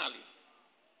personally.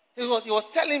 He was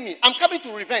telling me, I'm coming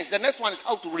to revenge. The next one is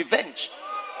how to revenge.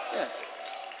 Yes.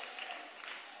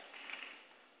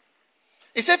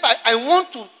 He said, I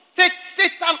want to take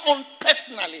Satan on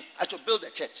personally. I should build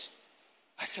a church.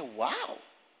 I said, wow.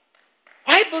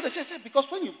 Why build a church? I said, because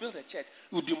when you build a church,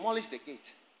 you demolish the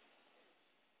gate.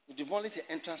 You demolish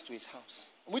the entrance to his house,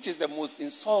 which is the most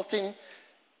insulting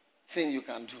thing you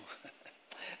can do.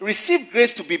 Receive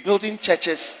grace to be building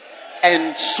churches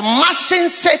and smashing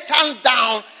Satan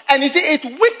down. And you see, it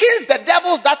weakens the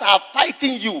devils that are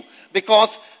fighting you.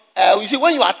 Because, you see,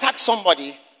 when you attack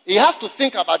somebody, he has to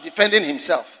think about defending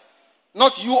himself.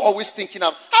 Not you always thinking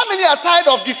of, how many are tired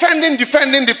of defending?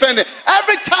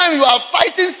 Every time you are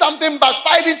fighting something, but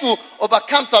fighting to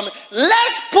overcome something.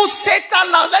 Let's put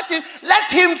Satan now.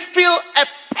 Let him feel a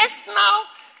personal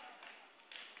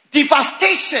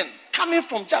devastation coming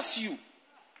from just you.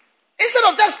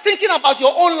 Instead of just thinking about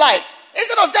your own life.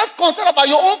 Instead of just concerned about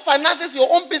your own finances, your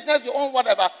own business, your own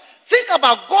whatever. Think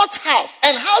about God's house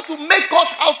and how to make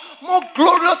God's house more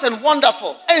glorious and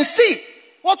wonderful. And see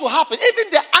what will happen.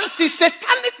 Even the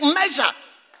anti-satanic measure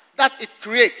that it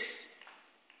creates.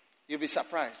 You'll be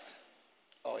surprised.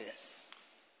 Oh yes.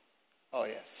 Oh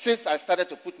yes. Since I started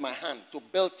to put my hand to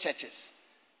build churches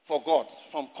for God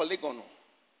from Coligono,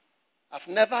 I've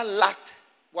never lacked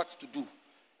what to do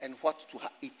and what to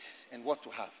eat and what to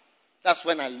have. That's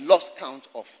when I lost count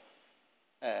of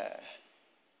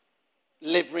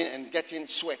laboring and getting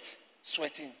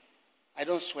sweating. I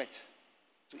don't sweat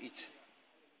to eat.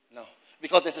 No.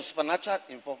 Because there's a supernatural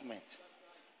involvement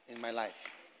in my life.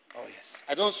 Oh yes.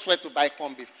 I don't sweat to buy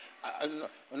corned beef.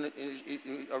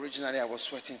 Originally I was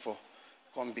sweating for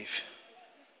corned beef.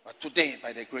 But today,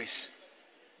 by the grace,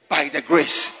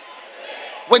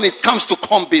 when it comes to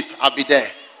corned beef, I'll be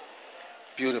there.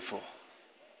 Beautiful.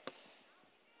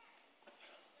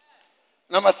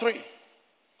 Number 3,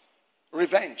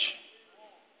 revenge.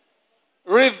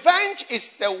 Revenge is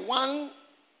the one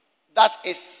that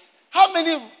is, how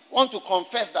many want to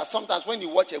confess that sometimes when you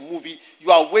watch a movie,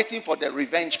 you are waiting for the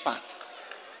revenge part?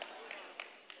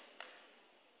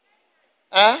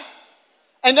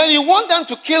 And then you want them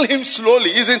to kill him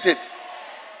slowly, isn't it?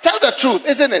 Tell the truth,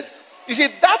 isn't it? You see,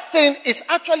 that thing is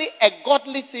actually a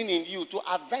godly thing in you to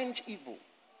avenge evil.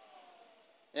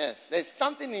 Yes, there's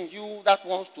something in you that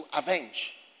wants to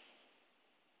avenge.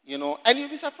 You know, and you'll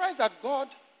be surprised that God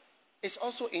is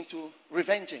also into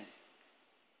revenging.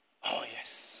 Oh,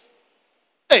 yes.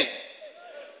 Hey,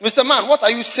 Mr. Man, what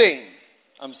are you saying?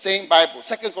 I'm saying Bible.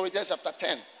 2 Corinthians chapter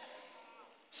 10.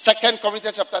 2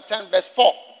 Corinthians chapter 10, verse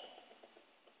 4.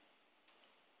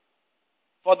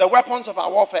 For the weapons of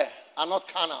our warfare are not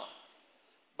carnal,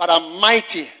 but are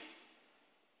mighty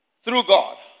through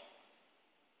God.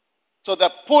 So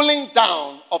the pulling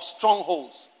down of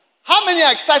strongholds. How many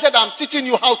are excited I'm teaching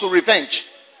you how to revenge?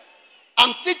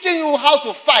 I'm teaching you how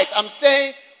to fight. I'm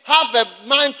saying have a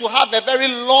mind to have a very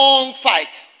long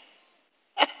fight.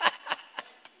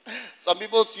 Some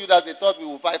people see that they thought we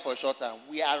would fight for a short time.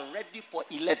 We are ready for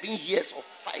 11 years of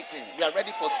fighting. We are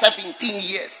ready for 17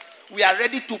 years. We are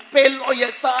ready to pay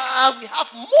lawyers. We have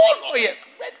more lawyers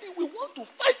ready. We want to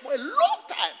fight for a long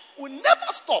time. We'll never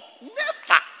stop.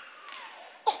 Never.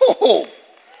 Oh,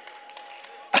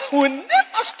 we'll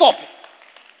never stop.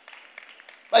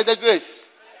 By the grace.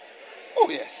 Oh,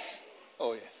 yes.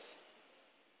 Oh, yes.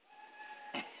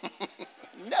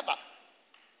 Never.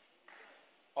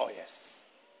 Oh, yes.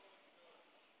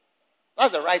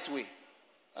 That's the right way.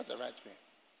 That's the right way.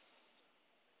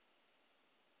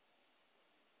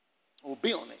 We'll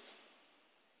be on it.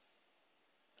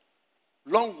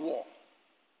 Long war.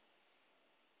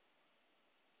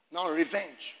 Now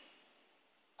revenge.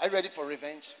 Are you ready for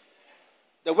revenge?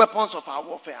 The weapons of our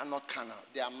warfare are not carnal.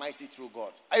 They are mighty through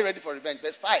God. Are you ready for revenge?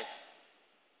 Verse 5.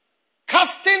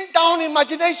 Casting down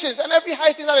imaginations and every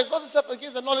high thing that exalts itself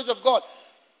against the knowledge of God.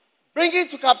 Bringing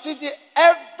to captivity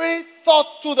every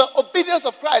thought to the obedience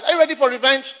of Christ. Are you ready for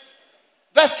revenge?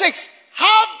 Verse 6.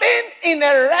 Having in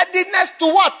a readiness to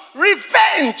what?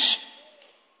 Revenge.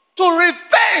 To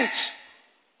revenge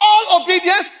all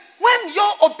obedience when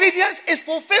your obedience is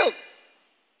fulfilled.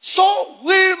 So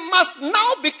we must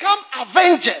now become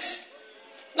avengers.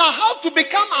 Now, how to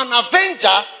become an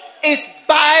avenger is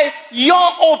by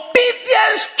your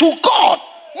obedience to God.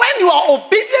 When you are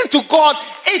obedient to God,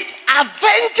 it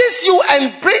avenges you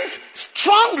and brings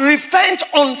strong revenge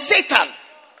on Satan.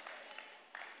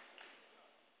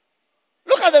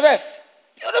 Look at the verse.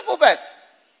 Beautiful verse.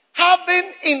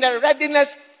 having in a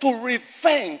readiness to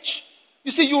revenge.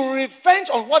 You see, you revenge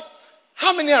on what?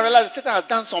 How many have realized that Satan has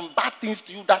done some bad things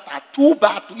to you that are too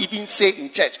bad to even say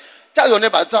in church? Tell your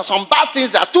neighbor, some bad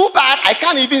things that are too bad. I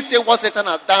can't even say what Satan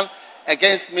has done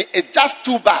against me. It's just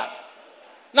too bad.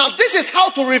 Now, this is how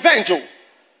to revenge you.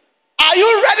 Are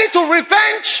you ready to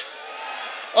revenge?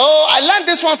 Oh, I learned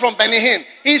this one from Benny Hinn.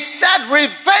 He said,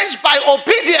 revenge by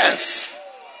obedience.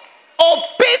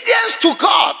 Obedience to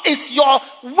God is your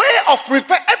way of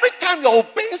revenge. Every time you're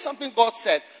obeying something God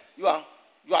said, you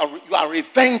are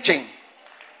revenging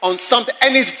on something.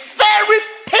 And it's very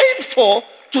painful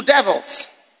to devils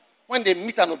when they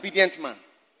meet an obedient man.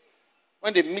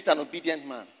 When they meet an obedient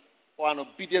man or an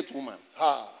obedient woman,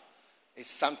 it's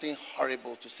something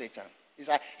horrible to Satan. It's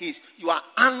like you are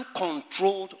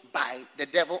uncontrolled by the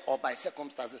devil or by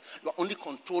circumstances. You are only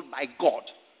controlled by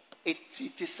God. It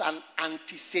is an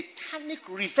anti-satanic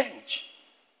revenge.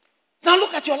 Now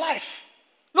look at your life.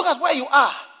 Look at where you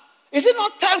are. Is it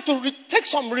not time to take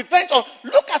some revenge? Or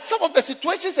look at some of the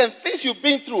situations and things you've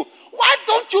been through. Why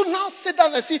don't you now sit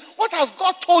down and see what has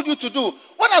God told you to do?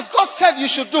 What has God said you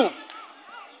should do?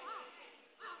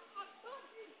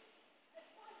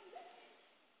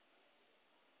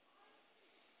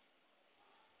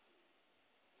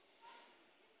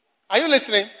 Are you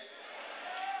listening?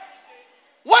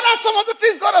 What are some of the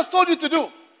things God has told you to do?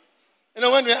 You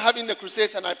know, when we're having the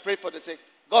crusades and I pray for the sick,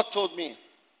 God told me,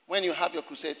 when you have your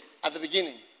crusade, at the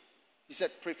beginning, he said,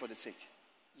 pray for the sick.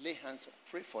 Lay hands on,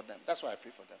 pray for them. That's why I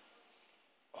pray for them.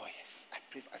 Oh yes,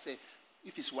 I say,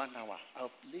 if it's 1 hour,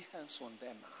 I'll lay hands on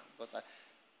them. Because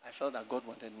I felt that God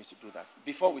wanted me to do that.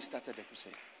 Before we started the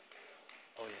crusade.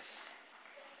 Oh yes.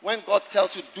 When God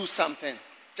tells you do something,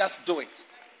 just do it.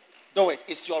 Do it.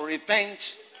 It's your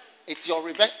revenge. It's your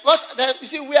revenge. But you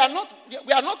see, we are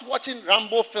not watching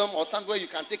Rambo film or somewhere you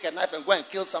can take a knife and go and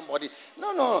kill somebody.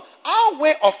 No. Our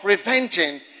way of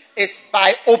revenging is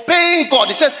by obeying God.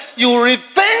 It says you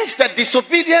revenge the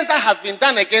disobedience that has been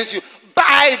done against you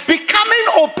by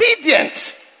becoming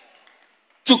obedient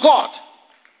to God.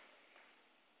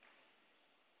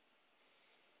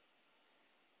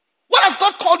 What has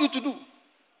God called you to do?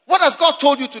 What has God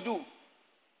told you to do?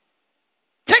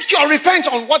 Take your revenge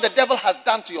on what the devil has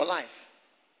done to your life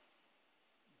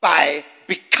by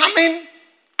becoming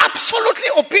absolutely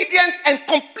obedient and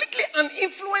completely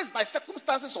uninfluenced by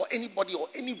circumstances or anybody or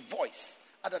any voice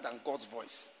other than God's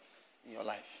voice in your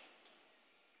life.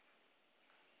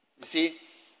 You see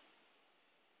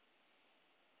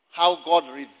how God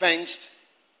revenged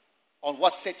on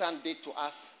what Satan did to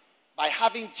us by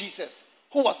having Jesus,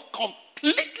 who was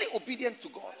completely obedient to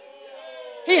God.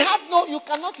 He had you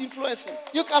cannot influence him.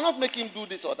 You cannot make him do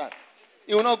this or that.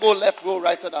 He will not go left, go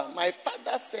right, so down. My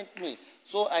father sent me.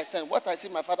 So I sent. What I see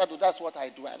my father do, that's what I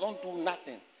do. I don't do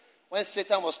nothing. When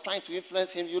Satan was trying to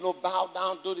influence him, bow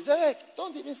down, do this. Hey,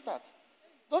 don't even start.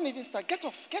 Don't even start. Get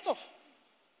off.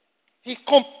 He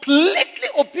completely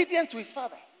obedient to his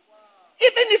father.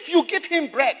 Even if you give him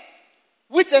bread,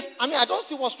 which is, I don't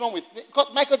see what's wrong with me.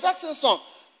 Michael Jackson's song,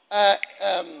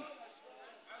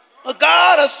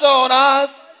 God has shown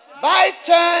us by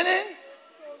turning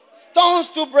stones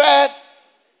to bread.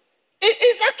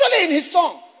 It's actually in his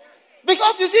song.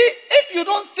 Because you see, if you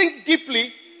don't think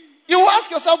deeply, you will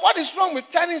ask yourself, what is wrong with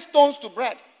turning stones to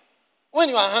bread when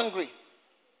you are hungry?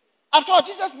 After all,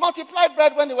 Jesus multiplied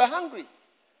bread when they were hungry.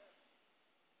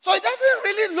 So it doesn't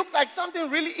really look like something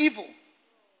really evil.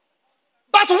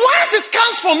 But once it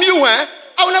comes from you, I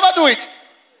will never do it.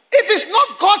 If it's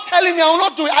not God telling me, I will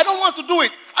not do it. I don't want to do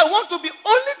it. I want to be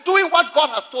only doing what God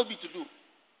has told me to do.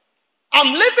 I'm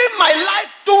living my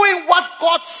life doing what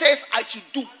God says I should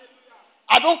do.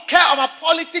 I don't care about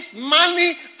politics,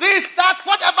 money, this, that,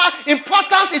 whatever.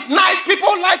 Importance is nice.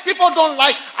 People like, people don't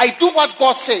like. I do what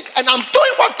God says. And I'm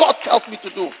doing what God tells me to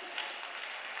do.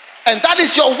 And that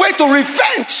is your way to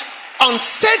revenge on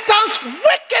Satan's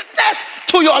wickedness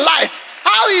to your life.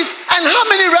 How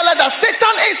many realize that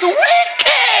Satan is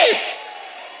wicked?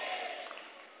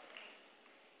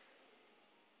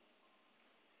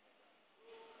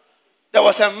 There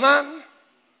was a man,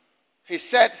 he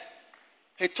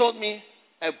told me,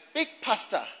 a big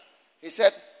pastor, he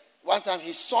said one time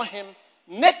he saw him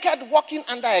naked walking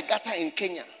under a gutter in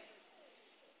Kenya.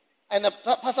 And the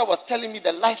pastor was telling me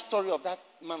the life story of that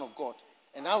man of God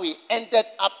and how he ended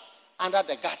up under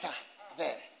the gutter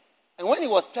there. And when he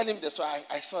was telling me the story,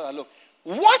 I saw that, look,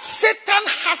 what Satan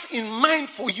has in mind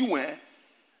for you,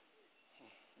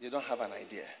 you don't have an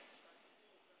idea.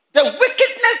 The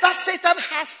wickedness that Satan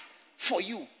has for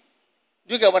you.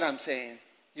 Do you get what I'm saying?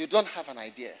 You don't have an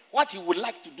idea. What he would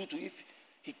like to do to you if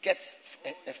he gets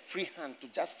a free hand to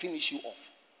just finish you off.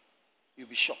 You'll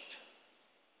be shocked.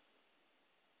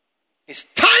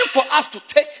 It's time for us to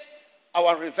take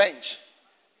our revenge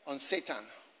on Satan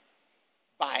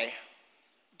by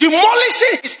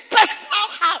demolishing his personal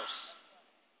house.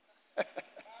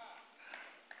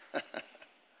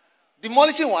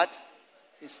 Demolishing what?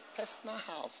 His personal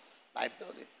house by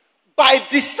building. By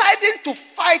deciding to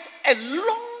fight a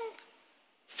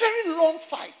very long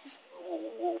fight.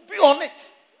 We'll be on it.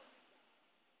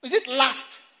 Is it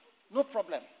last? No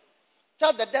problem.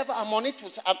 Tell the devil I'm on it.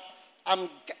 I'm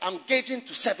gauging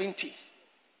to 70.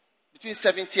 Between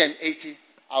 70 and 80,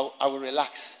 I will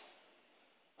relax.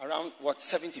 Around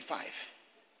 75?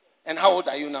 And how old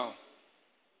are you now?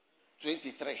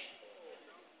 23.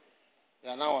 You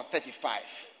are now 35.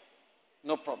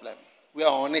 No problem. We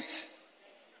are on it.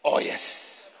 Oh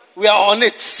yes. We are on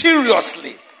it.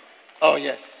 Seriously. Oh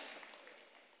yes.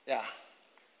 Yeah.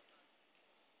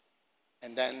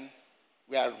 And then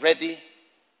we are ready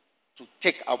to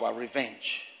take our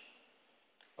revenge.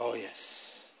 Oh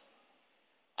yes.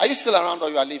 Are you still around or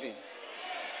you are leaving?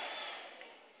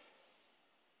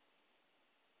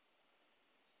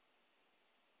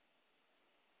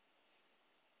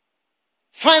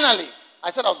 Finally, I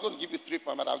said I was going to give you 3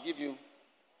 points, but I'll give you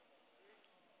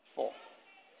 4.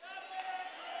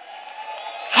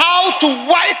 How to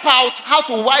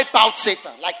wipe out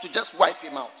Satan, like to just wipe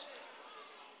him out.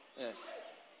 Yes.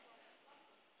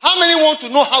 How many want to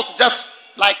know how to just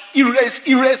like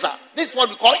eraser? This is what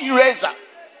we call eraser.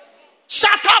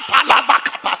 Shut up.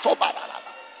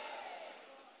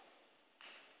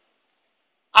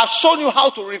 I've shown you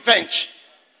how to revenge.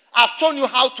 I've shown you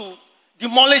how to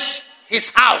demolish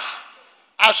his house.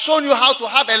 I've shown you how to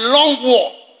have a long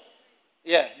war.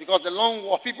 Yeah, because the long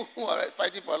war, people who are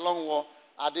fighting for a long war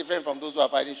are different from those who are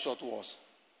fighting short wars.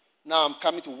 Now I'm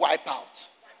coming to wipe out.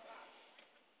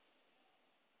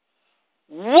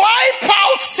 Wipe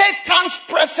out Satan's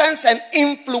presence and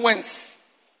influence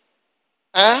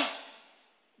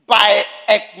by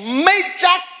a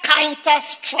major counter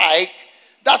strike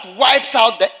that wipes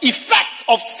out the effects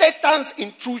of Satan's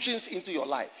intrusions into your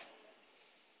life.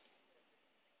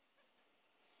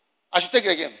 I should take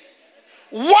it again.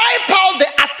 Wipe out the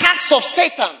attacks of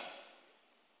Satan.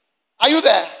 Are you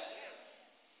there?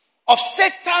 Of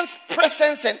Satan's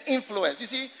presence and influence. You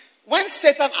see, when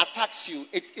Satan attacks you,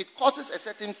 it causes a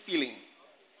certain feeling.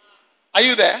 Are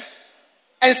you there?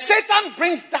 And Satan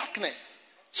brings darkness.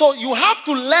 So you have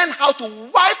to learn how to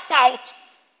wipe out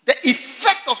the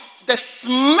effect of the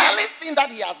smelling thing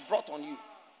that he has brought on you.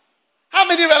 How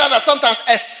many realize that sometimes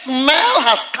a smell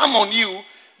has come on you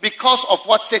because of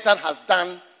what Satan has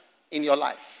done in your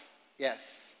life?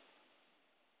 Yes.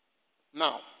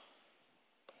 Now,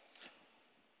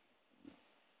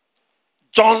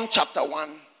 John chapter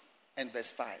 1 and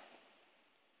verse 5.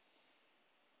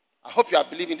 I hope you are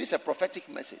believing this is a prophetic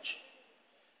message.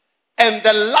 And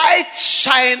the light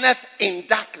shineth in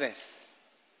darkness,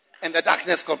 and the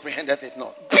darkness comprehendeth it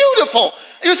not. Beautiful.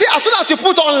 You see, as soon as you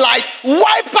put on light,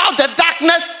 wipe out the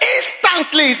darkness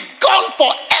instantly. It's gone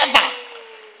forever.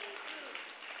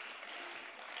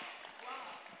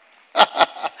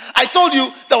 I told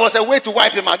you there was a way to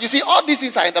wipe him out. You see, all these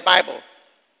things are in the Bible.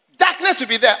 Darkness will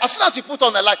be there. As soon as you put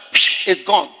on the light, it's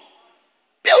gone.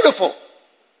 Beautiful.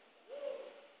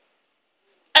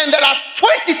 And there are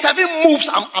 27 moves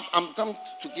I'm going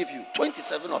to give you.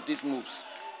 27 of these moves.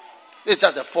 This is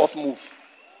just the 4th move.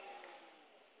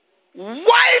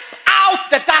 Wipe out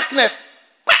the darkness.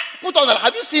 Put on the light.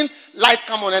 Have you seen light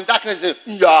come on and darkness say,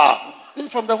 yeah.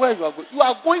 From the way you are going. You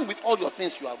are going with all your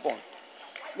things, you are gone.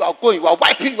 You are going, you are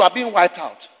wiping, you are being wiped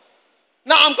out.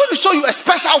 Now I'm going to show you a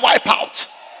special wipe out.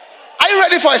 Are you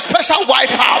ready for a special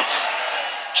wipe out?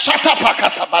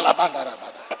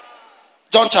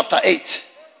 John chapter 8.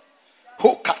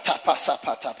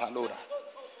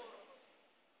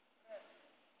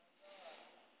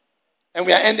 And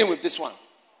we are ending with this one.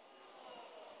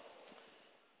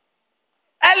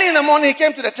 Early in the morning he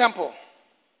came to the temple.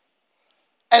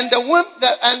 And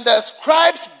the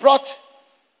scribes brought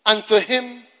unto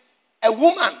him a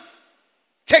woman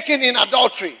taken in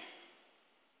adultery.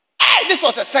 Hey, this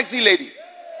was a sexy lady.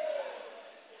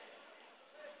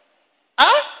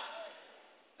 Huh?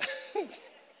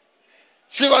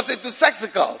 She was into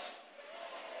sexicals.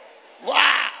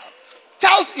 Wow.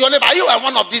 Tell your neighbor, you are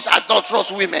one of these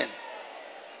adulterous women.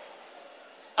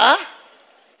 Huh?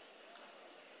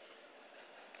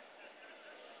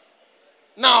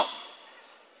 Now,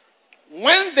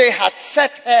 when they had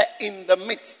set her in the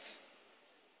midst,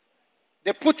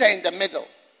 they put her in the middle.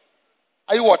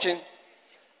 Are you watching?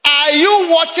 Are you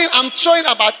watching? I'm showing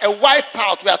about a wipe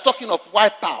out. We are talking of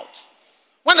wipe out.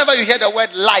 Whenever you hear the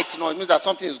word light, it means that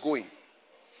something is going.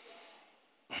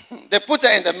 They put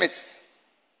her in the midst.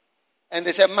 And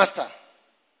they said, Master,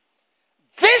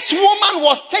 this woman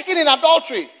was taken in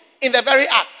adultery in the very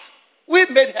act. We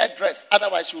made her dress.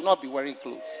 Otherwise, she would not be wearing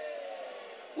clothes.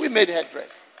 We made her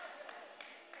dress.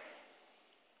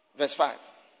 Verse 5.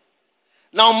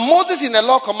 Now Moses in the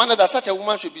law commanded that such a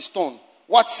woman should be stoned.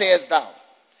 What sayest thou?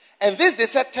 And this they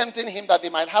said, tempting him that they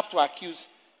might have to accuse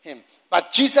him.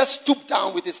 But Jesus stooped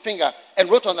down with his finger and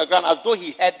wrote on the ground as though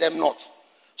he heard them not.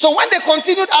 So when they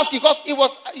continued asking, because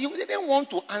he didn't want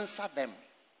to answer them.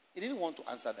 He didn't want to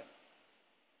answer them.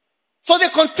 So they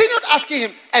continued asking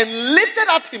him and lifted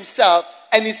up himself,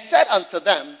 and he said unto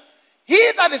them,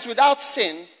 he that is without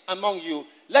sin among you,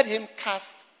 let him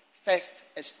cast first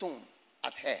a stone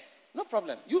at her. No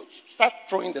problem. You start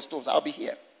throwing the stones. I'll be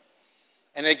here.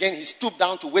 And again, he stooped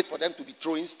down to wait for them to be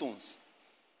throwing stones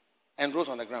and wrote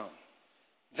on the ground.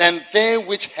 Then they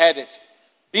which heard it,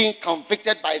 being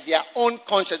convicted by their own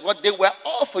conscience, what they were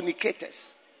all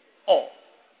fornicators. All.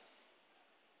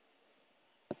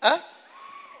 Huh?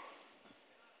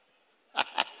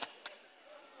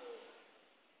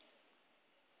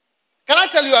 Can I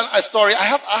tell you a story? I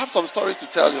have some stories to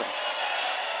tell you.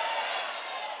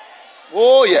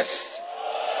 Oh, yes.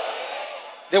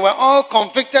 They were all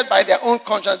convicted by their own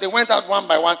conscience. They went out one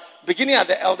by one, beginning at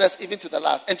the eldest, even to the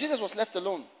last. And Jesus was left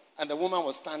alone, and the woman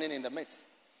was standing in the midst.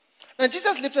 Then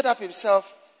Jesus lifted up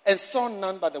himself and saw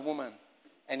none but the woman.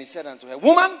 And he said unto her,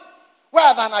 Woman, where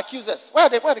are thine accusers? Where are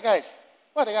the guys?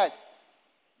 Where are the guys?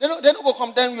 They don't go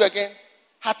condemn you again.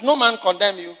 Hath no man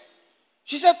condemned you?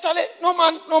 She said, Charlie, no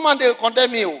man, they will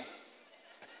condemn you.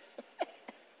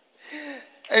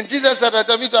 And Jesus said,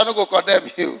 me too, I don't go condemn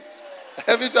you.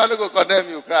 Me too, I don't go condemn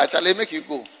you. Cry, Charlie, make you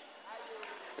go.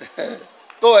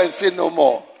 Go and sin no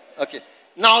more. Okay.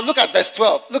 Now look at verse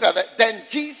 12. Look at that. Then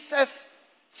Jesus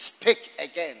spake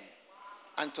again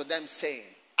unto them, saying,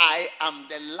 I am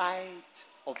the light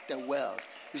of the world.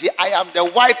 You see, I am the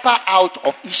wiper out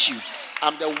of issues.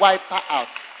 I'm the wiper out.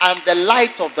 I'm the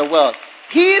light of the world.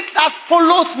 He that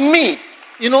follows me,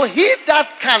 he that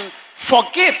can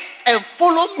forgive and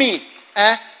follow me,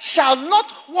 shall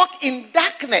not walk in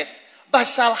darkness, but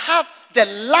shall have the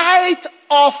light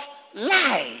of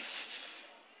life.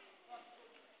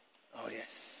 Oh,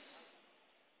 yes.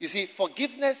 You see,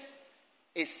 forgiveness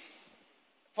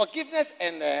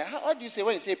and, how do you say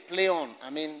when you say play on? I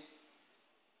mean,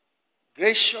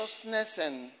 graciousness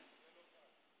and,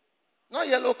 not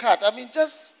yellow card, I mean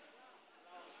just,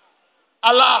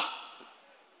 Allah.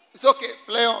 It's okay,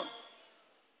 play on.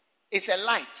 It's a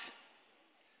light.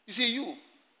 You see, you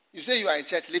say you are in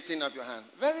church lifting up your hand.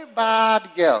 Very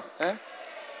bad girl.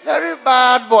 Very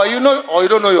bad boy. You know, or you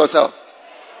don't know yourself.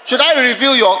 Should I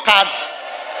reveal your cards?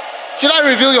 Should I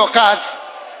reveal your cards?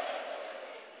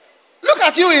 Look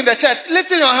at you in the church,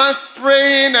 lifting your hands,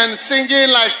 praying and singing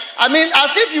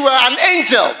as if you were an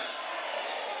angel.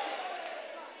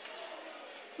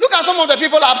 Look at some of the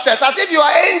people upstairs, as if you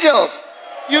are angels.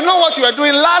 You know what you were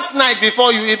doing last night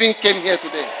before you even came here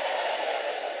today.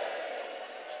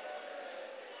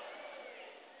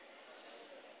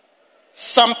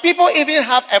 Some people even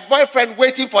have a boyfriend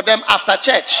waiting for them after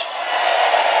church.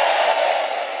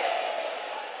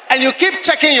 And you keep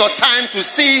checking your time to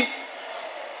see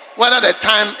whether the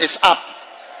time is up.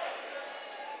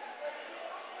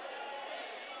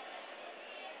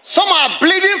 Some are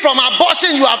bleeding from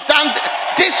abortion. You have done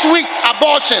this week's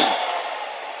abortion.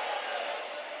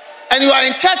 And you are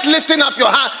in church lifting up your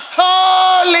hand.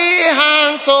 Holy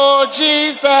hands, oh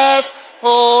Jesus.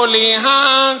 Holy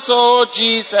hands, oh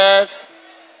Jesus.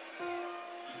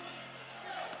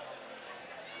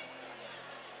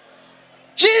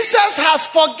 Jesus has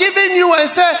forgiven you and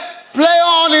said, play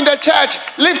on in the church,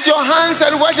 lift your hands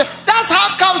and worship. That's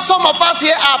how come some of us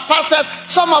here are pastors,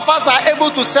 some of us are able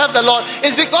to serve the Lord.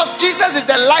 It's because Jesus is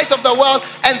the light of the world,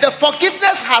 and the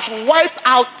forgiveness has wiped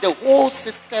out the whole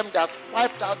system, that's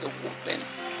wiped out the whole thing.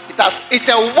 It's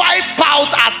a wipe out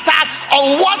attack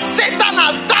on what Satan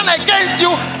has done against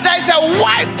you. There's a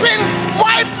wipe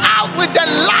out with the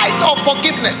light of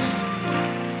forgiveness.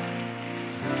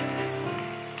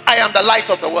 I am the light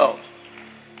of the world.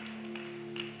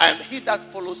 And he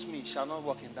that follows me shall not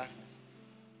walk in darkness.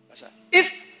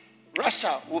 If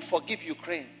Russia will forgive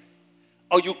Ukraine,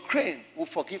 or Ukraine will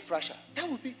forgive Russia, that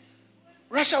would be,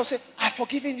 Russia will say, I've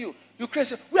forgiven you. Ukraine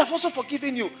will say, we have also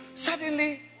forgiven you.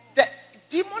 Suddenly, the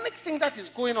demonic thing that is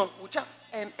going on will just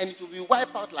end, and it will be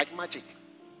wiped out like magic.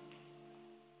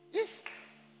 Yes.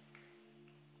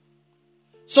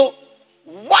 So,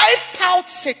 wipe out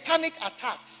satanic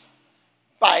attacks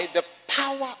by the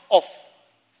power of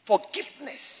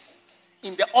forgiveness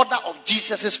in the order of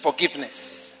Jesus'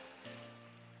 forgiveness.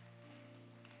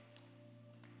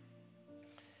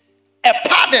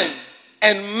 pardon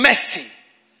and mercy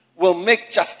will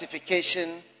make justification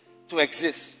to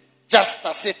exist, just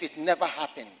as if it never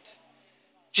happened.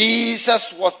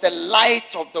 Jesus was the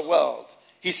light of the world.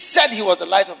 He said he was the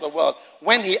light of the world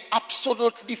when he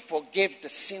absolutely forgave the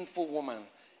sinful woman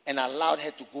and allowed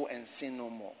her to go and sin no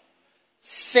more.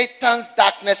 Satan's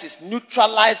darkness is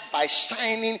neutralized by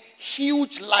shining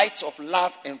huge lights of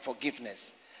love and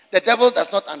forgiveness. The devil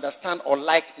does not understand or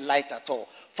like light at all.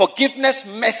 Forgiveness,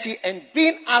 mercy, and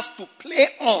being asked to play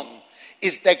on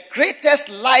is the greatest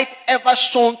light ever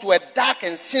shown to a dark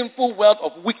and sinful world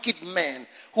of wicked men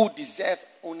who deserve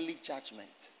only judgment.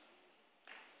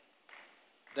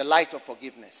 The light of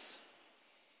forgiveness.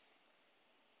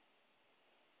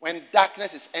 When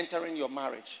darkness is entering your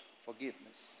marriage,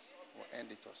 forgiveness will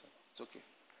end it also. It's okay.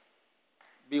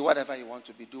 Be whatever you want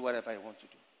to be. Do whatever you want to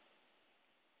do.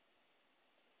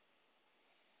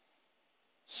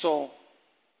 So,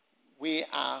 we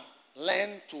are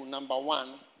learned to, number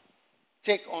one,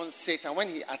 take on Satan. When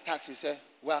he attacks, you say,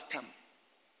 welcome.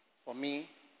 For me,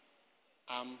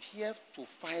 I'm here to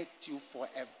fight you for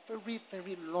a very,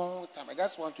 very long time. I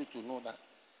just want you to know that.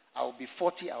 I will be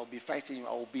 40, I will be fighting you.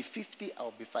 I will be 50, I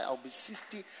will be fighting. I will be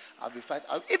 60, I will be fighting.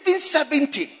 Even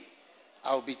 70,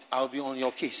 I will be on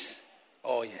your case.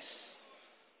 Oh, yes.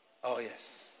 Oh,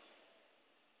 yes.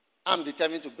 I'm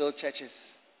determined to build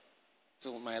churches.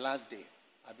 Till my last day,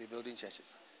 I'll be building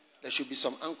churches. There should be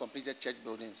some uncompleted church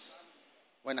buildings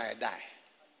when I die.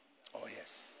 Oh,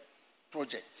 yes.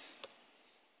 Projects.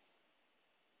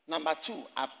 Number two,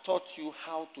 I've taught you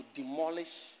how to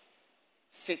demolish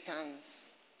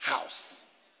Satan's house.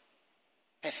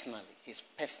 Personally, his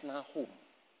personal home.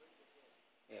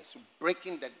 Yes,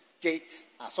 breaking the gate.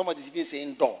 Somebody's even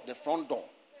saying door, the front door.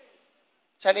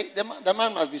 Charlie, the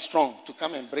man must be strong to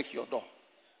come and break your door.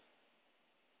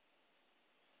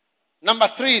 Number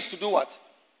three is to do what?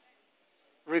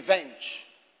 Revenge.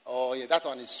 Oh, yeah, that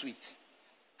one is sweet.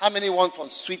 How many want for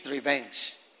sweet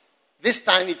revenge? This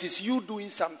time it is you doing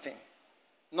something,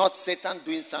 not Satan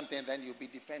doing something, then you'll be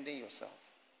defending yourself.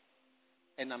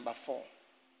 And number four,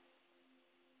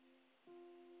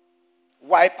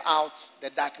 wipe out the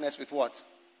darkness with what?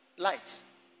 Light.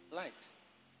 Light.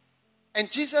 And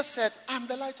Jesus said, I'm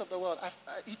the light of the world.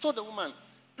 He told the woman,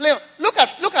 play on. Look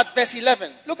at verse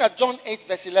 11. Look at John 8,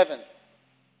 verse 11.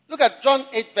 Look at John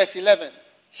 8, verse 11.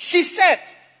 She said,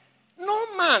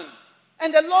 no man.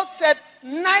 And the Lord said,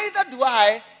 neither do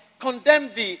I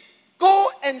condemn thee.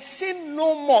 Go and sin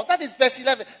no more. That is verse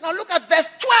 11. Now look at verse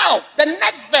 12. The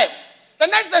next verse. The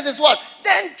next verse is what?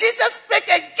 Then Jesus spake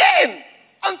again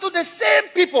unto the same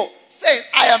people, saying,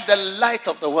 I am the light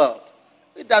of the world.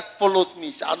 He that follows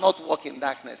me shall not walk in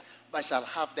darkness, but shall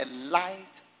have the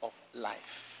light of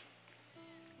life.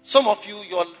 Some of you,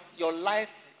 your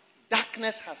life,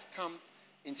 darkness has come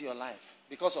into your life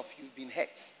because of you've been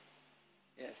hurt.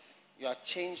 Yes. You are a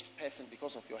changed person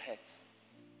because of your hurt.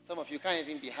 Some of you can't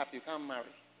even be happy. You can't marry.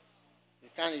 You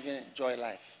can't even enjoy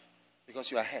life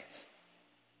because you are hurt.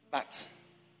 But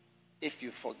if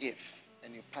you forgive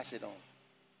and you pass it on,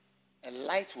 a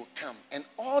light will come. And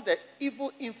all the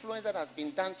evil influence that has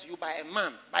been done to you by a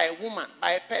man, by a woman,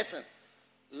 by a person,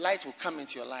 light will come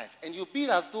into your life. And you'll be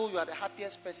as though you are the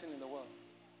happiest person in the world.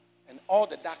 And all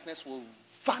the darkness will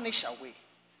vanish away.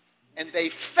 And the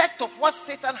effect of what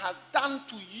Satan has done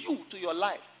to you, to your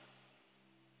life,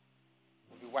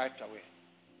 will be wiped away.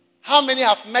 How many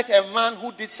have met a man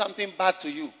who did something bad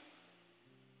to you?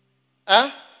 Huh?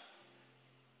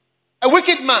 A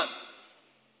wicked man.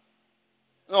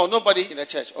 No, nobody in the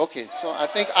church. Okay, so I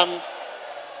think I'm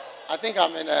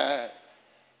in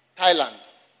Thailand.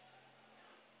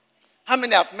 How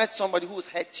many have met somebody who's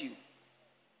hurt you?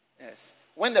 Yes.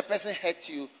 When the person hurt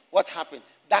you, what happened?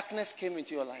 Darkness came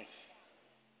into your life.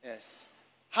 Yes.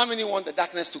 How many want the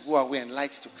darkness to go away and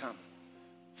light to come?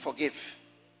 Forgive.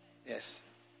 Yes.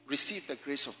 Receive the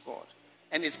grace of God.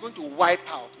 And it's going to wipe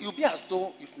out. You'll be as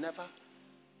though you've never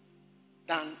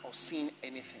done or seen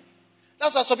anything.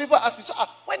 That's why some people ask me, so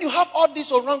when you have all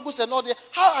these orangus and all that,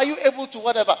 how are you able to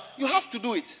whatever? You have to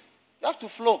do it. You have to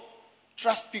flow.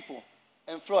 Trust people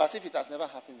and flow as if it has never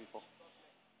happened before.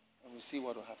 And we'll see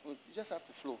what will happen. You just have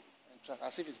to flow and trust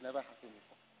as if it's never happened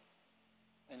before.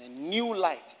 And a new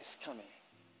light is coming.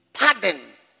 Pardon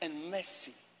and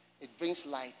mercy. It brings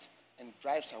light and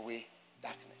drives away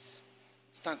darkness.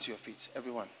 Stand to your feet,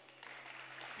 everyone.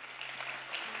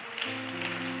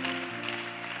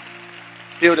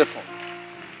 Beautiful.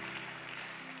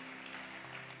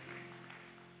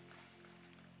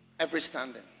 Every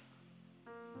standing.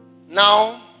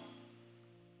 Now,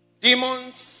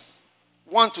 demons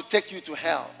want to take you to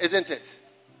hell, isn't it?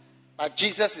 But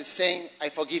Jesus is saying, I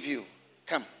forgive you.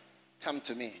 Come. come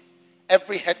to me.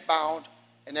 Every head bowed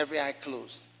and every eye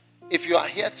closed. If you are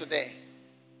here today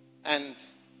and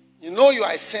you know you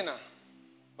are a sinner,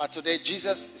 but today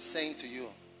Jesus is saying to you,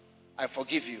 I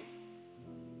forgive you.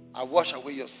 I'll wash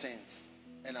away your sins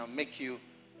and I'll make you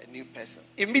a new person.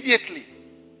 Immediately,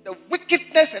 the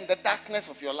wickedness and the darkness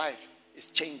of your life is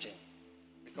changing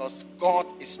because God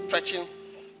is stretching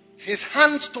his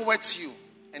hands towards you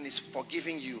and is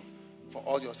forgiving you for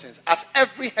all your sins. As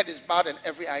every head is bowed and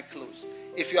every eye closed,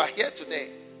 if you are here today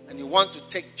and you want to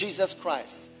take Jesus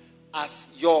Christ as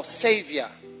your Savior,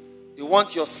 you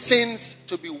want your sins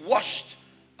to be washed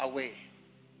away,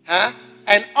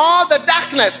 and all the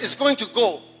darkness is going to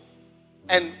go,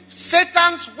 and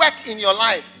Satan's work in your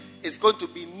life is going to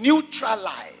be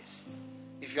neutralized.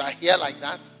 If you are here like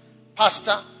that,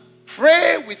 Pastor,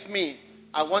 pray with me.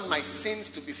 I want my sins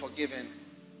to be forgiven.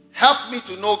 Help me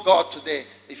to know God today.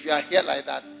 If you are here like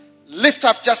that, lift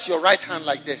up just your right hand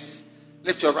like this.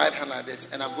 Lift your right hand like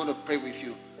this, and I'm going to pray with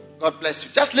you. God bless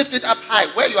you. Just lift it up high.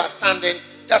 Where you are standing,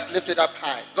 just lift it up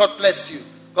high. God bless you.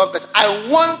 God bless. I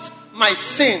want my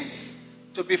sins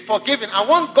to be forgiven. I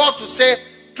want God to say,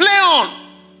 play on.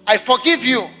 I forgive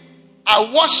you. I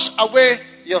wash away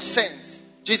your sins.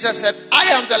 Jesus said, I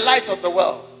am the light of the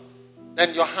world.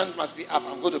 Then your hand must be up.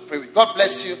 I'm going to pray with you. God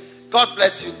bless you. God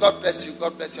bless you. God bless you.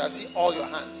 God bless you. I see all your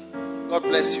hands. God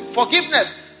bless you.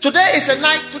 Forgiveness. Today is a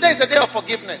night. Today is a day of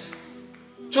forgiveness.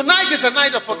 Tonight is a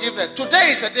night of forgiveness.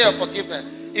 Today is a day of forgiveness.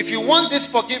 If you want this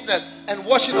forgiveness and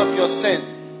washing of your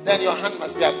sins, then your hand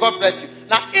must be up. God bless you.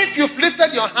 Now, if you've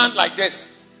lifted your hand like this,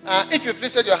 if you've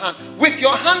lifted your hand, with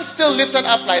your hand still lifted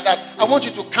up like that, I want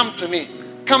you to come to me.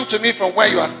 Come to me from where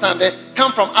you are standing.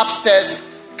 Come from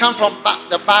upstairs. Come from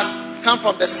the back. Come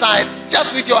from the side.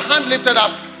 Just with your hand lifted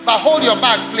up. But hold your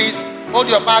bag, please. Hold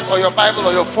your bag or your Bible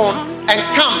or your phone. And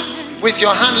come with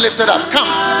your hand lifted up. Come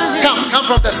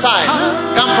from the side.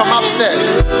 Come from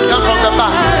upstairs. Come from the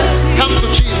back. Come to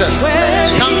Jesus.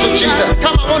 Come to Jesus.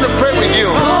 Come, I want to pray with you.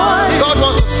 God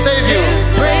wants to save you.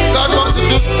 God wants to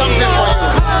do something for you.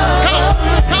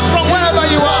 Come from wherever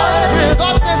you are.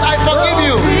 God says, I forgive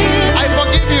you. I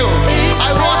forgive you.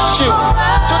 I wash you.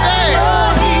 Today,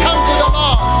 come to the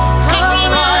Lord. Come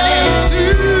running to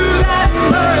that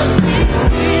mercy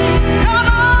seat. Come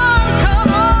on,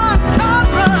 come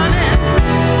running.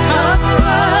 Come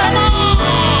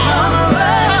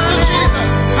to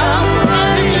Jesus. Come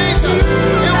to Jesus.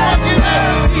 He forgive you.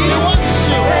 He wash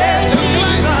you. He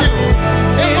cleanse you.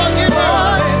 He forgive you.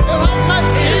 He'll have mercy. Come on from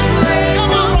upstairs. Come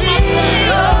from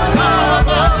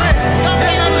above. Come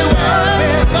from everywhere.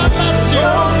 God loves you.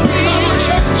 God will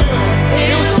change you.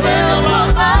 He'll save your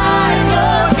life.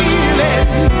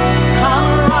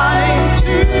 Come running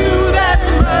to that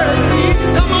mercy.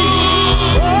 Come on.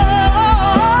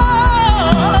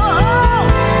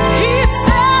 He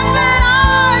said that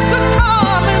I could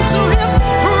come into his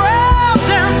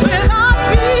presence without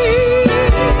fear,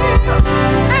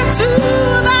 into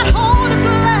that holy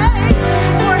place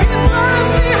where his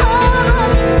mercy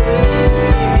hovers me.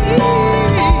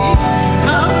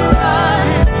 I'm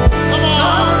running. Come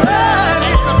on.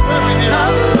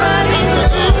 I'm running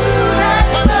to that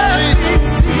mercy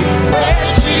seat where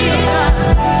Jesus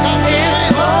is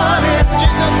wanted.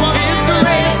 His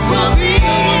grace will be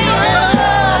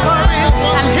covering,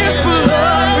 and his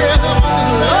blood will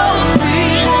flow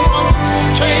free.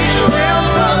 It will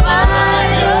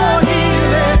provide your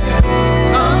healing.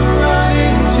 Come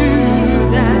running to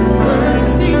that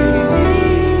mercy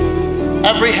seat.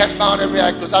 Every head bowed, every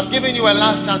eye closed. I'm giving you a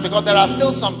last chance because there are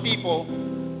still some people.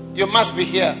 You must be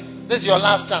here. This is your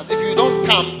last chance. If you don't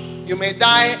come, you may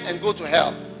die and go to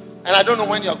hell. And I don't know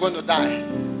when you're going to die.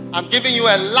 I'm giving you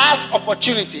a last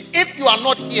opportunity. If you are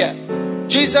not here,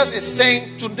 Jesus is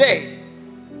saying today,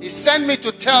 he sent me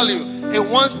to tell you, he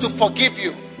wants to forgive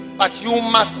you. But you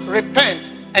must repent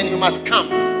and you must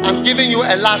come. I'm giving you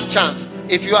a last chance.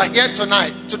 If you are here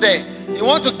tonight, today, you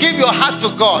want to give your heart to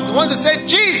God. You want to say,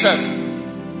 Jesus,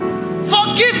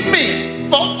 forgive me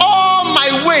for all my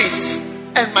ways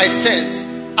and my sins.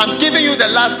 I'm giving you the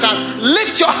last chance.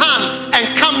 Lift your hand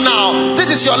and come now. This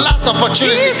is your last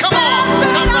opportunity. Come on.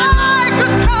 Come right now. I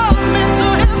could come into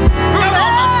his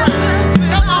presence.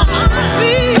 Come on, my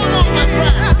friend. Come on, my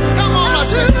friend. Come on, my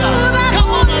sister. Come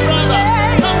on, my brother.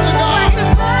 Come to God.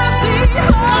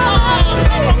 Come on.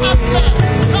 Come from upstairs.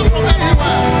 Come from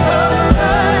everywhere.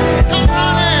 Come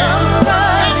running. Come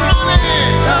running.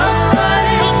 Come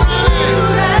running. Come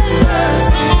running.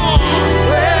 Come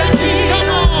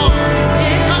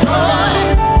on.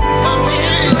 Come to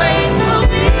Jesus.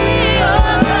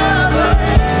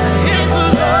 His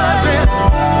blood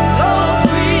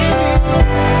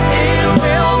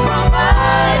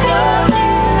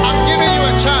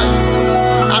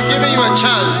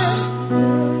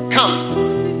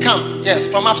Yes,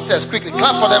 from upstairs, quickly.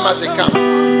 Clap for them as they come.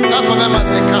 Clap for them as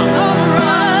they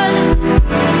come.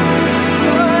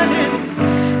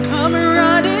 Come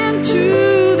running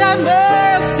to that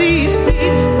mercy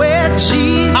seat where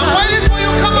Jesus. I'm waiting for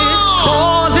you. Come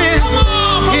on. Come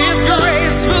on. His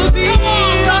grace will be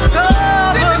your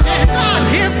cover. This is your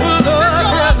chance. His blood This is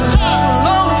your last chance.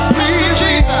 Thank you,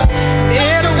 Jesus.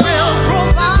 It will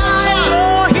provide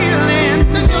your healing.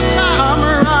 This is your chance. Come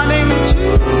running to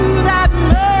that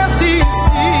mercy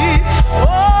seat.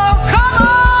 Oh, come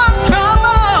on, come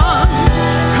on.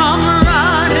 Come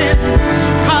running,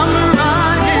 come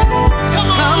running, Come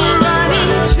on. come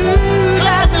running to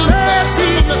that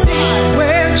mercy seat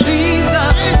where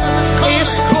Jesus Jesus is is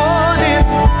calling. calling.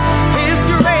 His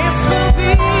grace will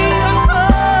be a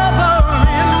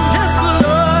covering. His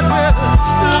blood will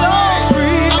flow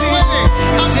freely. I'm waiting.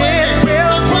 I'm It waiting.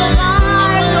 will I'm waiting.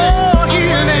 provide your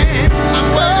healing. I'm Come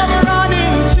waiting.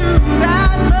 running to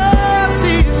that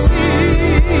mercy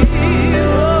seat.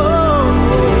 Oh.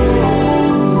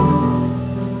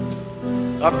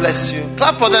 God bless you.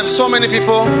 Clap for them. So many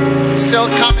people still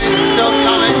coming, still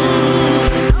coming.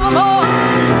 Come on.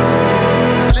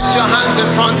 Lift your hands in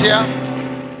front here.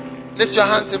 Lift your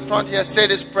hands in front here. Say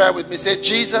this prayer with me. Say,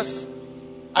 Jesus.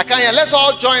 I can't hear. Let's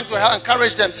all join to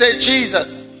encourage them. Say,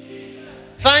 Jesus.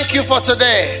 Thank you for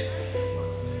today.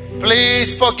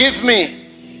 Please forgive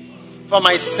me for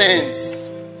my sins.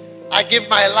 I give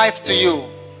my life to you.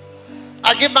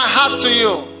 I give my heart to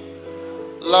you.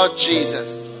 Lord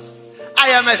Jesus. I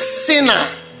am a sinner.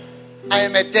 I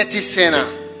am a dirty sinner.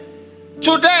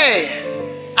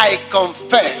 Today, I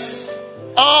confess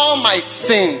all my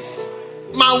sins,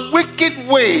 my wicked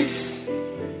ways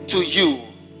to you,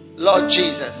 Lord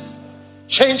Jesus.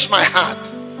 Change my heart.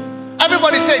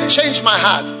 Everybody say, change my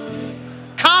heart.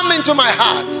 Come into my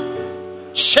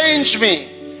heart. Change me.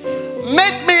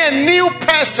 Make me a new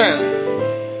person.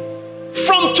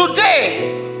 From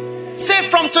today, say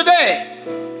from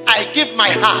today, I give my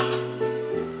heart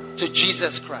to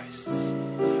Jesus Christ.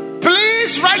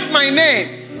 Please write my name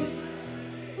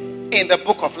in the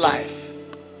book of life.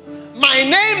 My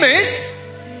name is,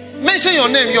 mention your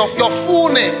name, your full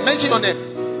name. Mention your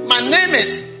name. My name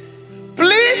is,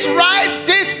 please write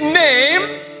this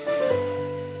name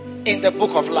in the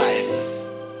book of life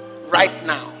right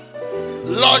now.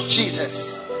 Lord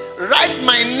Jesus, write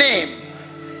my name.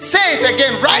 Say it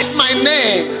again. Write my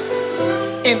name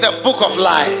in the book of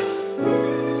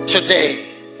life today.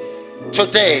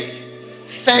 Today.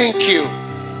 Thank you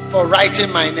for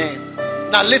writing my name.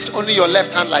 Now lift only your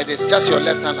left hand like this. Just your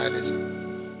left hand like this.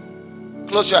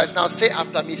 Close your eyes now. Say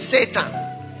after me. Satan.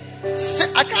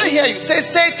 I can't hear you. Say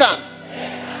Satan.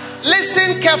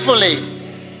 Listen carefully.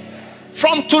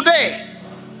 From today,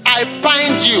 I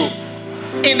bind you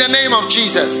in the name of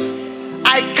Jesus.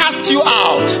 I cast you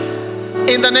out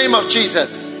in the name of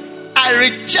Jesus. I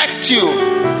reject you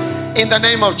in the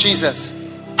name of Jesus.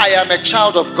 I am a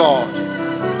child of God.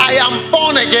 I am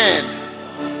born again.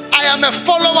 I am a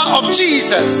follower of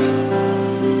Jesus.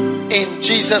 In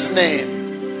Jesus'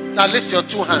 name. Now lift your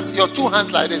two hands. Your two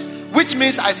hands like this. Which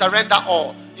means I surrender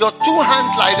all. Your two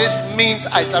hands like this means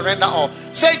I surrender all.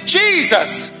 Say,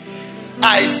 Jesus,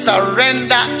 I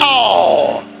surrender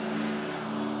all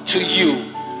to you.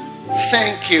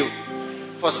 Thank you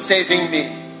for saving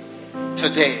me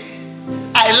today.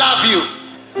 I love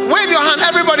you. Wave your hand.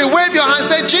 Everybody wave your hand.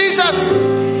 Say, Jesus,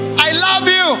 I love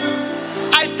you.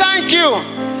 I thank you.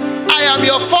 I am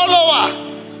your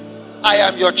follower. I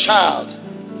am your child.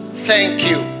 Thank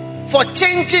you for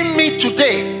changing me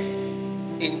today.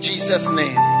 In Jesus'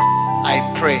 name,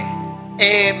 I pray.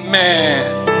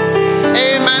 Amen.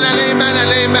 Amen and amen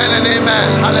and amen and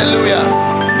amen. Hallelujah.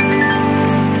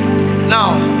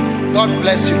 Now, God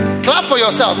bless you. Clap for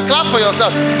yourselves. Clap for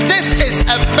yourselves. This is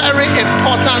a very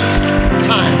important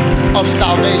time of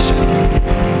salvation.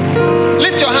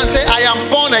 Lift your hand. Say, I am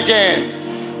born again.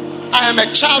 I am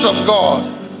a child of God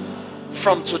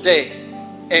from today.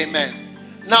 Amen.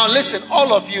 Now listen,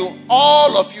 all of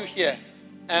you here.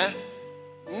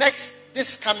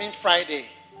 This coming Friday,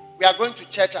 we are going to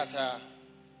church at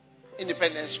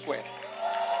Independence Square.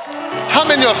 How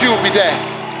many of you will be there?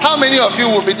 How many of you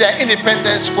will be there?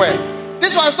 Independence Square.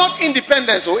 This one is not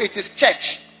Independence, so it is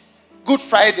church. Good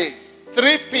Friday,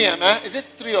 3 p.m. Is it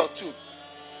 3 or 2?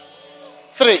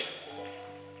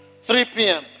 3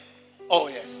 p.m. Oh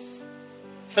yes,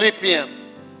 3 p.m.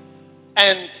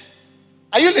 And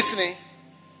are you listening?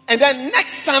 And then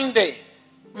next Sunday,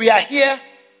 we are here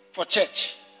for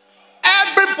church.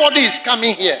 Everybody is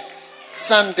coming here.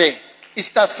 Sunday,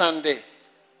 Easter Sunday.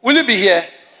 Will you be here?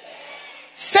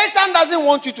 Satan doesn't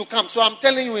want you to come, so I'm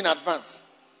telling you in advance.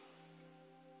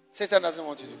 Satan doesn't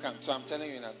want you to come, so I'm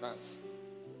telling you in advance.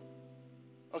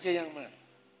 Okay, young man.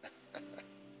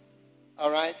 All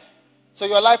right? So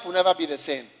your life will never be the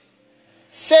same.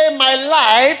 Say, my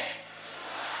life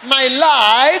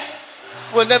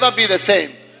will never be the same.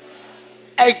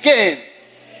 Again,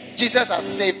 Jesus has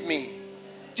saved me.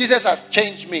 Jesus has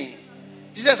changed me.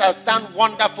 Jesus has done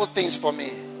wonderful things for me.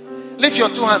 Lift your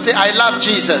two hands. Say, I love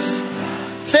Jesus.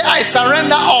 Say, I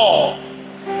surrender all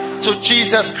to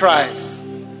Jesus Christ.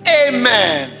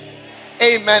 Amen.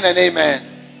 Amen and amen.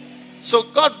 So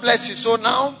God bless you. So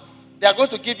now they are going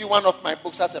to give you one of my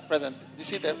books as a present. You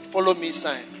see the follow me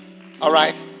sign. All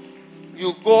right.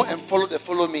 You go and follow the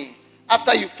follow me.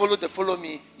 After you follow the follow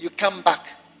me, you come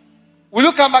back. Will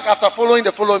you come back after following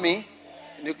the follow me?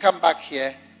 And you come back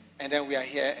here, and then we are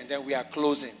here, and then we are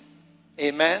closing.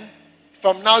 Amen.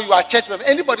 From now you are church member.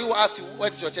 Anybody who asks you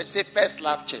what is your church, say First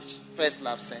Love Church, First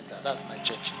Love Center. That's my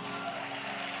church.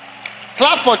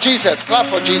 Clap for Jesus. Clap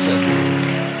for Jesus.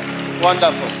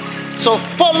 Wonderful. So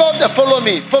follow the follow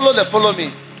me. Follow the follow me.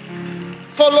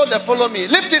 Follow the follow me.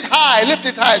 Lift it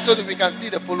high so that we can see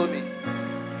the follow me.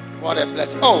 What a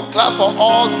blessing. Oh, clap for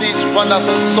all these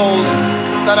wonderful souls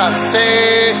that are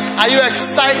saved. Are you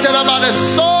excited about the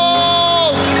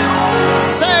souls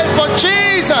saved for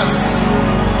Jesus?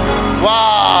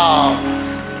 Wow.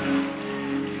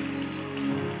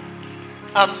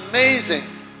 Amazing.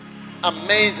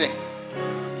 Amazing.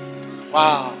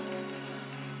 Wow.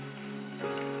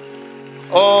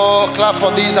 Oh, clap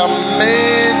for these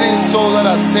amazing souls that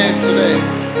are saved today.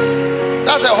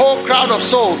 That's a whole crowd of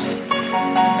souls.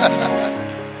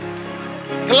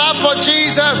 Clap for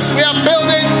Jesus. We are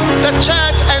building the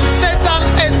church, and Satan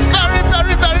is very,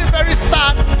 very, very, very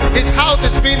sad. His house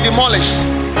is being demolished.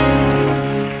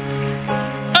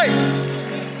 Hey,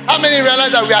 how many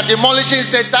realize that we are demolishing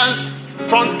Satan's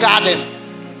front garden,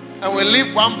 and we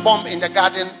leave one bomb in the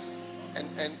garden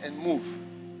and move?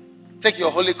 Take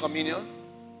your Holy Communion.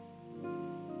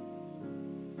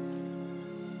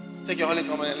 Take your Holy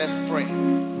Communion. Let's pray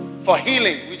for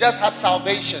healing. We just had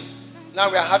salvation. Now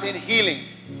we are having healing.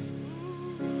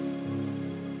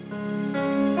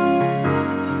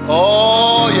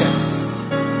 Oh, yes.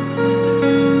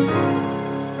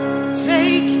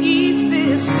 Take, eat,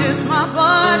 this is my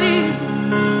body,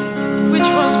 which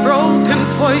was broken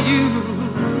for you.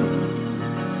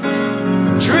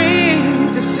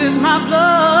 Drink, this is my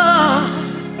blood,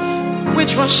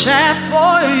 which was shed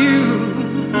for you.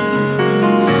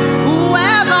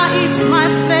 Whoever eats my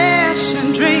flesh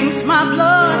and drinks my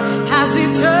blood has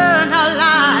eternal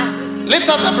life. Lift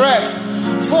up the bread.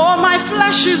 For my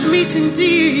flesh is meat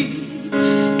indeed,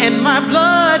 and my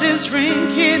blood is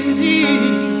drink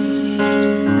indeed.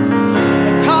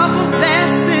 The cup of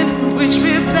blessing which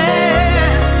we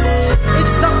bless,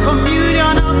 it's the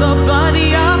communion of the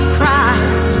body of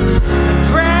Christ. The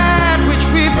bread which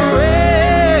we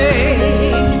break,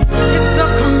 it's the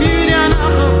communion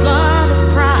of the blood of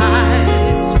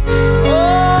Christ.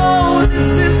 Oh, this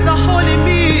is the holy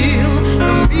meal,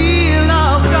 the meal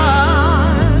of God.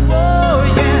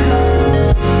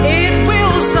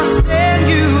 Sustain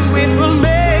you, it will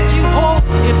make you whole,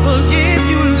 it will give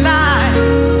you life.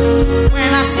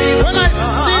 When I see the blood,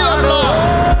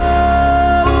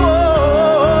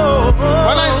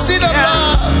 when I see the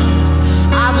blood,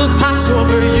 I will pass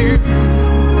over you.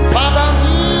 Father,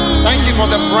 thank you for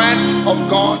the bread of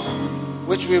God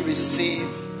which we receive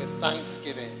with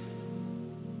thanksgiving.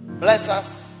 Bless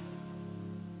us,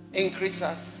 increase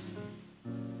us,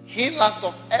 heal us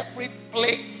of every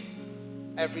plague,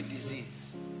 every disease.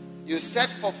 You said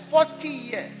for 40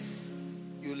 years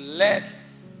you led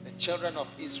the children of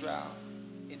Israel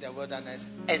in the wilderness,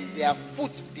 and their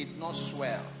foot did not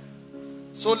swell.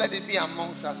 So let it be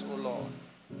amongst us, O Lord,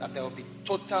 that there will be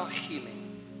total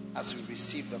healing as we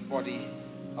receive the body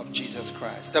of Jesus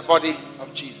Christ, the body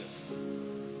of Jesus.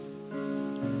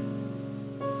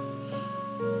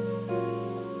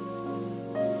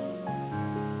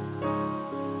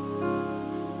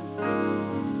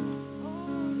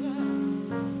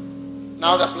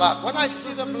 Now the blood. When I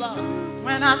see the blood.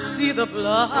 When I see the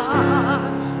blood.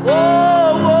 Oh,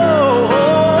 oh, oh,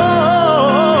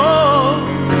 oh.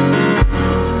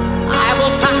 I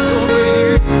will pass over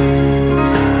you.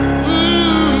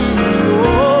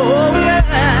 Oh, yeah,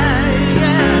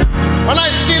 yeah. When I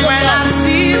see the when blood. I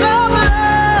see the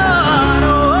blood. Oh,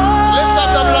 lift up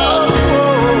the blood.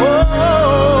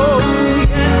 Oh,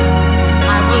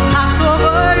 yeah. I will pass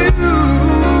over you.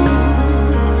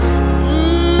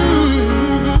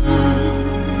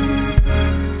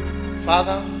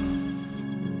 Father,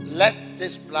 let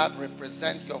this blood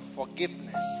represent your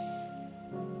forgiveness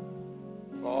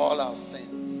for all our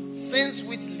sins, sins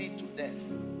which lead to death.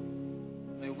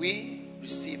 we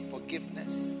receive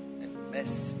forgiveness and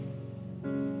mercy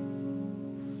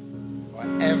for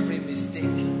every mistake.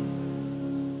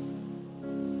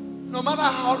 No matter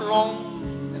how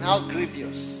long and how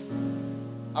grievous,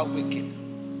 how wicked,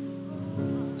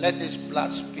 let this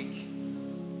blood speak.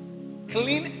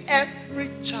 Clean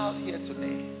every child here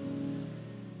today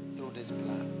through this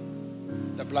blood,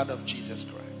 the blood of Jesus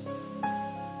Christ.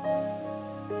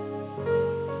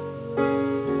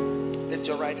 Lift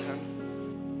your right hand.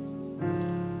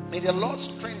 May the Lord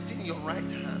strengthen your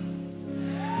right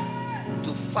hand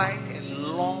to fight a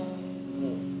long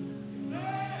war.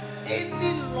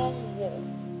 Any long war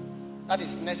that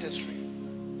is necessary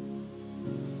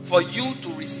for you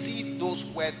to receive those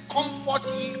words, comfort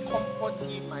ye,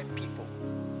 my people.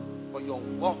 For your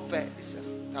warfare is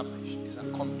established, is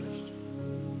accomplished.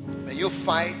 May you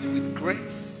fight with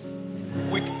grace,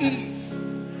 with ease,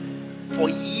 for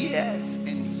years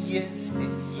and years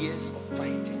and years of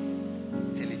fighting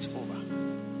till it's over.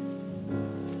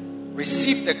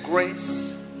 Receive the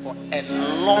grace for a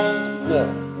long war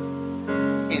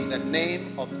in the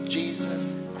name of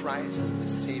Jesus Christ, the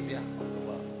Savior of the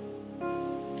world.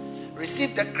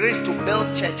 Receive the grace to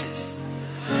build churches,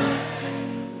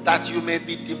 that you may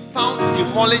be found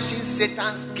demolishing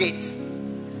Satan's gate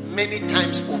many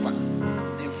times over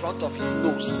in front of his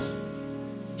nose.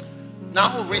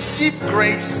 Now receive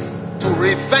grace to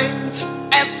revenge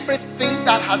everything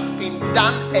that has been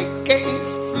done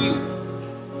against you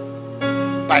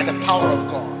by the power of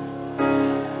God.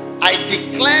 I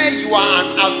declare you are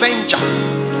an avenger.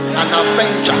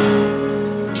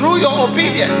 Through your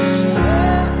obedience,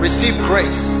 receive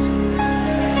grace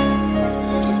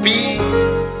to be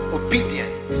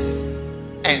obedient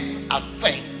and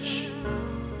avenge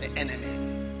the enemy.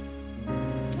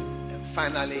 And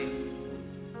finally,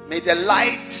 may the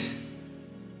light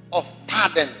of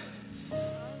pardons,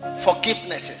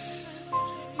 forgivenesses,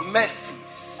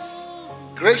 mercies,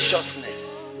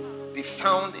 graciousness be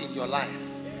found in your life.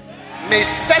 May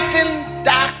certain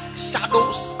dark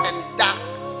shadows and dark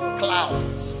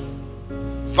clouds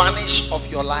vanish off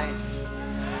your life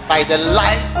by the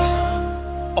light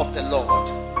of the Lord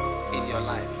in your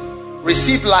life.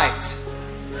 Receive light,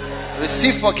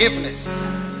 receive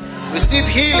forgiveness, receive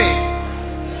healing,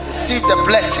 receive the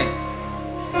blessing.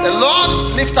 The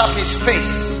Lord lift up his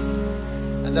face,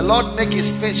 and the Lord make his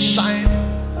face shine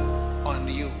on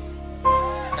you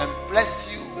and bless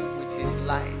you with his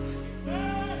light,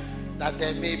 that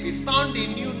there may be found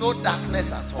in you no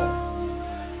darkness at all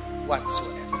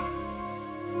whatsoever.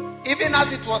 Even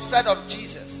as it was said of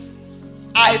Jesus,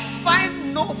 I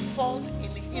find no fault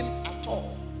in him at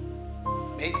all.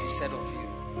 May it be said of you.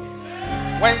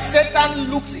 When Satan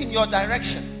looks in your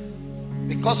direction,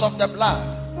 because of the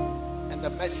blood and the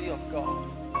mercy of God,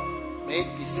 may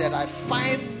it be said, I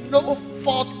find no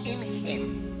fault in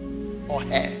him or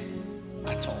her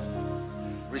at all.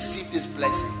 Receive this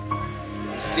blessing,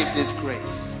 receive this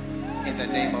grace in the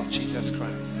name of Jesus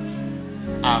Christ.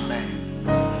 Amen.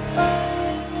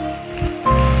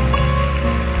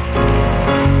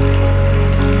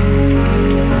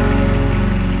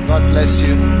 God bless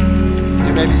you.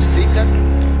 You may be seated.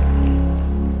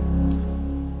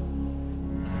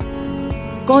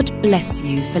 God bless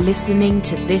you for listening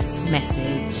to this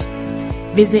message.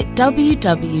 Visit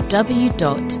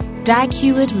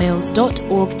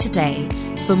www.daghewardmills.org today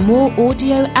for more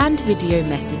audio and video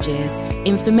messages,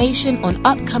 information on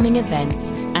upcoming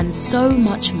events, and so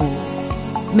much more.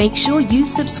 Make sure you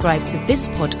subscribe to this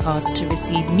podcast to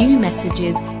receive new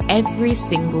messages every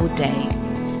single day.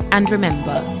 And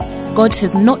remember, God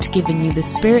has not given you the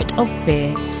spirit of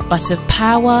fear, but of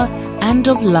power and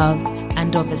of love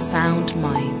and of a sound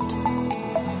mind.